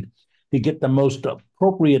blade to get the most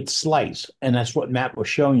appropriate slice. And that's what Matt was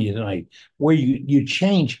showing you tonight, where you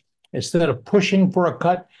change instead of pushing for a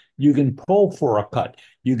cut, you can pull for a cut,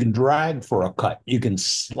 you can drag for a cut, you can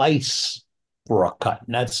slice for a cut.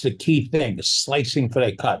 And that's the key thing, is slicing for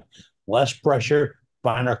that cut. Less pressure,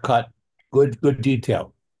 finer cut, good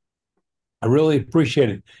detail. I really appreciate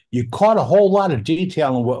it. You caught a whole lot of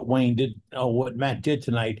detail in what Wayne did, what Matt did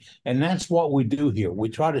tonight, and that's what we do here. We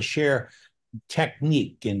try to share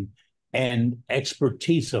technique and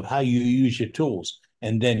expertise of how you use your tools,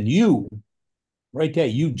 and then you, right there,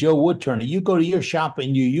 you Joe Woodturner, you go to your shop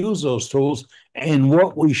and you use those tools, and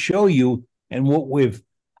what we show you and what we've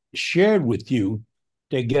shared with you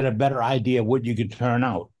to get a better idea of what you can turn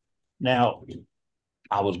out. Now,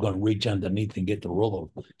 I was going to reach underneath and get the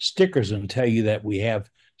roll of stickers and tell you that we have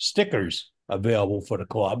stickers available for the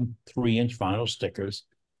club, 3-inch vinyl stickers.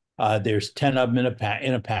 There's 10 of them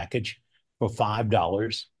in a package for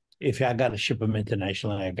 $5. If I got to ship them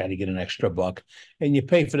internationally, I got to get an extra buck. And you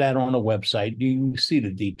pay for that on the website. You can see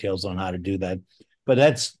the details on how to do that. But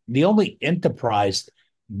that's the only enterprise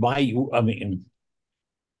by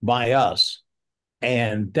us.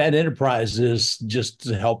 And that enterprise is just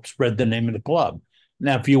to help spread the name of the club.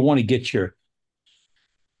 Now, if you want to get your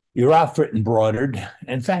outfit embroidered,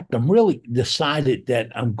 in fact, I'm really decided that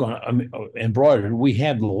I'm going to embroidered. We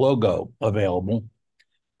have the logo available.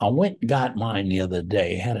 I went and got mine the other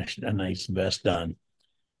day, had a nice vest done.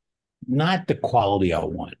 Not the quality I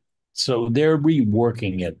want. So they're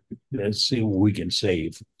reworking it. Let's see what we can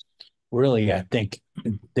save. Really, I think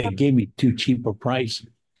they gave me too cheap a price,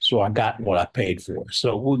 so I got what I paid for.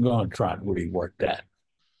 So we're going to try to rework that.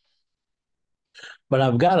 But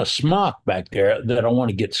I've got a smock back there that I want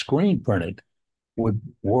to get screen printed with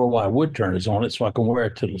Worldwide Woodturners on it so I can wear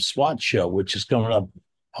it to the SWAT show, which is coming up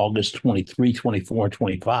August 23, 24, and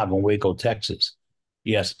 25 in Waco, Texas.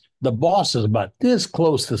 Yes, the boss is about this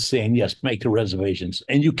close to saying, yes, make the reservations.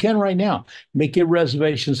 And you can right now. Make your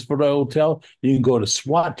reservations for the hotel. You can go to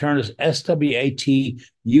SWAT Turners,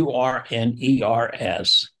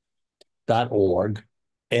 SWATTURNERS.org,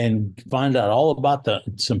 and find out all about the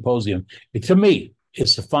symposium. To me,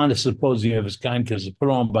 it's the finest symposium of its kind because it's put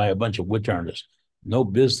on by a bunch of wood turners. No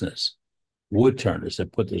business wood turners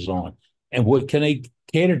that put this on. And what can they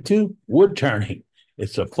cater to? Wood turning.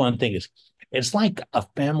 It's a fun thing. It's like a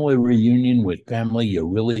family reunion with family you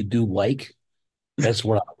really do like. That's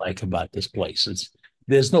what I like about this place.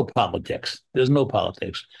 There's no politics. There's no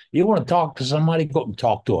politics. You want to talk to somebody, go and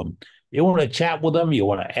talk to them. You want to chat with them, you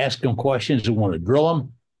want to ask them questions, you want to drill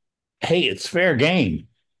them. Hey, it's fair game.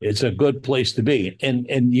 It's a good place to be.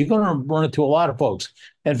 And you're going to run into a lot of folks.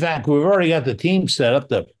 In fact, we've already got the team set up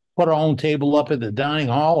to put our own table up at the dining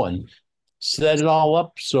hall and set it all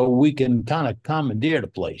up so we can kind of commandeer the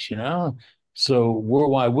place, So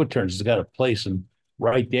Worldwide Woodturns has got a place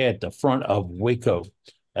right there at the front of Waco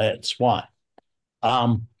at SWAT.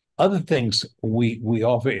 Other things we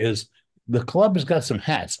offer is the club has got some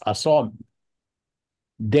hats. I saw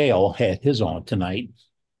Dale had his on tonight.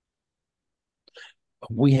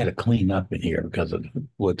 We had to clean up in here because of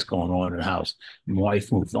what's going on in the house. My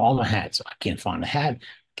wife moved all my hats. I can't find a hat,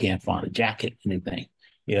 can't find a jacket, anything.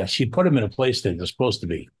 Yeah, she put them in a place that they're supposed to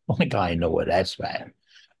be. Like, I know where that's bad.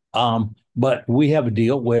 But we have a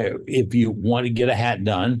deal where if you want to get a hat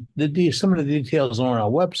done, some of the details are on our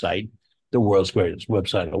website, the world's greatest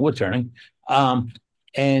website of wood turning.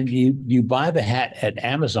 And you buy the hat at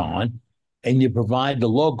Amazon and you provide the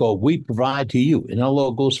logo we provide to you. And the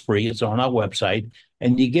logo's free. It's on our website,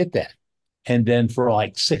 and you get that. And then for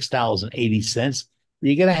like $6.80,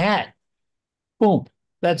 you get a hat. Boom.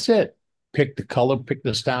 That's it. Pick the color, pick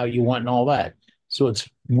the style you want and all that. So it's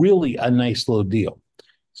really a nice little deal.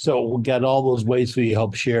 So we got all those ways for you to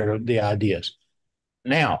help share the ideas.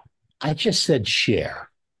 Now, I just said share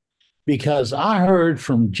because I heard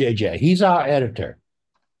from JJ. He's our editor.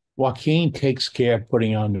 Joaquin takes care of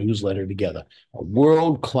putting our newsletter together, a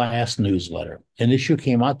world-class newsletter. And this issue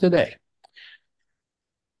came out today.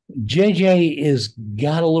 JJ is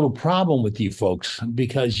got a little problem with you folks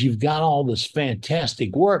because you've got all this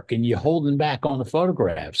fantastic work and you're holding back on the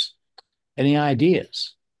photographs and the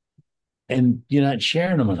ideas. and you're not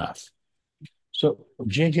sharing them enough. So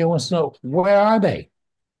JJ wants to know, where are they?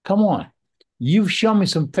 Come on. You've shown me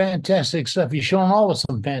some fantastic stuff. You've shown all of us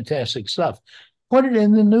some fantastic stuff. Put it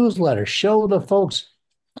in the newsletter. Show the folks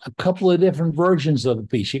a couple of different versions of the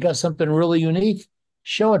piece. You got something really unique?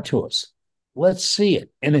 Show it to us. Let's see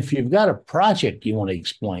it. And if you've got a project you want to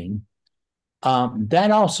explain,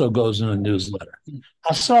 that also goes in the newsletter.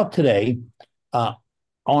 I saw today on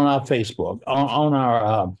our Facebook, on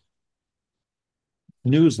our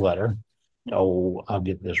newsletter. Oh, I'll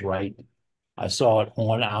get this right. I saw it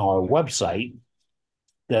on our website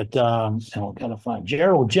that, and I've got to find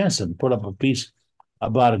Gerald Jensen put up a piece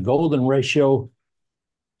about a golden ratio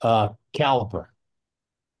caliper,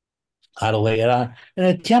 how to lay it on. And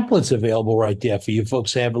a template's available right there for you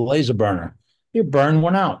folks to have a laser burner. You burn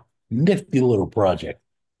one out. Nifty little project.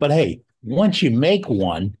 But hey, once you make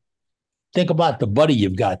one, think about the buddy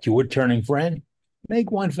you've got, your returning friend. Make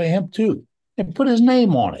one for him too and put his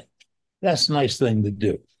name on it. That's a nice thing to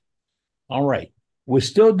do. All right. We're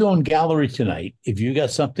still doing gallery tonight. If you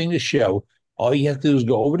got something to show, all you have to do is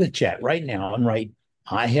go over to chat right now and write,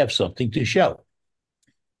 I have something to show.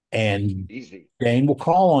 And Easy. Dane will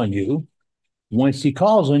call on you. Once he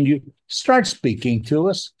calls on you, start speaking to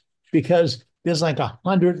us, because there's like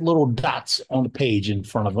 100 little dots on the page in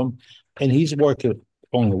front of him. And he's working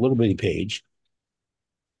on a little bitty page.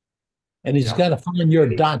 And he's got to find your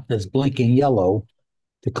dot that's blinking yellow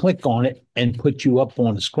to click on it and put you up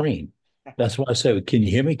on the screen. That's why I say, can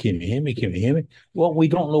you hear me? Can you hear me? Can you hear me? Well, we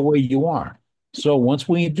don't know where you are. So once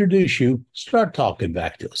we introduce you, start talking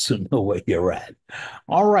back to us and know where you're at.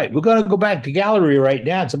 All right, we're going to go back to gallery right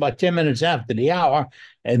now. It's about 10 minutes after the hour,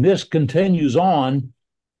 and this continues on.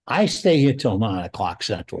 I stay here till 9 o'clock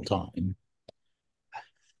Central Time.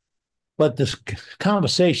 But the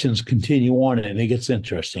conversations continue on, and it gets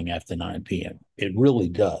interesting after 9 p.m. It really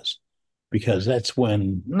does, because that's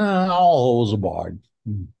when all holes are barred.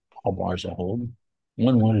 All bars are hold.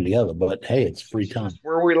 One or the other. But hey, it's free time. That's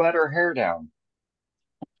where we let our hair down.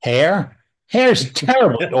 Hair? Hair's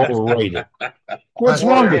terribly overrated. What's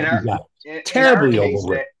wrong with you guys? Terribly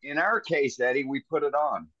overrated. In our case, Eddie, we put it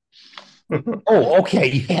on. Oh, okay.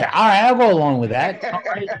 Yeah. All right. I'll go along with that. All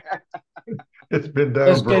right. It's been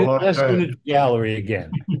done for a long time. Let's go to the gallery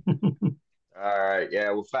again. All right.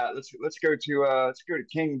 Yeah. Well, let's go to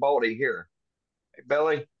King Baldy here. Hey,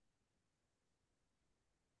 Billy.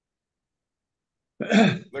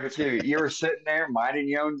 Look at you. You were sitting there minding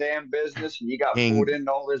your own damn business, and you got pulled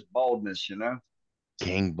into all this baldness, you know?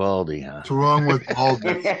 King Baldy, huh? What's wrong with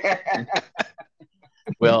baldness?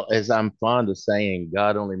 Well, as I'm fond of saying,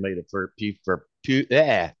 God only made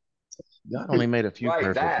God only made a few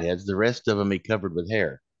perfect heads. The rest of them he covered with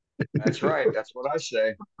hair. That's right. That's what I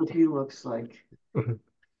say. What he looks like.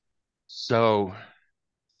 So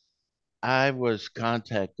I was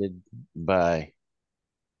contacted by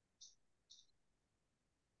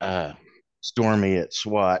Stormy at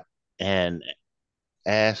SWAT and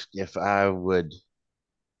asked if I would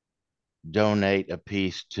donate a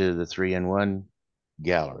piece to the 3-in-1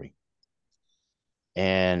 gallery.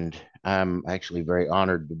 And I'm actually very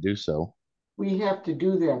honored to do so. We have to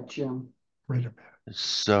do that, Jim. Wait a minute.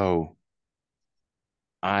 So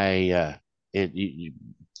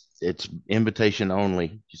it's invitation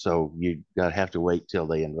only, so you have to wait till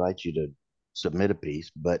they invite you to submit a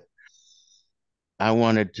piece. But I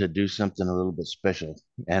wanted to do something a little bit special,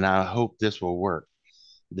 and I hope this will work.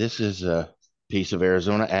 This is a piece of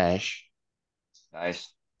Arizona ash. Nice.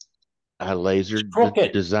 I lasered the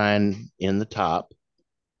design in the top.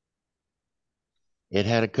 It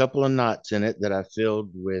had a couple of knots in it that I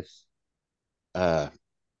filled with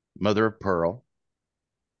mother of pearl.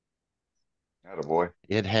 Attaboy.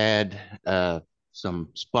 It had some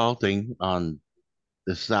spalting on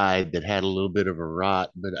the side that had a little bit of a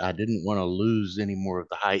rot, but I didn't want to lose any more of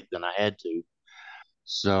the height than I had to.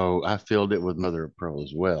 So I filled it with mother of pearl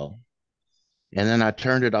as well. And then I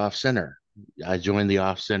turned it off center. I joined the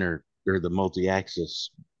off center or the multi-axis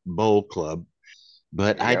bowl club,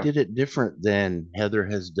 but I did it different than Heather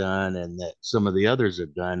has done and that some of the others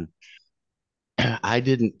have done. I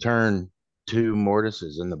didn't turn two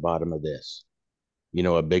mortises in the bottom of this,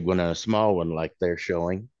 a big one and a small one like they're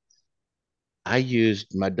showing. I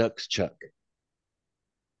used my duck's chuck,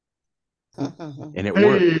 and it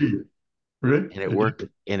worked.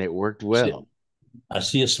 And it worked well. I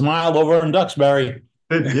see a smile over in Duxbury.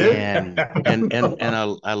 And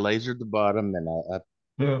I lasered the bottom, and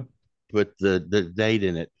I put the date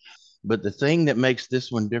in it. But the thing that makes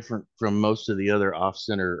this one different from most of the other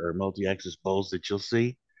off-center or multi-axis bowls that you'll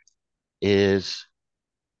see is,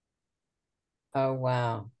 oh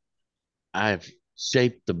wow, I've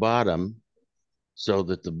shape the bottom so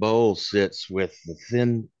that the bowl sits with the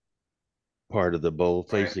thin part of the bowl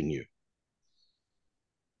facing you.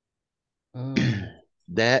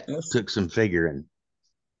 That took some figuring.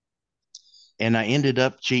 And I ended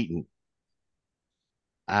up cheating.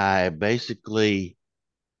 I basically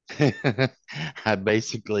I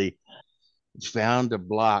basically found a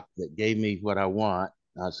block that gave me what I want.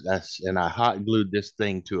 And I hot glued this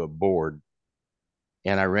thing to a board,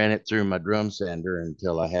 and I ran it through my drum sander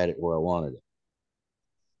until I had it where I wanted it.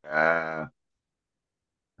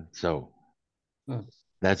 So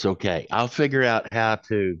that's okay. I'll figure out how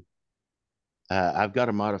to. I've got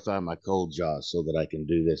to modify my cold jaw so that I can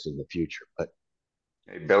do this in the future. But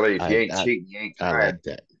hey, Billy, if you ain't cheating, you ain't I trying. like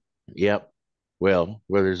that. Yep. Well,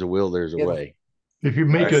 where there's a will, there's a way. If you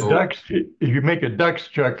make a duck's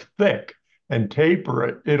chuck thick and taper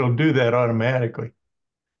it, it'll do that automatically.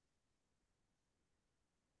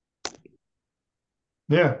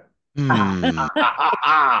 Yeah. See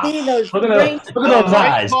those Look at those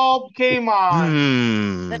light bulb came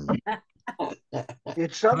on.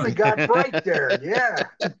 It's something got bright there. Yeah.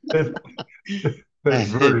 That's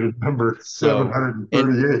version number So,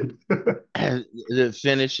 738. it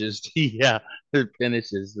finishes, yeah, it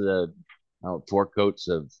finishes the 4 coats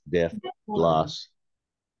of death gloss.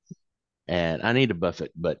 And I need to buff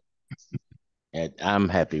it, but I'm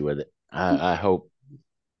happy with it. I hope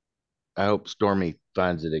Stormy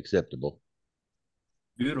finds it acceptable.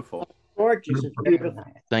 Beautiful. Gorgeous. It's beautiful.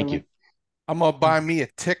 Thank you. I'm gonna buy me a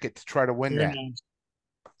ticket to try to win that.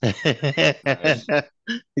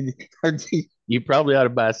 You probably ought to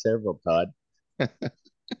buy several, Todd.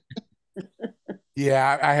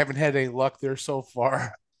 Yeah, I haven't had any luck there so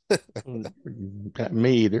far.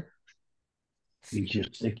 Me either. He's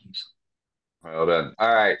just stickies. Well done.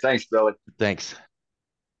 All right, thanks, Billy. Thanks.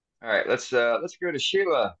 All right, let's go to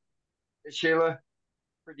Sheila. Hey, Sheila,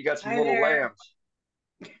 heard you got some Hi little there. lambs.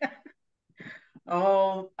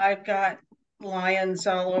 Oh, I've got lions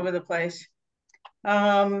all over the place.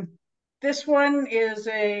 This one is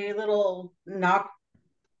a little knock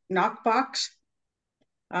box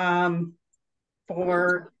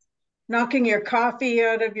for knocking your coffee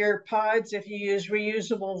out of your pods if you use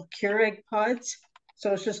reusable Keurig pods.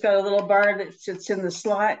 So it's just got a little bar that sits in the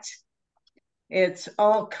slot. It's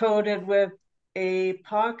all coated with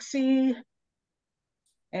epoxy,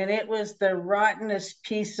 and it was the rottenest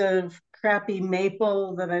piece of crappy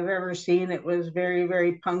maple that I've ever seen. It was very,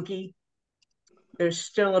 very punky. There's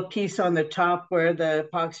still a piece on the top where the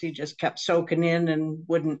epoxy just kept soaking in and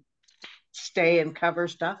wouldn't stay and cover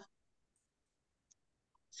stuff.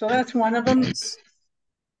 So that's one of them.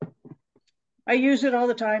 I use it all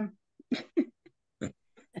the time.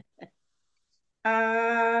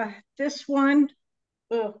 This one,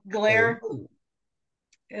 glare,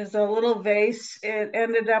 is a little vase. It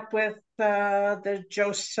ended up with the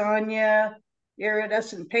Josanya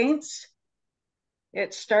iridescent paints.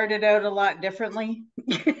 It started out a lot differently.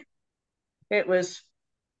 It was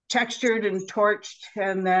textured and torched,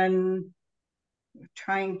 and then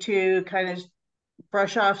trying to kind of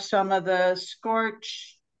brush off some of the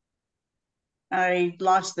scorch. I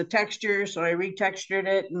lost the texture, so I retextured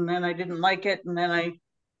it, and then I didn't like it, and then I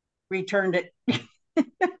returned it.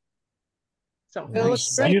 So it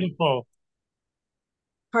looks great. Beautiful.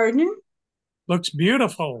 Pardon? Looks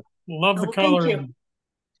beautiful. Love the Oh, color. thank you.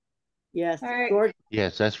 Yes. All right.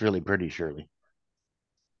 Yes, that's really pretty, Shirley.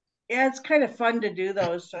 Yeah, it's kind of fun to do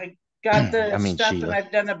those. I got the I mean, stuff, Sheila. and I've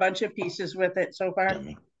done a bunch of pieces with it so far.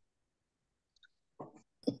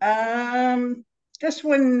 This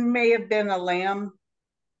one may have been a lamb.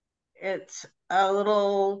 It's a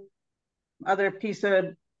little other piece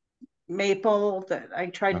of maple that I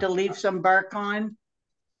tried to leave some bark on.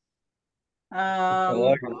 I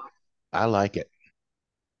like it.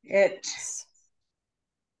 It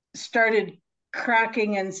started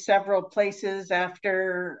cracking in several places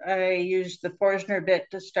after I used the Forstner bit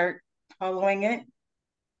to start hollowing it.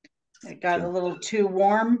 It got a little too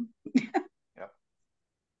warm.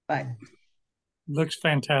 But looks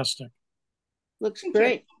fantastic. Looks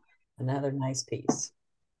great. Another nice piece.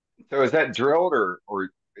 So is that drilled or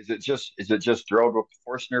is it just drilled with the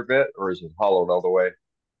Forstner bit, or is it hollowed all the way?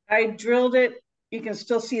 I drilled it. You can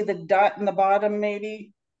still see the dot in the bottom,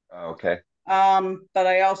 maybe. Oh, okay. But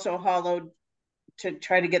I also hollowed to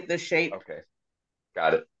try to get the shape. Okay,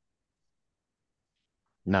 got it.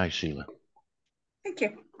 Nice, Sheila. Thank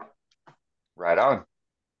you. Right on.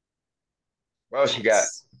 What else you got?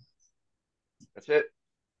 That's it.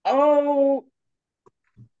 Oh,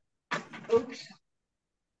 oops.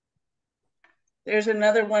 There's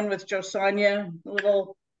another one with Josanya, a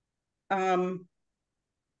little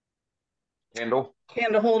Candle.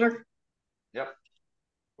 candle holder. Yep.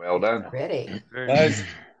 Well done. Pretty. Nice.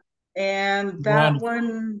 And that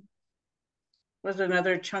one was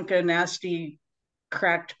another chunk of nasty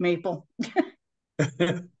cracked maple.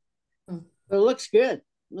 It looks good.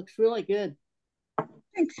 Looks really good.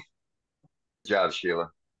 Thanks. Good job,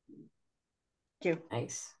 Sheila. Thank you.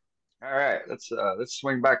 Nice. All right, let's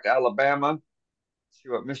swing back to Alabama. See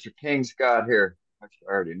what Mr. King's got here. Actually,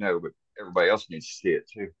 I already know, but everybody else needs to see it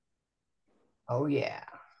too. Oh yeah.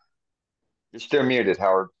 You're still muted,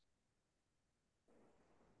 Howard.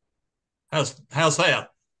 How's that?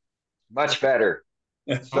 Much better.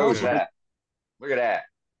 So is that. Look at that.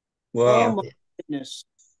 Wow. Oh my goodness.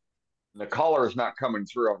 The color is not coming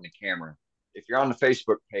through on the camera. If you're on the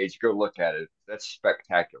Facebook page, go look at it. That's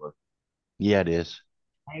spectacular. Yeah, it is.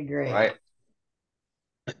 I agree. Right?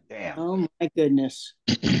 Damn. Oh my goodness.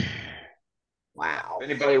 Wow. If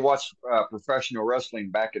anybody watched professional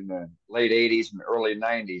wrestling back in the late 80s and early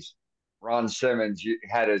 90s, Ron Simmons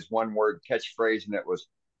had his one word catchphrase, and it was,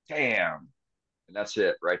 damn. And that's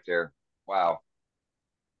it right there. Wow.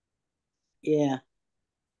 Yeah.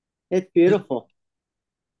 It's beautiful.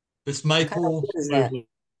 It's maple. What is that?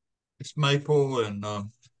 It's maple, and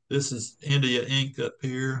this is India ink up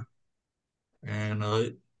here. And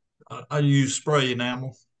I use spray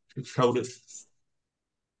enamel to coat it.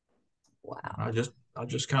 Wow. I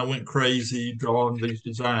just kind of went crazy drawing these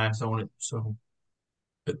designs on it. So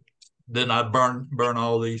then I burn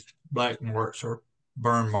all these black marks or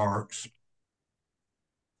burn marks.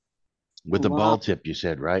 With the ball tip, you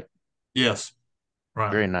said, right? Yes.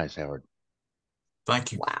 Right. Very nice, Howard.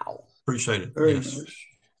 Thank you. Wow. Appreciate it. Very yes. nice.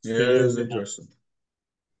 Yeah, it is interesting.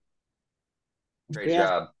 Great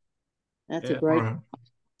job. That's Yeah, a great. right.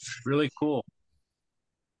 Really cool.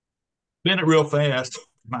 Been it real fast.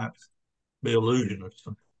 Might be illusion or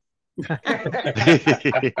something.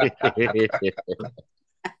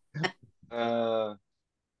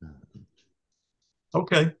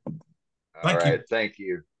 Okay. All right. Thank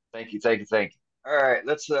you. Thank you. All right,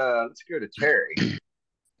 let's go to Terry.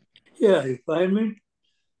 Yeah, you find me?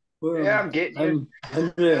 Well, yeah, I'm getting you.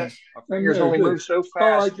 I'm there. My fingers only move so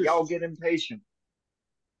fast. Y'all get impatient.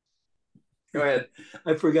 Go ahead.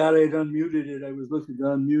 I forgot I'd unmuted it. I was looking to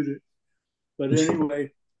unmute it. But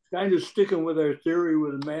anyway, kind of sticking with our theory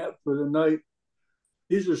with Matt for the night.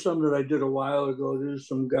 These are some that I did a while ago. There's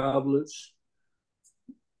some goblets.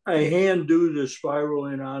 I hand do the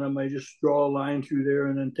spiraling on them. I just draw a line through there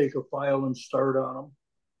and then take a file and start on them.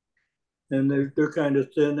 And they're kind of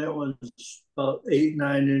thin. That one's about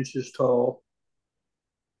 8-9 inches tall.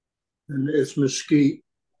 And it's mesquite.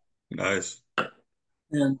 Nice.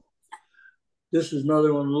 And this is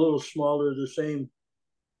another one, a little smaller, the same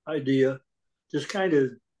idea. Just kind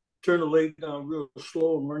of turn the leg down real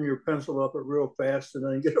slow and run your pencil up it real fast and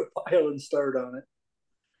then get a file and start on it.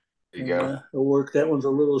 There you go. It'll work. That one's a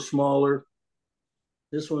little smaller.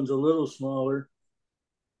 This one's a little smaller.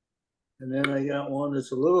 And then I got one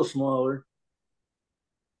that's a little smaller.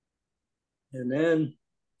 And then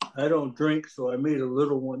I don't drink, so I made a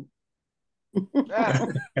little one.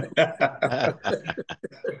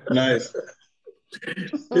 Nice.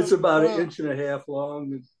 It's about 1.5 inches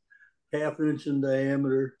long and 1/2 inch in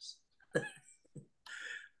diameter.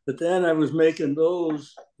 But then I was making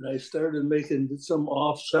those, and I started making some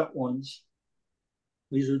offset ones.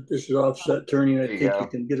 This is offset turning. I think you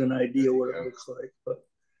can get an idea what it looks like, but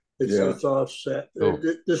it's offset. Oh.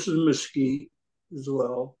 This is mesquite as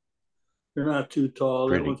well. They're not too tall.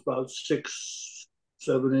 Pretty. That one's about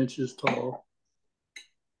 6-7 inches tall.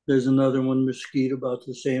 There's another one, mesquite, about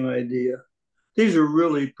the same idea. These are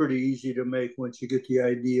really pretty easy to make once you get the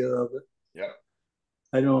idea of it. Yep.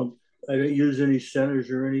 I don't use any centers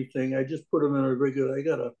or anything. I just put them in a regular. I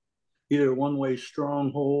got either one-way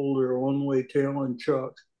stronghold or a one-way tail and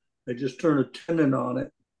chuck. I just turn a tenon on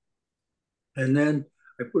it, and then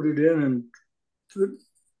I put it in and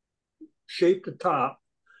shape the top,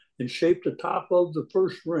 and shape the top of the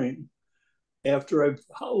first ring. After I've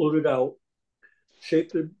hollowed it out,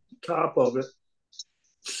 shape the top of it,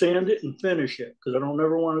 sand it, and finish it because I don't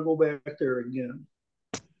ever want to go back there again.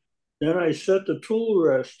 Then I set the tool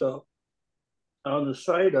rest up on the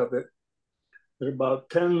side of it at about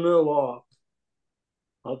 10 mil off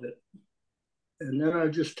of it. And then I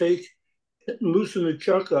just take it and loosen the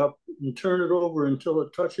chuck up and turn it over until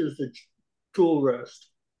it touches the tool rest.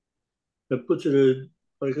 That puts it at,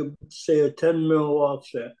 like, say, a 10 mil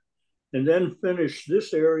offset. And then finish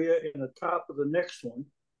this area in the top of the next one.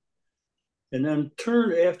 And then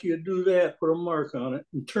turn, after you do that, put a mark on it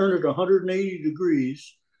and turn it 180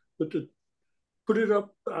 degrees. Put it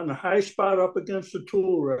up on the high spot up against the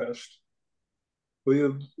tool rest. Where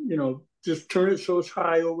you just turn it so it's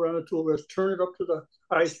high over on the tool rest, turn it up to the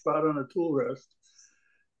high spot on the tool rest,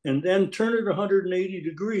 and then turn it 180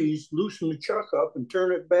 degrees, loosen the chuck up and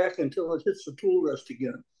turn it back until it hits the tool rest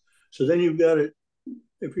again. So then you've got it,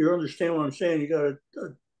 if you understand what I'm saying, you got a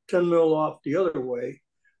 10 mil off the other way.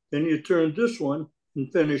 Then you turn this one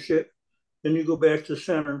and finish it. Then you go back to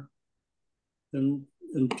center and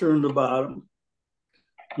turn the bottom.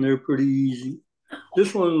 And they're pretty easy.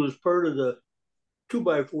 This one was part of the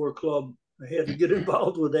 2x4 club. I had to get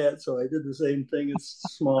involved with that, so I did the same thing. It's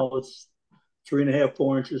small. It's 3.5,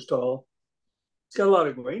 4 inches tall. It's got a lot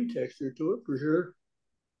of grain texture to it for sure.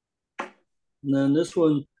 And then this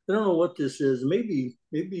one, I don't know what this is. Maybe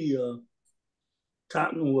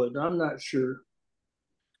cottonwood. I'm not sure.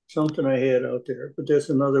 Something I had out there, but that's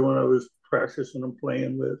another one I was practicing and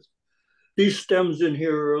playing with. These stems in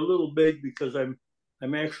here are a little big because I'm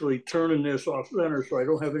actually turning this off center, so I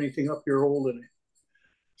don't have anything up here holding it.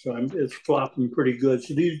 So it's flopping pretty good.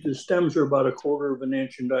 So the stems are about 1/4 of an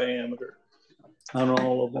inch in diameter on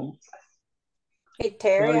all of them. Hey,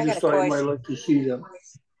 Terry, so I just got a thought you might question. like to see them.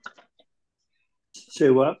 Say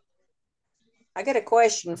what? I got a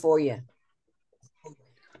question for you.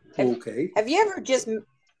 Okay. Have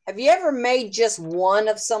you ever made just one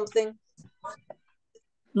of something?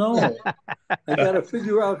 No, I got to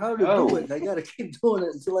figure out how to do it. And I got to keep doing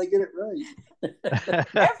it until I get it right.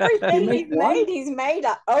 Everything You he's made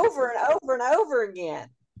over and over and over again.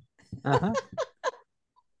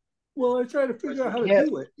 Well, I try to figure out how to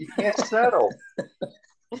do it. You can't settle.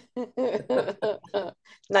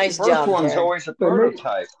 Nice the first job, one's Terry. always a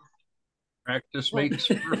prototype. Practice makes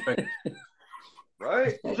perfect.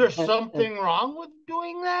 Right? Is there something wrong with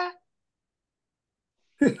doing that?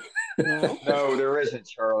 No, there isn't,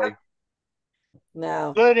 Charlie.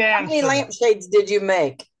 No. Good How many answer. lampshades did you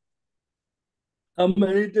make? How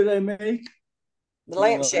many did I make? The I don't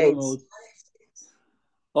lampshades. know.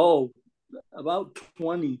 Oh, about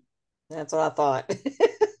 20. That's what I thought.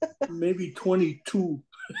 Maybe 22.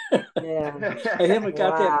 Yeah. I haven't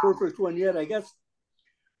got Wow. that perfect one yet. I guess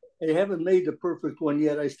I haven't made the perfect one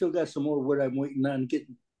yet. I still got some more wood I'm waiting on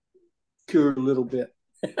getting cured a little bit.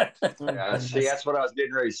 Yeah, see, that's what I was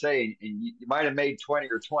getting ready to say. And you might have made 20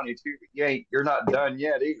 or 22, but you're not done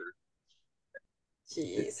yet either.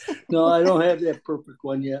 Jeez. No, I don't have that perfect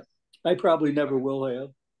one yet. I probably never will have.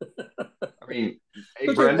 I mean, hey,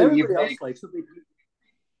 But Brenda, everybody else likes it.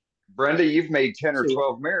 Brenda, you've made 10 or See what?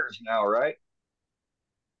 12 mirrors now, right?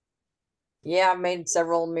 Yeah, I made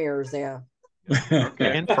several mirrors, yeah.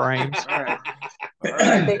 Okay. And frames. All right. All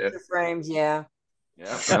right. Picture frames, yeah.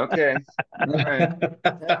 Yeah. Okay. All right.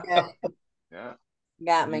 Okay. Yeah.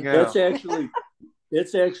 Got me. That's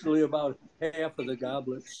actually about half of the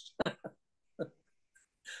goblets.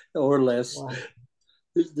 Or less. Wow.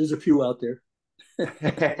 There's a few out there.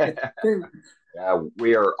 Yeah,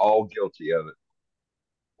 we are all guilty of it.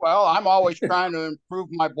 Well, I'm always trying to improve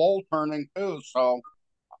my bowl turning too, so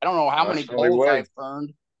I don't know how That's many the only bowls way. I've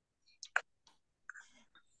turned.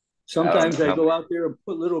 Sometimes I how go many. out there and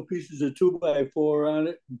put little pieces of 2x4 on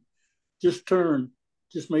it. And just turn.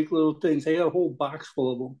 Just make little things. I got a whole box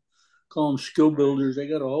full of them. Call them skill builders. I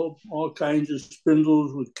got all kinds of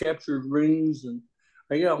spindles with captured rings. And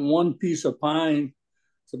I got one piece of pine.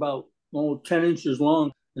 It's about 10 inches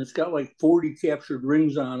long. And it's got like 40 captured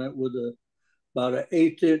rings on it with about an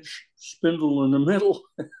 1/8-inch spindle in the middle.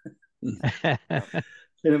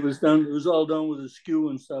 And it was all done with a skew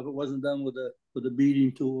and stuff. It wasn't done with a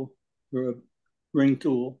beading tool or a ring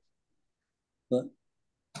tool. But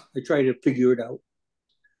I try to figure it out.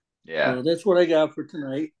 Yeah. So that's what I got for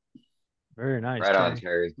tonight. Very nice. Right on,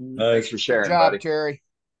 Terry. Thanks for sharing, Good job, buddy. Terry.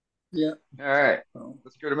 Yeah. All right.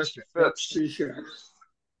 Let's go to Mr. Phipps.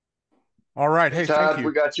 All right. Hey, Hey, Todd, thank you.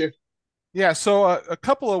 we got you. Yeah, so a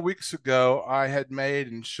couple of weeks ago, I had made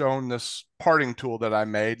and shown this parting tool that I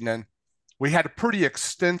made, and then we had a pretty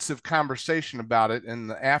extensive conversation about it in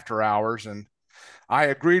the after hours, and I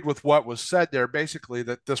agreed with what was said there, basically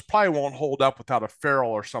that this probably won't hold up without a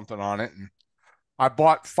ferrule or something on it. And I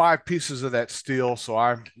bought 5 pieces of that steel, so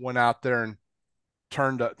I went out there and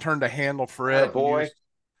turned a handle for it. Boy.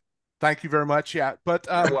 Thank you very much. Yeah, but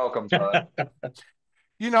you're welcome, Todd.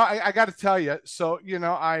 I got to tell you, so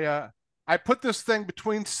I put this thing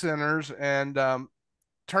between centers and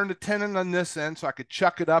turned a tenon on this end so I could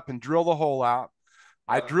chuck it up and drill the hole out.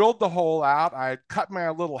 I drilled the hole out. I cut my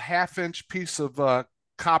little 1/2-inch piece of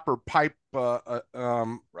copper pipe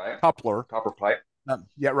coupler. Copper pipe.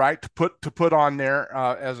 Yeah, right. To put on there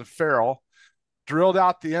as a ferrule. Drilled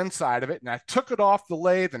out the inside of it, and I took it off the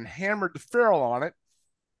lathe and hammered the ferrule on it.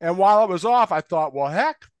 And while it was off, I thought, well,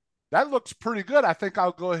 heck, that looks pretty good. I think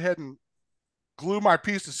I'll go ahead and glue my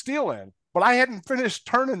piece of steel in, but I hadn't finished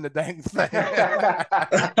turning the dang thing.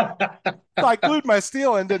 So I glued my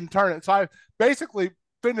steel and didn't turn it. So I basically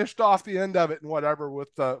finished off the end of it and whatever with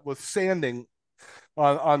sanding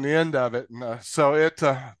on the end of it, and so it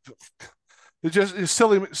just a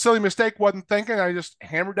silly mistake. Wasn't thinking. I just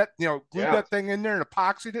hammered that, glued that thing in there and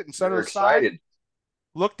epoxied it and set it aside. Excited.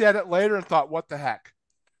 Looked at it later and thought, what the heck?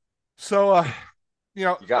 So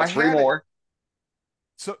you got three more.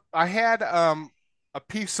 So I had a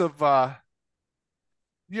piece of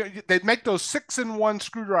they make those 6-in-1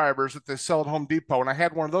 screwdrivers that they sell at Home Depot, and I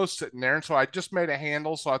had one of those sitting there, and so I just made a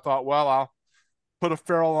handle. So I thought, well, I'll put a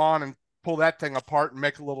ferrule on and pull that thing apart and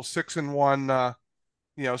make a little 6-in-1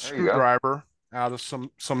 screwdriver out of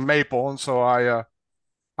some maple. And so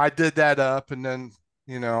I did that up, and then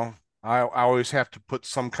I always have to put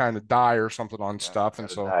some kind of dye or something on stuff, and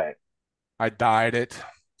so I dyed it.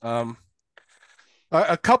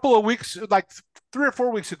 A couple of weeks, like 3 or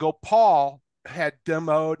 4 weeks ago, Paul had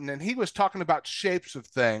demoed, and then he was talking about shapes of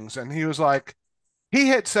things, and he was like, he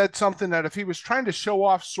had said something that if he was trying to show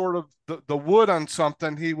off sort of the wood on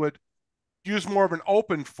something, he would use more of an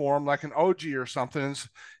open form, like an OG or something.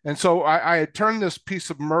 And so I had turned this piece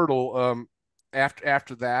of myrtle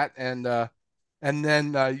after that, and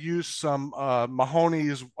then used some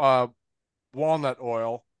Mahoney's walnut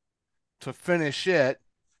oil to finish it.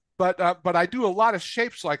 But I do a lot of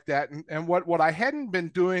shapes like that, and what I hadn't been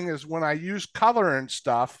doing is when I use color and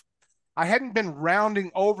stuff, I hadn't been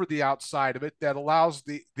rounding over the outside of it that allows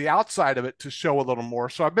the outside of it to show a little more.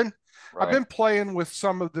 So I've been playing with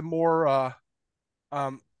some of the more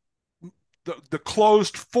the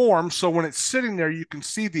closed form, so when it's sitting there, you can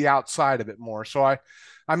see the outside of it more. So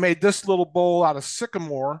I made this little bowl out of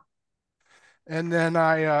sycamore, and then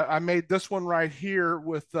I made this one right here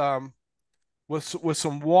with some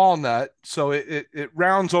walnut, so it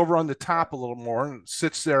rounds over on the top a little more and it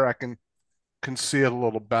sits there. I can see it a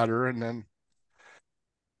little better. And then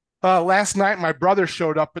last night my brother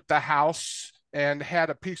showed up at the house and had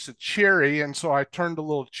a piece of cherry, and so I turned a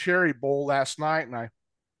little cherry bowl last night, and I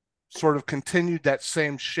sort of continued that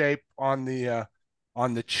same shape on the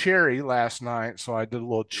cherry last night. So I did a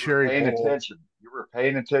little cherry paying bowl. attention. You were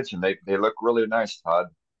paying attention. They look really nice, Todd.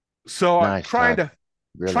 So Nice, I'm Todd.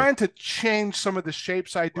 Really. trying to change some of the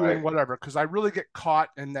shapes I do and whatever, because I really get caught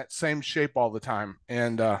in that same shape all the time.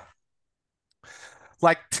 And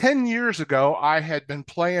like 10 years ago, I had been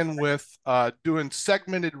playing with doing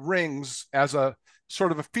segmented rings as a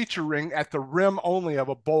sort of a feature ring at the rim only of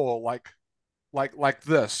a bowl, like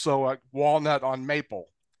this. So like walnut on maple.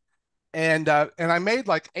 And I made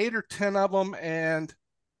like 8 or 10 of them, and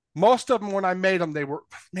most of them, when I made them,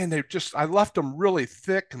 I left them really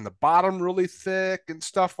thick and the bottom really thick and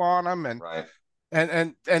stuff on them,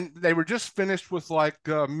 and they were just finished with like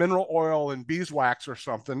mineral oil and beeswax or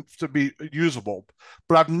something to be usable.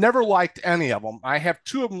 But I've never liked any of them. I have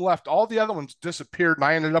 2 of them left. All the other ones disappeared, and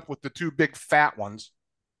I ended up with the 2 big fat ones.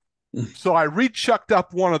 So I rechucked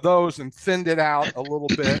up one of those and thinned it out a little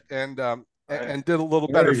bit, and did a little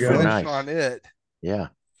better finish on it. Yeah.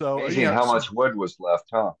 So amazing how much wood was left,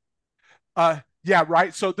 huh? Yeah,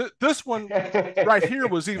 right. So this one right here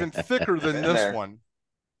was even thicker than this one.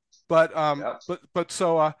 But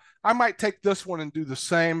so I might take this one and do the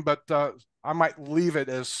same, but I might leave it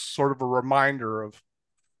as sort of a reminder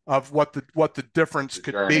of what the difference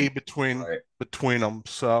could be between them.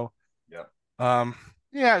 So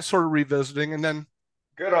yeah, sort of revisiting, and then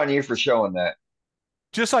good on you for showing that.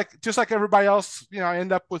 Just like everybody else, I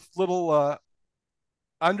end up with little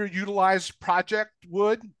underutilized project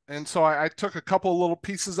wood, and so I took a couple of little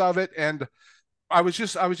pieces of it, and I was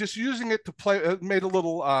just using it to play. Made a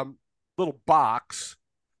little box,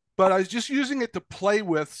 but I was just using it to play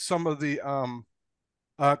with some of the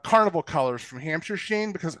carnival colors from Hampshire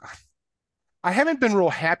Sheen, because I haven't been real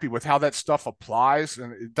happy with how that stuff applies,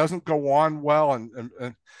 and it doesn't go on well,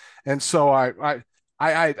 and so I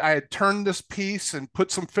had turned this piece and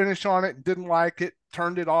put some finish on it and didn't like it,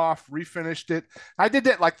 turned it off, refinished it. I did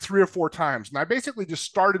that like 3 or 4 times, and I basically just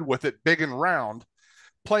started with it big and round,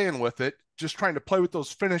 playing with it, just trying to play with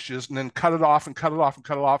those finishes, and then cut it off and cut it off and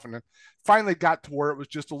cut it off, and then finally got to where it was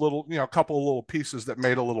just a little, a couple of little pieces that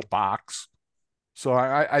made a little box. So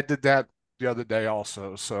I did that the other day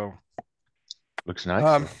also. So looks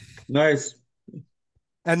nice. Nice.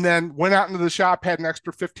 And then went out into the shop, had an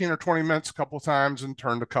extra 15 or 20 minutes a couple of times, and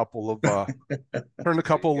turned a couple of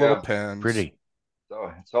little pins. Pretty.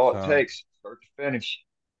 So that's all it takes, start to finish.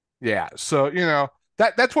 Yeah. So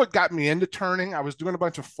that's what got me into turning. I was doing a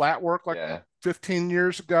bunch of flat work 15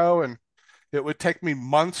 years ago, and it would take me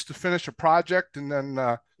months to finish a project, and then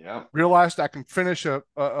yeah, realized I can finish a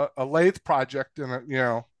lathe project in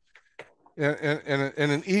a in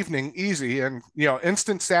an evening, easy, and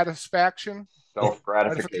instant satisfaction, self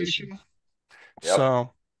gratification. gratification. Yep.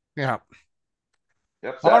 So, yeah.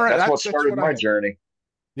 Yep. All right, That's what that's started what I my have. journey.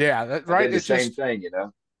 Yeah, that I right. did the It same just thing, you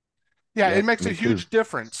know. yeah, it Yep, makes a me too. huge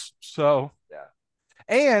difference. So, Yeah.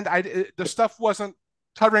 and the stuff wasn't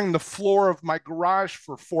covering the floor of my garage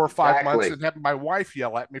for 4 or 5 months Exactly. and having my wife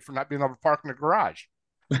yell at me for not being able to park in the garage.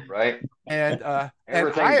 Right. And I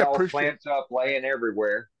Everything's all appreciate clamped up, laying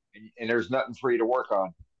everywhere, and there's nothing for you to work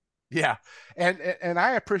on. yeah, and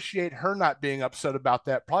I appreciate her not being upset about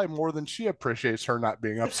that probably more than she appreciates her not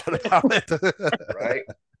being upset about it. Right.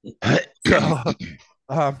 So,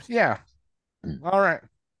 yeah. All right.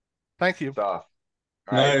 Thank you. Stuff.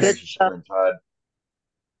 All right. Nice. Thanks for sharing, Todd.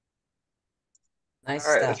 Nice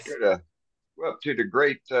All right. stuff. Let's go up to the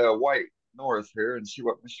great white north here and see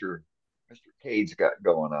what Mr. Cade's got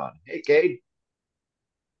going on. Hey, Cade.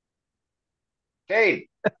 Cade.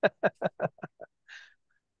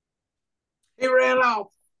 He ran off.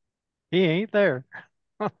 He ain't there.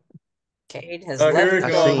 Cade has Oh, left. here he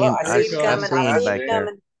I comes. see him. I Here see he him I comes. coming. see I him see him back there.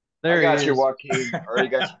 coming. There I got he you, is. Joaquin. Already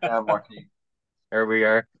got you down, Joaquin. There we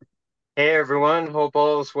are. Hey everyone, hope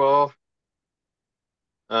all is well.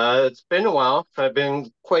 It's been a while. I've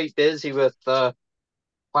been quite busy with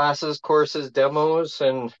classes, courses, demos,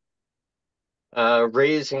 and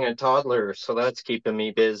raising a toddler, so that's keeping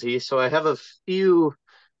me busy. So I have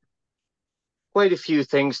quite a few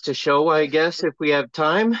things to show, I guess, if we have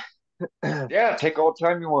time. Yeah, take all the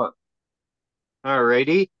time you want.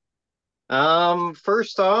 Alrighty.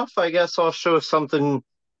 First off, I guess I'll show something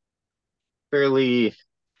fairly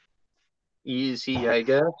easy, I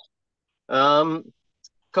guess.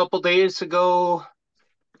 Couple days ago,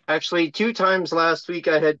 actually 2 times last week,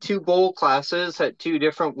 I had 2 bowl classes at 2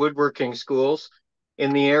 different woodworking schools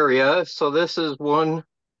in the area. So this is one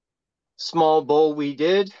small bowl we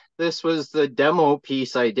did. This was the demo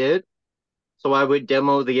piece I did. So I would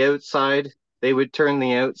demo the outside, they would turn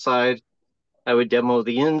the outside, I would demo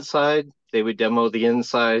the inside, they would demo the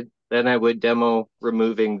inside, then I would demo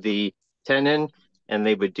removing the tenon, and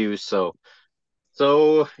they would do so.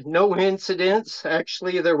 So no incidents.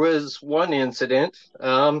 Actually, there was one incident.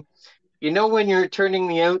 When you're turning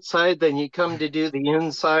the outside, then you come to do the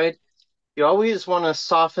inside. You always want to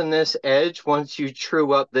soften this edge once you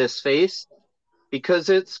true up this face because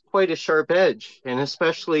it's quite a sharp edge. And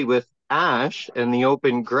especially with ash and the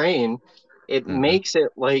open grain, it makes it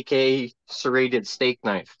like a serrated steak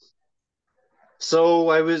knife. So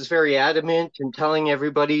I was very adamant in telling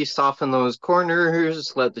everybody soften those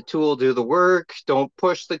corners, let the tool do the work, don't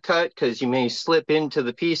push the cut because you may slip into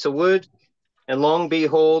the piece of wood. And long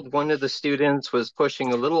behold, one of the students was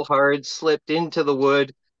pushing a little hard, slipped into the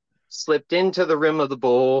wood, slipped into the rim of the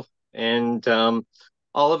bowl, and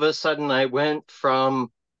all of a sudden I went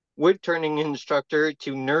from wood turning instructor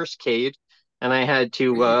to nurse Cade, and I had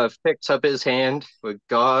to fix up his hand with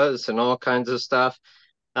gauze and all kinds of stuff.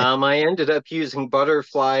 I ended up using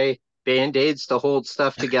butterfly band-aids to hold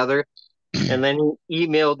stuff together. And then he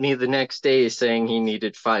emailed me the next day saying he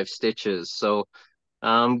needed 5 stitches. So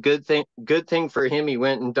good thing for him. He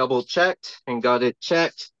went and double checked and got it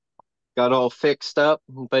checked, got all fixed up,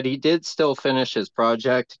 but he did still finish his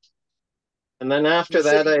project. And then after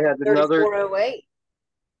that, I had another. 3408.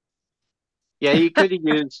 Yeah, he could have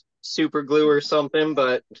used super glue or something,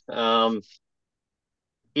 but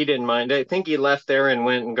he didn't mind. I think he left there and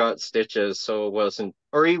went and got stitches, so it wasn't.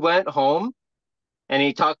 Or he went home and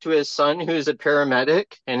he talked to his son, who's a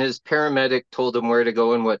paramedic, and his paramedic told him where to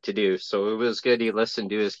go and what to do. So it was good he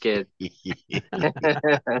listened to his kid.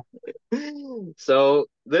 So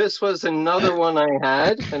this was another one I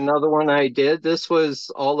had, another one I did. This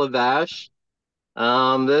was all of ash.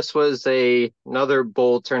 This was another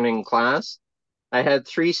bowl turning class. I had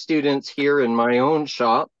 3 students here in my own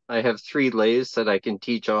shop. I have 3 lathes that I can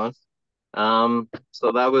teach on.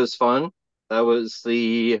 So that was fun. That was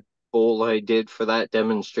the bowl I did for that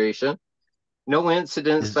demonstration. No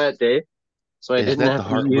incidents that day, so I Is didn't that the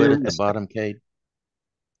have to heartwood at the use. bottom, Cade?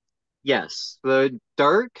 Yes, the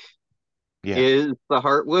dark Yeah. is the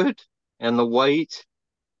heartwood, and the white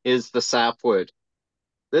is the sapwood.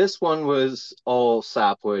 This one was all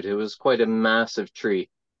sapwood. It was quite a massive tree.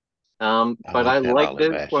 But I that like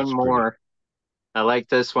olive this ash. one It's pretty. more. I like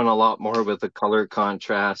this one a lot more with the color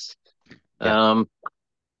contrast. Yeah.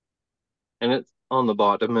 And it's on the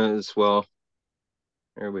bottom as well.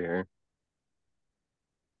 There we are.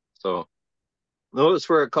 So those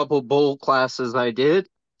were a couple bowl classes I did.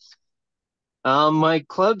 My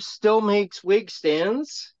club still makes wig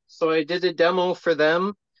stands. so I did a demo for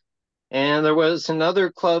them. And there was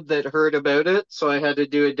another club that heard about it, so I had to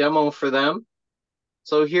do a demo for them.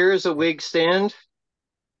 So here's a wig stand.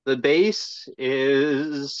 The base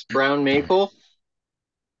is brown maple.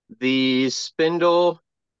 The spindle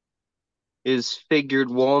is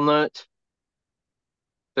figured walnut.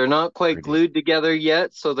 They're not quite glued together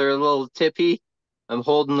yet, so they're a little tippy. I'm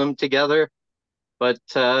holding them together, but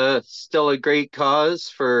still a great cause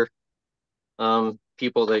for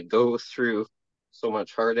people that go through so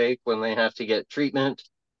much heartache when they have to get treatment.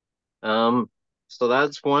 So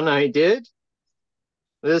that's one I did.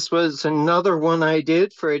 This was another one I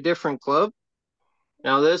did for a different club.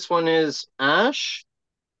 Now this one is ash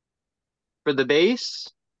for the base.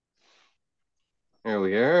 Here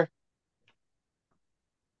we are.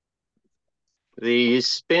 The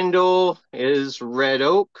spindle is red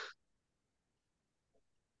oak.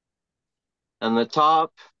 And the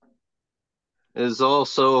top is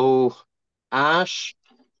also ash.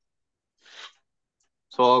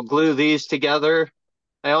 So I'll glue these together.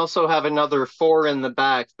 I also have another 4 in the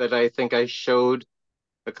back that I think I showed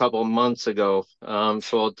a couple months ago.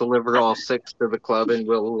 So I'll deliver all 6 to the club, and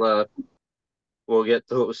we'll get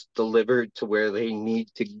those delivered to where they need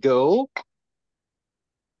to go.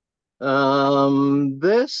 I've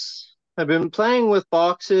been playing with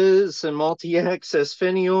boxes and multi-access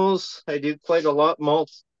finials. I do quite a lot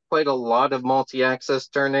of multi-access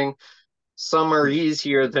turning. Some are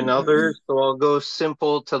easier than others, so I'll go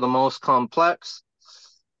simple to the most complex.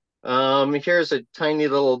 Here's a tiny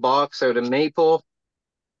little box out of maple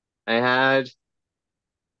I had,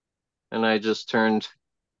 and I just turned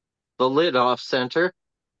the lid off center.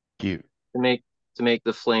 Cute. To make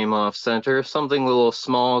the flame off center. Something a little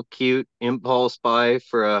small, cute, impulse buy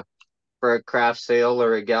for a craft sale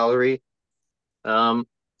or a gallery.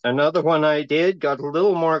 Another one I did got a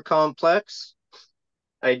little more complex.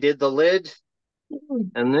 I did the lid,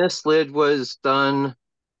 and this lid was done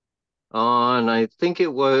on, I think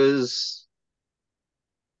it was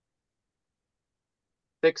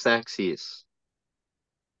 6 axes.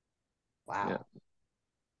 Wow. Yeah.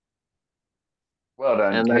 Well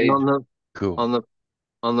done, And then Cade.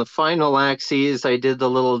 on the final axes, I did the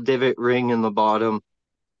little divot ring in the bottom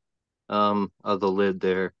of the lid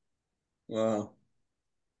there. Wow.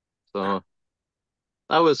 So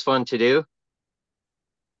that was fun to do.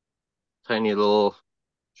 Tiny little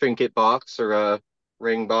trinket box or a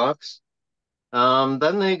ring box.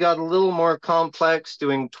 Then they got a little more complex,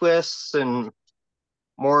 doing twists and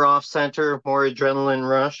more off center, more adrenaline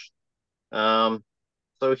rush. So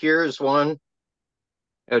here's one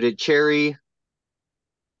out of cherry,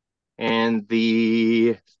 and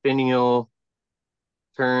the finial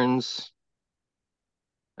turns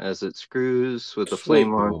as it screws with the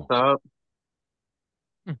flame on top.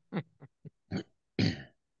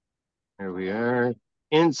 Here we are.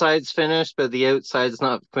 Inside's finished, but the outside's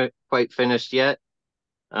not quite finished yet.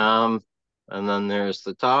 And then there's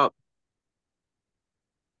the top.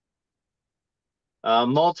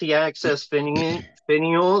 Multi-access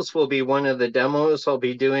finials will be one of the demos I'll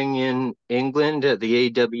be doing in England at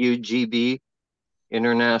the AWGB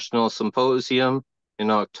International Symposium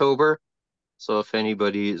in October. So if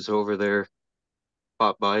anybody is over there,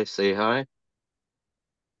 pop by, say hi.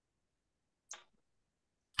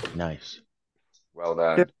 Nice. Well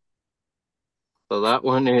done. So that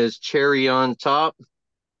one is cherry on top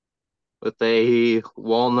with a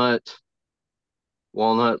walnut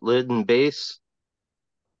lid and base.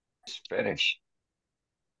 Finish.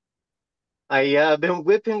 I've been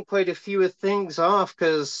whipping quite a few things off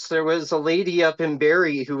because there was a lady up in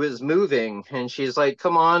Barrie who was moving, and she's like,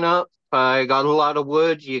 come on up. I got a lot of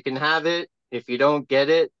wood. You can have it. If you don't get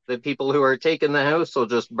it, the people who are taking the house will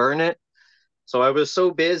just burn it. So I was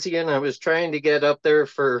so busy, and I was trying to get up there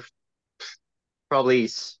for probably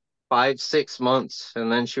 5-6 months.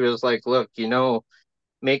 And then she was like, look,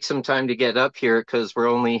 make some time to get up here because we're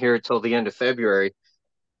only here till the end of February.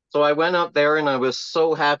 So I went up there, and I was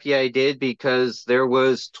so happy I did because there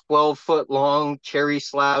was 12-foot long cherry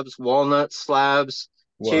slabs, walnut slabs,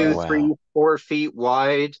 Wow. 2, Wow. 3, 4 feet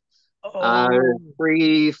wide, Oh.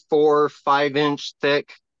 3, 4, 5-inch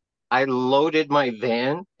thick. I loaded my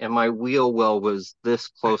van, and my wheel well was this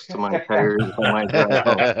close to my tires on my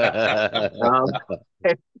drive home.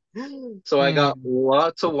 So I got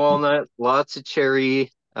lots of walnut, lots of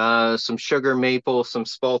cherry, some sugar maple, some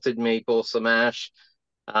spalted maple, some ash.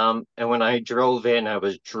 And when I drove in, I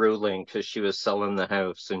was drooling because she was selling the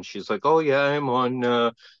house, and she's like, oh yeah, I'm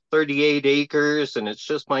on 38 acres, and it's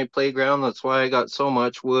just my playground. That's why I got so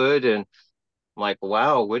much wood. And I'm like,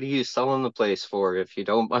 wow, what are you selling the place for, if you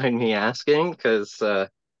don't mind me asking? Because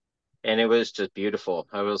and it was just beautiful.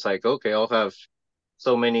 I was like, okay, I'll have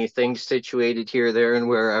so many things situated here, there, and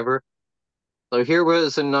wherever. So here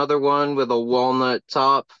was another one with a walnut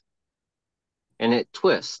top, and it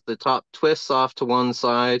twists. The top twists off to one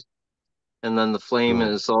side, and then the flame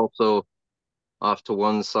is also off to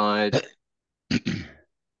one side.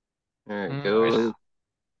 There it goes.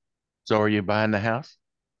 So are you buying the house?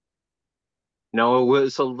 No, it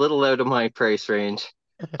was a little out of my price range,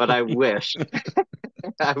 but I wish.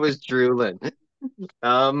 I was drooling.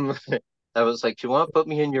 I was like, "Do you want to put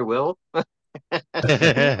me in your will?"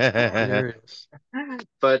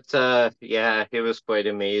 But yeah, it was quite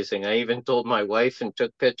amazing. I even told my wife and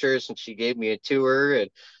took pictures, and she gave me a tour. And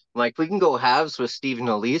I'm like, we can go halves with Steve and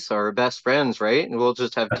Elisa, our best friends, right? And we'll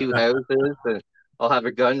just have two houses, and I'll have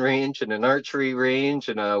a gun range and an archery range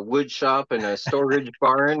and a wood shop and a storage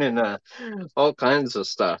barn and all kinds of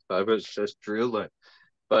stuff. I was just drooling,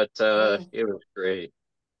 but it was great.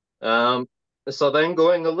 So then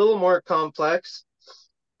going a little more complex.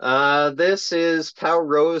 This is Cow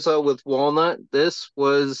Rosa with walnut. This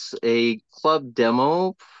was a club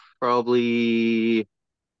demo probably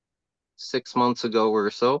 6 months ago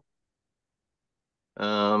or so.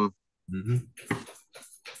 That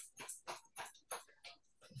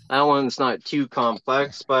one's not too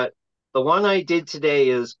complex, but the one I did today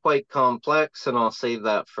is quite complex, and I'll save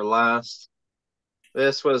that for last.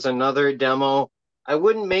 This was another demo. I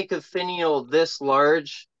wouldn't make a finial this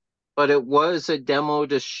large, but it was a demo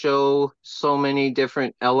to show so many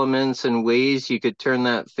different elements and ways you could turn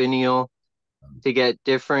that finial to get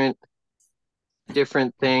different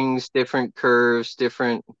things, different curves,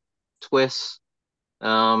 different twists.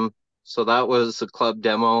 So that was a club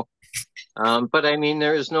demo. But I mean,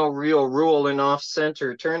 there's no real rule in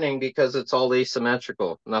off-center turning because it's all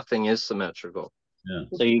asymmetrical. Nothing is symmetrical. Yeah.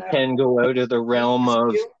 So you can go out of the realm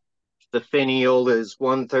of the finial is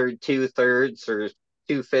 1/3, 2/3, or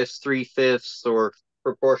 2/5, 3/5, or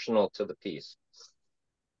proportional to the piece.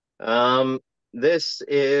 This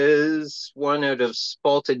is one out of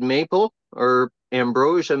spalted maple or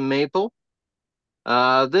ambrosia maple.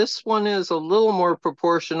 This one is a little more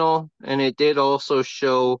proportional, and it did also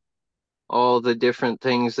show all the different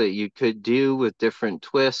things that you could do with different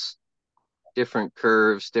twists, different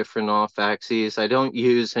curves, different off axes. I don't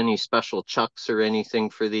use any special chucks or anything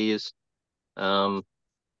for these. And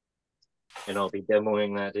I'll be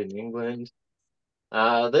demoing that in England.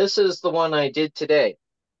 This is the one I did today.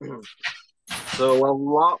 So a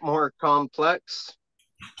lot more complex.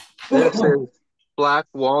 This is black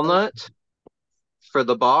walnut for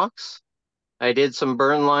the box. I did some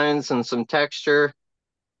burn lines and some texture,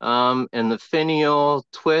 and the finial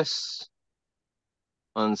twists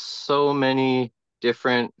on so many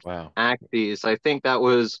different axes. I think that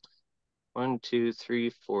was 1, 2, 3,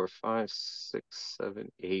 4, 5, 6,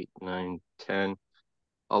 7, 8, 9, 10,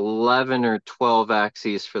 11 or 12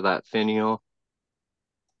 axes for that finial.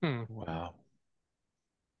 Wow.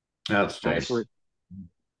 That's nice.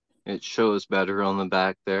 It shows better on the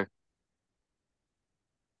back there.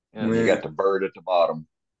 And you got the bird at the bottom.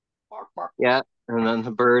 Yeah, and then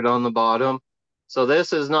the bird on the bottom. So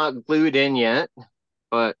this is not glued in yet,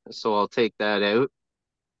 but so I'll take that out.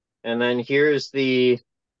 And then here's the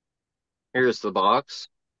box.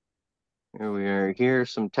 Here we are here,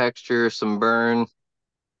 some texture, some burn,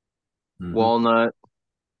 walnut.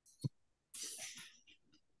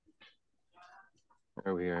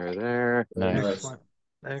 There we are there. Nice. Excellent.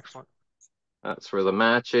 Excellent. That's where the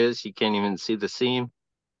match is. You can't even see the seam.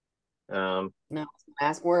 No,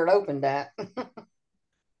 that's where it opened at.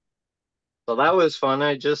 So that was fun.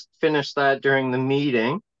 I just finished that during the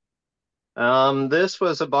meeting. This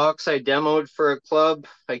was a box I demoed for a club.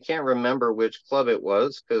 I can't remember which club it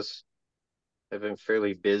was because I've been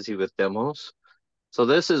fairly busy with demos. So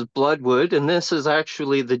this is Bloodwood, and this is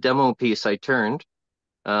actually the demo piece I turned.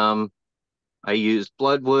 I used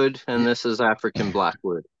Bloodwood, and this is African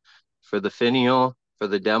Blackwood for the finial, for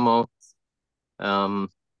the demo.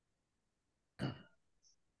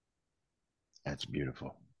 That's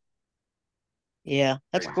beautiful. Yeah,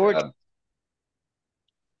 that's gorgeous.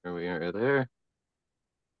 Here we are there.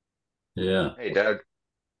 Yeah. Hey, Doug.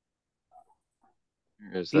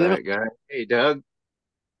 There's that guy. Hey, Doug.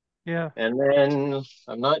 Yeah. And then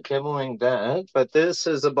I'm not demoing that, but this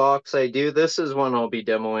is a box I do. This is one I'll be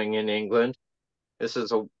demoing in England. This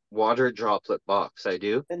is a water droplet box I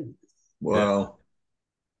do. Wow.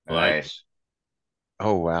 Nice.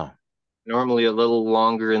 Oh, wow. Normally a little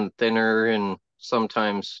longer and thinner and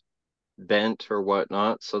sometimes bent or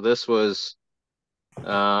whatnot. So this was,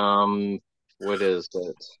 what is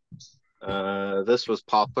it? This was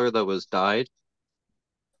poplar that was dyed.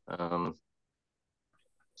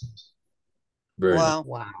 Very nice. Wow.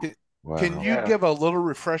 Wow. Wow. Can you give a little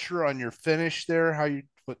refresher on your finish there? How you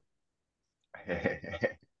what?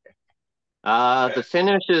 The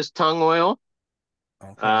finish is tung oil.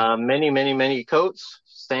 Okay. Many coats,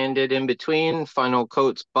 sanded in between, final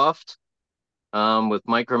coats buffed, with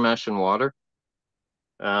micro mesh and water.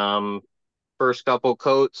 First couple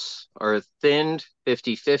coats are thinned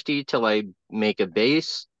 50-50 till I make a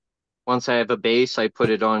base. Once I have a base, I put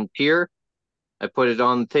it on pier. I put it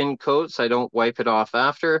on thin coats. I don't wipe it off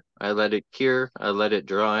after. I let it cure. I let it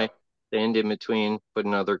dry. Sand in between, put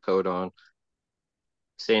another coat on.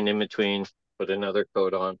 Sand in between, put another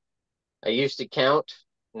coat on. I used to count.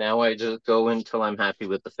 Now I just go until I'm happy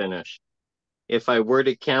with the finish. If I were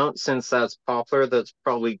to count, since that's poplar, that's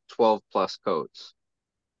probably 12 plus coats.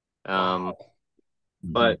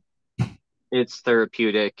 But it's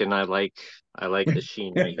therapeutic, and I like the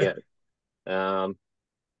sheen I get.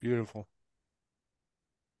 Beautiful.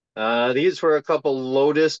 These were a couple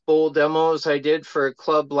Lotus Bowl demos I did for a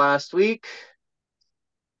club last week.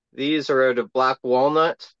 These are out of black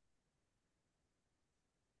walnut.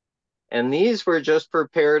 And these were just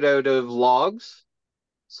prepared out of logs.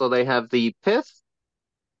 So they have the pith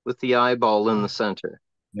with the eyeball in the center.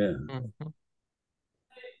 Yeah.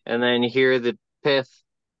 And then here the pith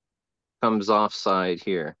comes offside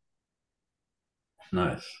here.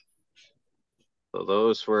 Nice. So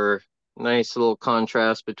those were nice little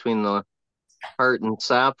contrast between the heart and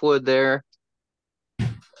sapwood there.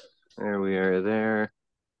 There we are there.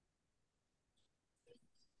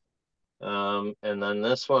 And then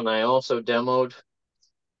this one I also demoed.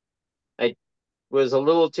 I was a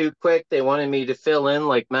little too quick. They wanted me to fill in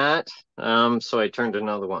like Matt. So I turned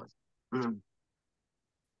another one.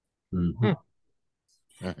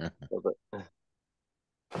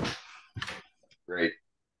 Great.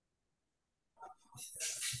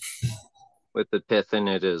 With the pith in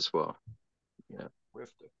it as well. Yeah.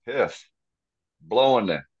 With the pith. Blowing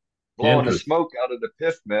the smoke out of the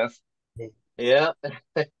pith myth. Yeah.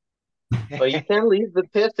 Well, you can leave the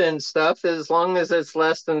pith in stuff as long as it's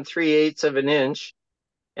less than 3/8 of an inch.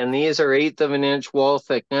 And these are 1/8 of an inch wall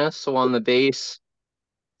thickness. So on the base,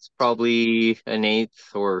 it's probably 1/8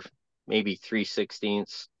 or maybe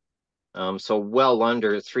 3/16. So well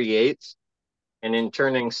under 3/8. And in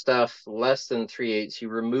turning stuff less than 3/8, you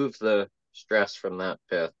remove the stress from that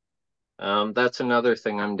pith. That's another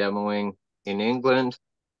thing I'm demoing in England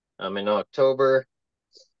in October.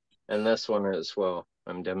 And this one as well.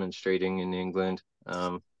 I'm demonstrating in England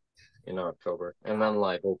in October. And then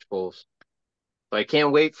live oak bowls. So I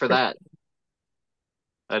can't wait for that.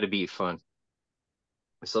 That'd be fun.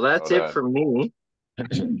 So that's it for me.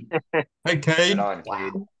 Hey, Cade.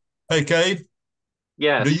 Wow. Hey, Cade.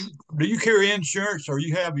 Yes. Do you carry insurance, or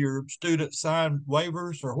you have your student sign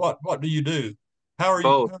waivers, or what? What do you do? How are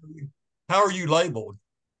you? How are you labeled?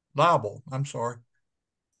 Liable. I'm sorry.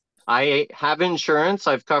 I have insurance.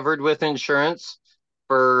 I've covered with insurance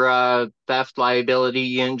for theft,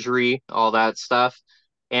 liability, injury, all that stuff.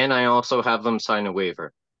 And I also have them sign a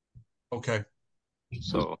waiver. Okay.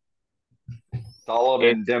 So solid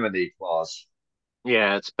indemnity clause.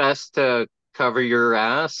 Yeah, it's best to cover your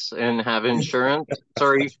ass and have insurance.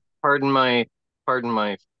 Sorry, pardon my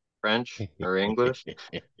French or English.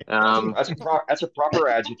 That's a proper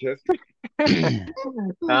adjective.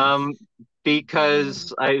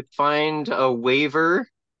 Because I find a waiver,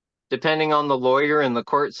 depending on the lawyer and the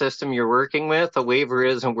court system you're working with, a waiver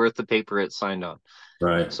isn't worth the paper it's signed on.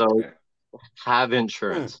 Right. So have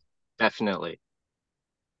insurance, definitely.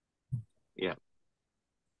 Yeah.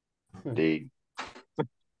 Indeed.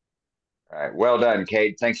 All right. Well done,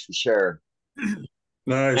 Cade. Thanks for sharing.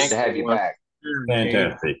 Nice. Nice to have you back.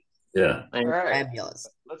 Fantastic. Yeah. All right. Fabulous.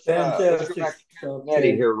 Let's go back to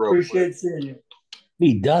Eddie here real quick. Seeing you.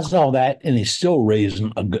 He does all that and he's still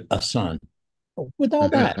raising a son. With all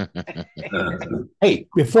that. Hey,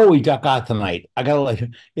 before we duck out tonight, I gotta let you,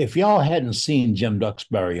 if y'all hadn't seen Jim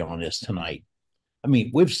Duxbury on this tonight, I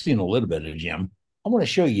mean, we've seen a little bit of Jim. I want to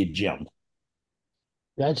show you Jim.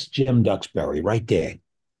 That's Jim Duxbury right there.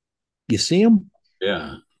 You see him?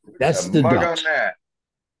 Yeah. That's the mug Ducks.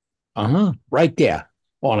 on that. Right there.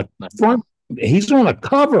 On a front, he's on a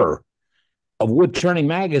cover of Wood Turning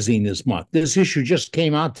magazine this month. This issue just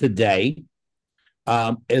came out today.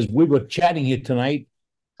 As we were chatting here tonight,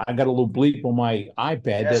 I got a little bleep on my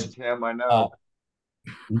iPad. Yes, that, Tim, I know.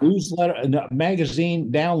 Newsletter,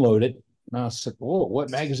 magazine downloaded. And I said, "Whoa,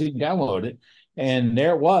 what magazine downloaded?" And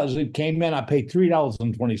there it was. It came in. I paid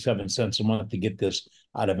 $3.27 a month to get this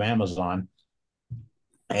out of Amazon.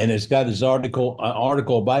 And it's got his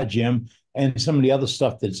article by Jim and some of the other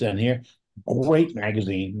stuff that's in here. Great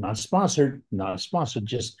magazine, not sponsored,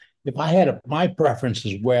 just if I had my preference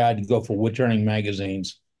is where I'd go for wood turning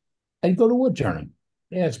magazines, I'd go to wood turning.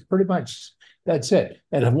 Yeah, it's pretty much that's it.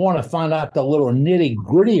 And if I want to find out the little nitty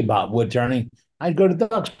gritty about wood turning, I'd go to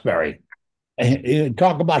Duxbury. And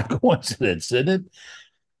talk about a coincidence, isn't it?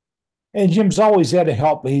 And Jim's always had to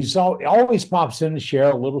help. He's always pops in to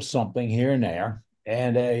share a little something here and there.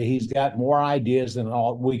 And he's got more ideas than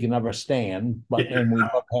all we can ever stand. And we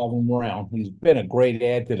love having him around. He's been a great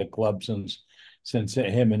add to the club since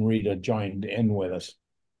him and Rita joined in with us.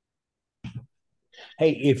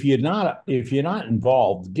 Hey, if you're not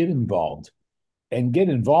involved, get involved. And get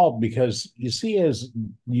involved because you see, as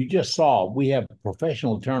you just saw, we have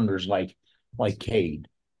professional turners like Cade.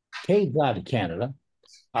 Cade's out of Canada.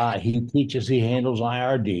 He teaches, he handles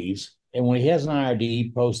IRDs. And when he has an IRD,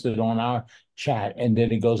 he posts it on our chat and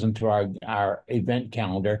then it goes into our event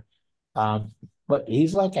calendar. But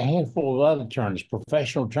he's like a handful of other turners,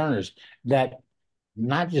 professional turners that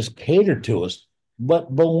not just cater to us,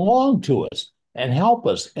 but belong to us and help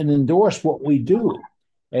us and endorse what we do.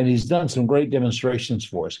 And he's done some great demonstrations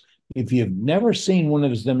for us. If you've never seen one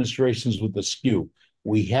of his demonstrations with the skew,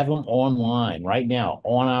 we have them online right now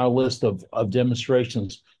on our list of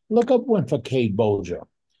demonstrations. Look up one for Cade Bolger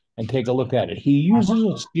and take a look at it. He uses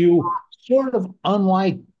a skew sort of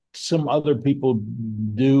unlike some other people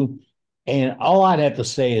do. And all I'd have to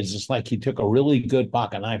say is it's like he took a really good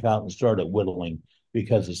pocket knife out and started whittling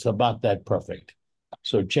because it's about that perfect.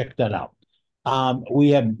 So check that out.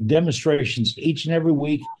 We have demonstrations each and every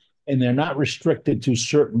week, and they're not restricted to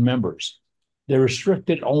certain members. They're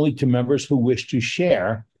restricted only to members who wish to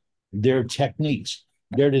share their techniques,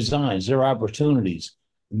 their designs, their opportunities,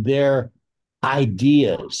 their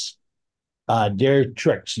ideas, their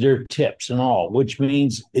tricks, their tips, and all, which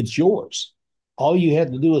means it's yours. All you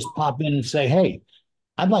have to do is pop in and say, hey,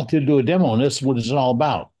 I'd like to do a demo on this. What is it all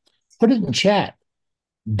about? Put it in chat.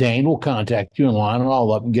 Dane will contact you and line it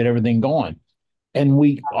all up and get everything going. And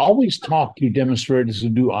we always talk to demonstrators who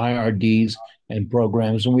do IRDs and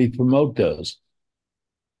programs, and we promote those.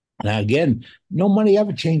 Now, again, no money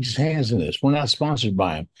ever changes hands in this. We're not sponsored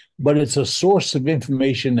by them, but it's a source of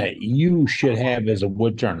information that you should have as a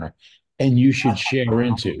wood turner and you should share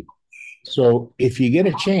into. So if you get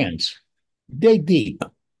a chance, dig deep,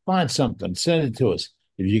 find something, send it to us.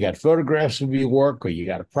 If you got photographs of your work or you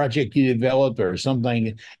got a project you developed or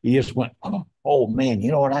something, you just went, oh man,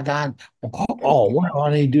 you know what I got? Oh, why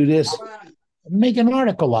don't I do this? Make an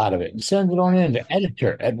article out of it and send it on in to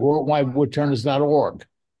editor at worldwidewoodturners.org.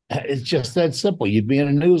 It's just that simple. You'd be in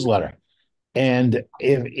a newsletter. And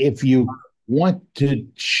if you want to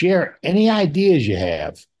share any ideas you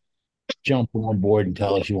have, jump on board and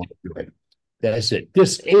tell us you want to do it. That's it.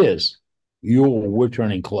 This is your wood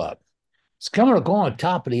turning club. It's coming to go on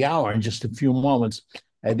top of the hour in just a few moments.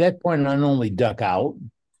 At that point, I normally duck out.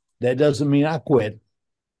 That doesn't mean I quit.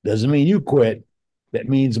 Doesn't mean you quit. That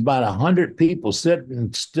means about 100 people sit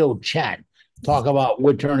and still chat, talk about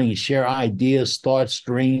wood turning, share ideas, thoughts,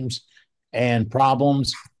 dreams, and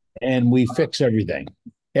problems, and we fix everything.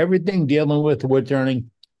 Everything dealing with wood turning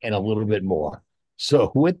and a little bit more.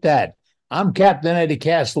 So with that, I'm Captain Eddie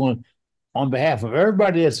Castle. On behalf of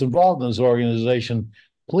everybody that's involved in this organization,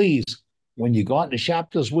 please, when you go out in the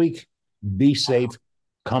shop this week, be safe,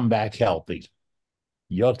 come back healthy.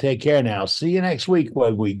 Y'all take care now. See you next week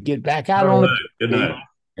when we get back out on the Good night.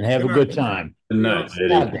 and have a good time. Good night,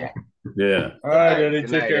 Eddie. Yeah. All right, Eddie. Good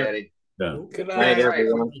Take night, care. Eddie. Yeah. Good All night, right,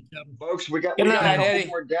 everyone. folks. We got Good a night, couple Eddie.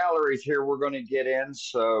 more galleries here we're going to get in.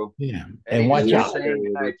 So Yeah, Eddie, and watch just out. saying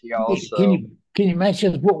good night to y'all. Can So you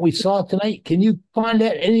mention what we saw tonight? Can you find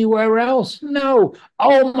that anywhere else? No.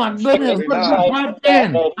 Oh my goodness! absolutely Look not. who popped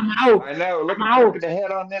in. I'm out. I know. Look I'm at out. the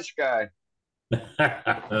head on this guy.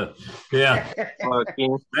 Yeah.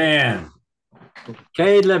 Fucking Man,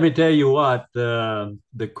 Cade, let me tell you what, the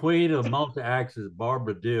queen of multi-axis,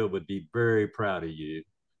 Barbara Dill, would be very proud of you.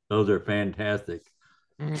 Those are fantastic.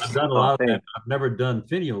 I've done a lot of that. I've never done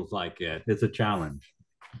finials like that. It's a challenge.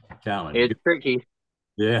 It's tricky.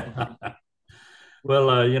 Yeah. Well,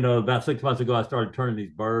 about 6 months ago, I started turning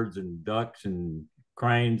these birds and ducks and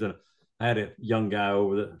cranes, and I had a young guy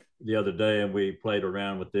over the other day, and we played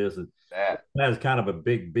around with this. And that has kind of a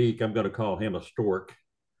big beak. I'm going to call him a stork.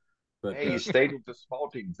 But hey, you stayed with the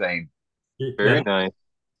spalting thing. Very nice.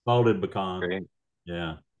 Spalted pecan. Great.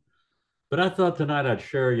 Yeah. But I thought tonight I'd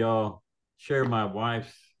share my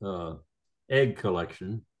wife's egg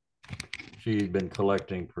collection. She's been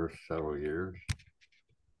collecting for several years.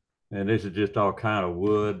 And this is just all kind of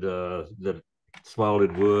wood, the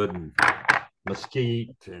spalted wood and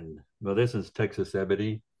mesquite. And well, this is Texas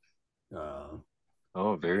ebony.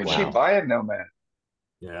 Oh, very What's she buying now, man?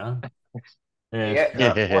 Yeah. And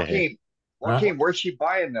Yeah, Joaquin, where's she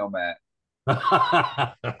buying them at?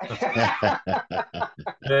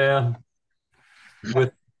 yeah,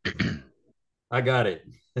 with I got it.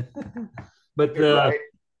 But Right.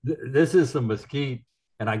 this is some mesquite,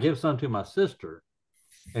 and I give some to my sister,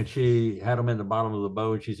 and she had them in the bottom of the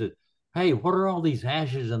bow, and she said, "Hey, what are all these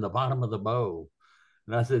ashes in the bottom of the bow?"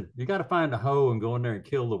 And I said, "You got to find a hoe and go in there and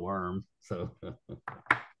kill the worm." So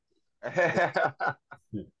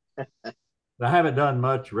I haven't done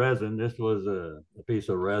much resin. This was a piece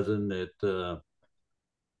of resin that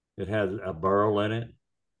it has a burl in it,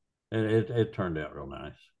 and it turned out real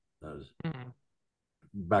nice. It was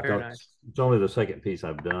back Very up. nice. It's only the second piece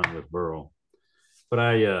I've done with burl, but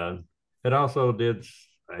I it also did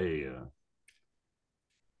in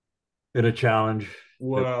a challenge.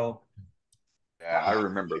 Wow. Yeah, I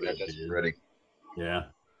remember that. That's pretty. Yeah.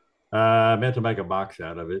 I meant to make a box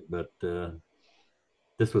out of it, but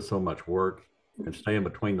this was so much work and staying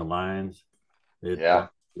between the lines. It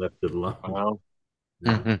left it alone. Wow.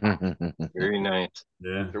 Yeah. Very nice.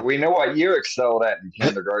 Yeah. Do we know what you excelled at in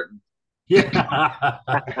kindergarten? Yeah.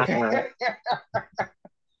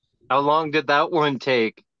 How long did that one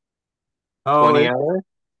take? Oh, 20 hours?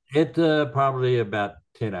 It probably about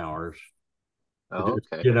 10 hours. Oh,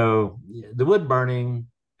 okay. You know, the wood burning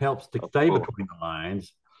helps to stay between the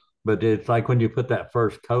lines, but it's like when you put that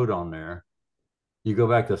first coat on there, you go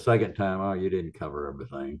back the second time, oh, you didn't cover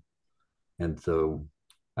everything. And so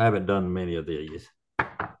I haven't done many of these.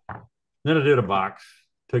 Then I did a box,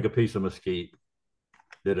 took a piece of mesquite,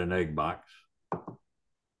 did an egg box.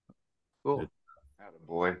 Cool.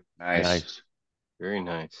 Boy, nice. Very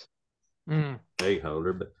nice. Egg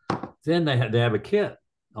holder, but then they have a kit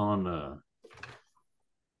on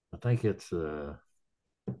I think it's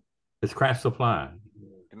Craft Supply.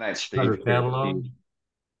 Good night, Under Steve. catalog.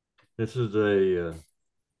 This is a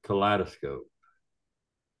kaleidoscope.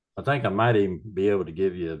 I think I might even be able to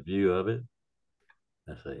give you a view of it.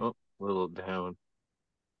 Let's see. Oh, a little down.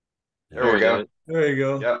 There we go. There you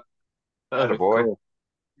go. Yep. Oh, boy. cool.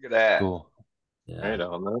 Look at that. Cool. Yeah. Right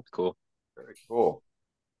on. That's cool. Very cool.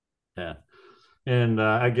 Yeah. And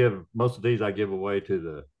I give most of these I give away to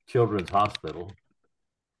the Children's Hospital,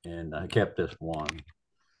 and I kept this one.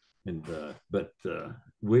 And but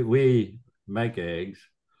we make eggs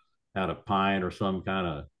out of pine or some kind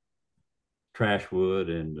of trash wood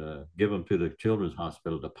and give them to the Children's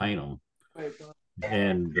Hospital to paint them.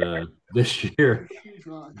 And this year,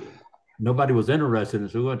 nobody was interested,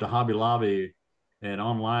 so we went to Hobby Lobby and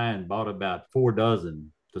online bought about 4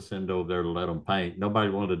 dozen to send over there to let them paint. Nobody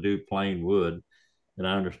wanted to do plain wood, and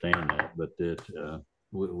I understand that, but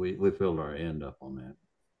we filled our end up on that.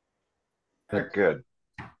 But good.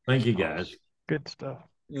 Thank you, guys. Good stuff.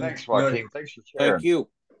 Thanks, Joaquin. Thanks for sharing. Thank you.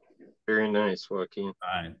 Very nice, Joaquin. All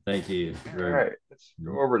right. Thank you. All right. Let's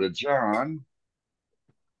go over to John.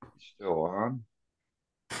 He's still on.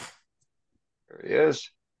 There he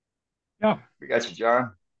is. Yeah. We got you,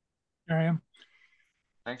 John. There I am.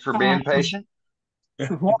 Thanks for being patient. I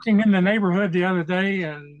was walking in the neighborhood the other day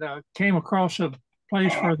and came across a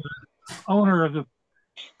place where the owner of the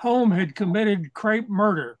home had committed crepe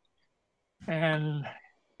murder. And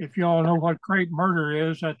if you all know what crepe murder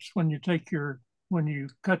is, that's when you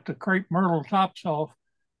cut the crepe myrtle tops off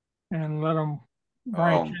and let them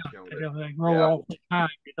branch out. They grow off the time.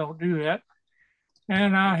 You don't do that.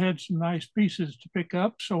 And I had some nice pieces to pick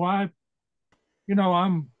up. So I'm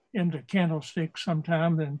into candlesticks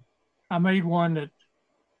sometimes, and I made one that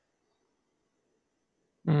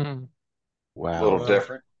Wow. A little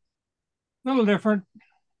different.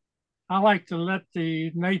 I like to let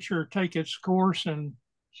the nature take its course and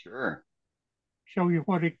sure show you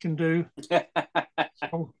what it can do.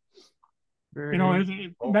 So,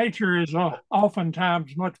 nature is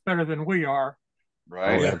oftentimes much better than we are.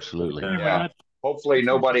 Right. Oh, absolutely. Yeah. Hopefully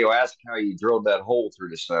nobody will ask how you drilled that hole through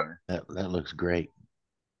the center. That looks great.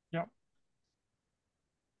 Yep.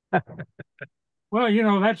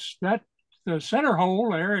 Well, that's the center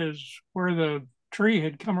hole there is where the tree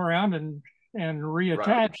had come around and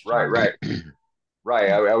reattached. Right. Right.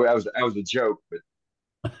 I was a joke, but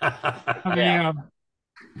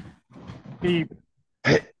the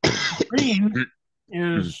green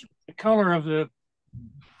is the color of the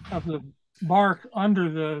bark under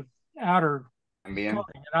the outer coating. And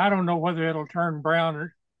I don't know whether it'll turn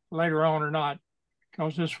brown later on or not,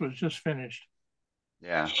 because this was just finished.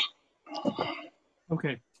 Yeah.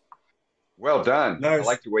 Okay. Well done. Nice. I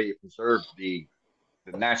like the way you preserved the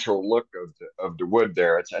natural look of the wood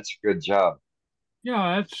there. That's a good job.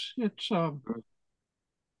 Yeah, it's cool.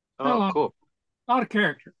 A lot of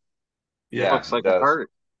character. Yeah, looks like a party.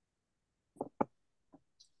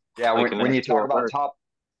 Yeah, like when an you talk actual about bird.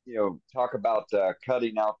 talk about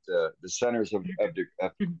cutting out the centers of Put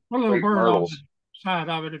a little crepe bird on the myrtles. side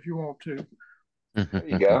of it if you want to. There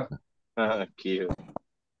you go. Cute.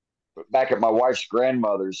 Back at my wife's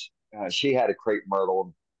grandmother's, she had a crepe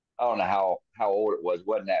myrtle. I don't know how old it was. It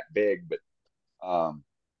wasn't that big, but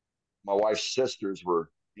my wife's sisters were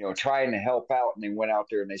trying to help out, and they went out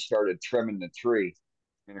there and they started trimming the tree.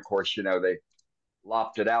 And of course, they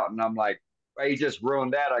lopped it out, and I'm like, well, you just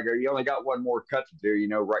ruined that. I go, you only got one more cut to do,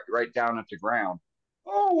 right down at the ground.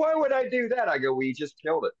 Oh, why would I do that? I go, well, you just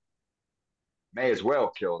killed it. May as well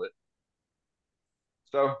killed it.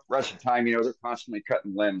 So rest of the time, they're constantly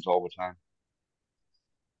cutting limbs all the time.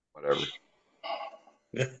 Whatever.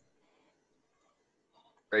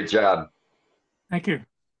 Great job. Thank you.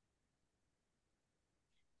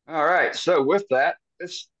 All right. So with that,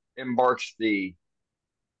 this embarks the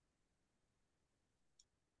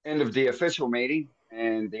end of the official meeting,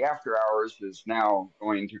 and the after hours is now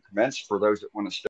going to commence for those that want to stay.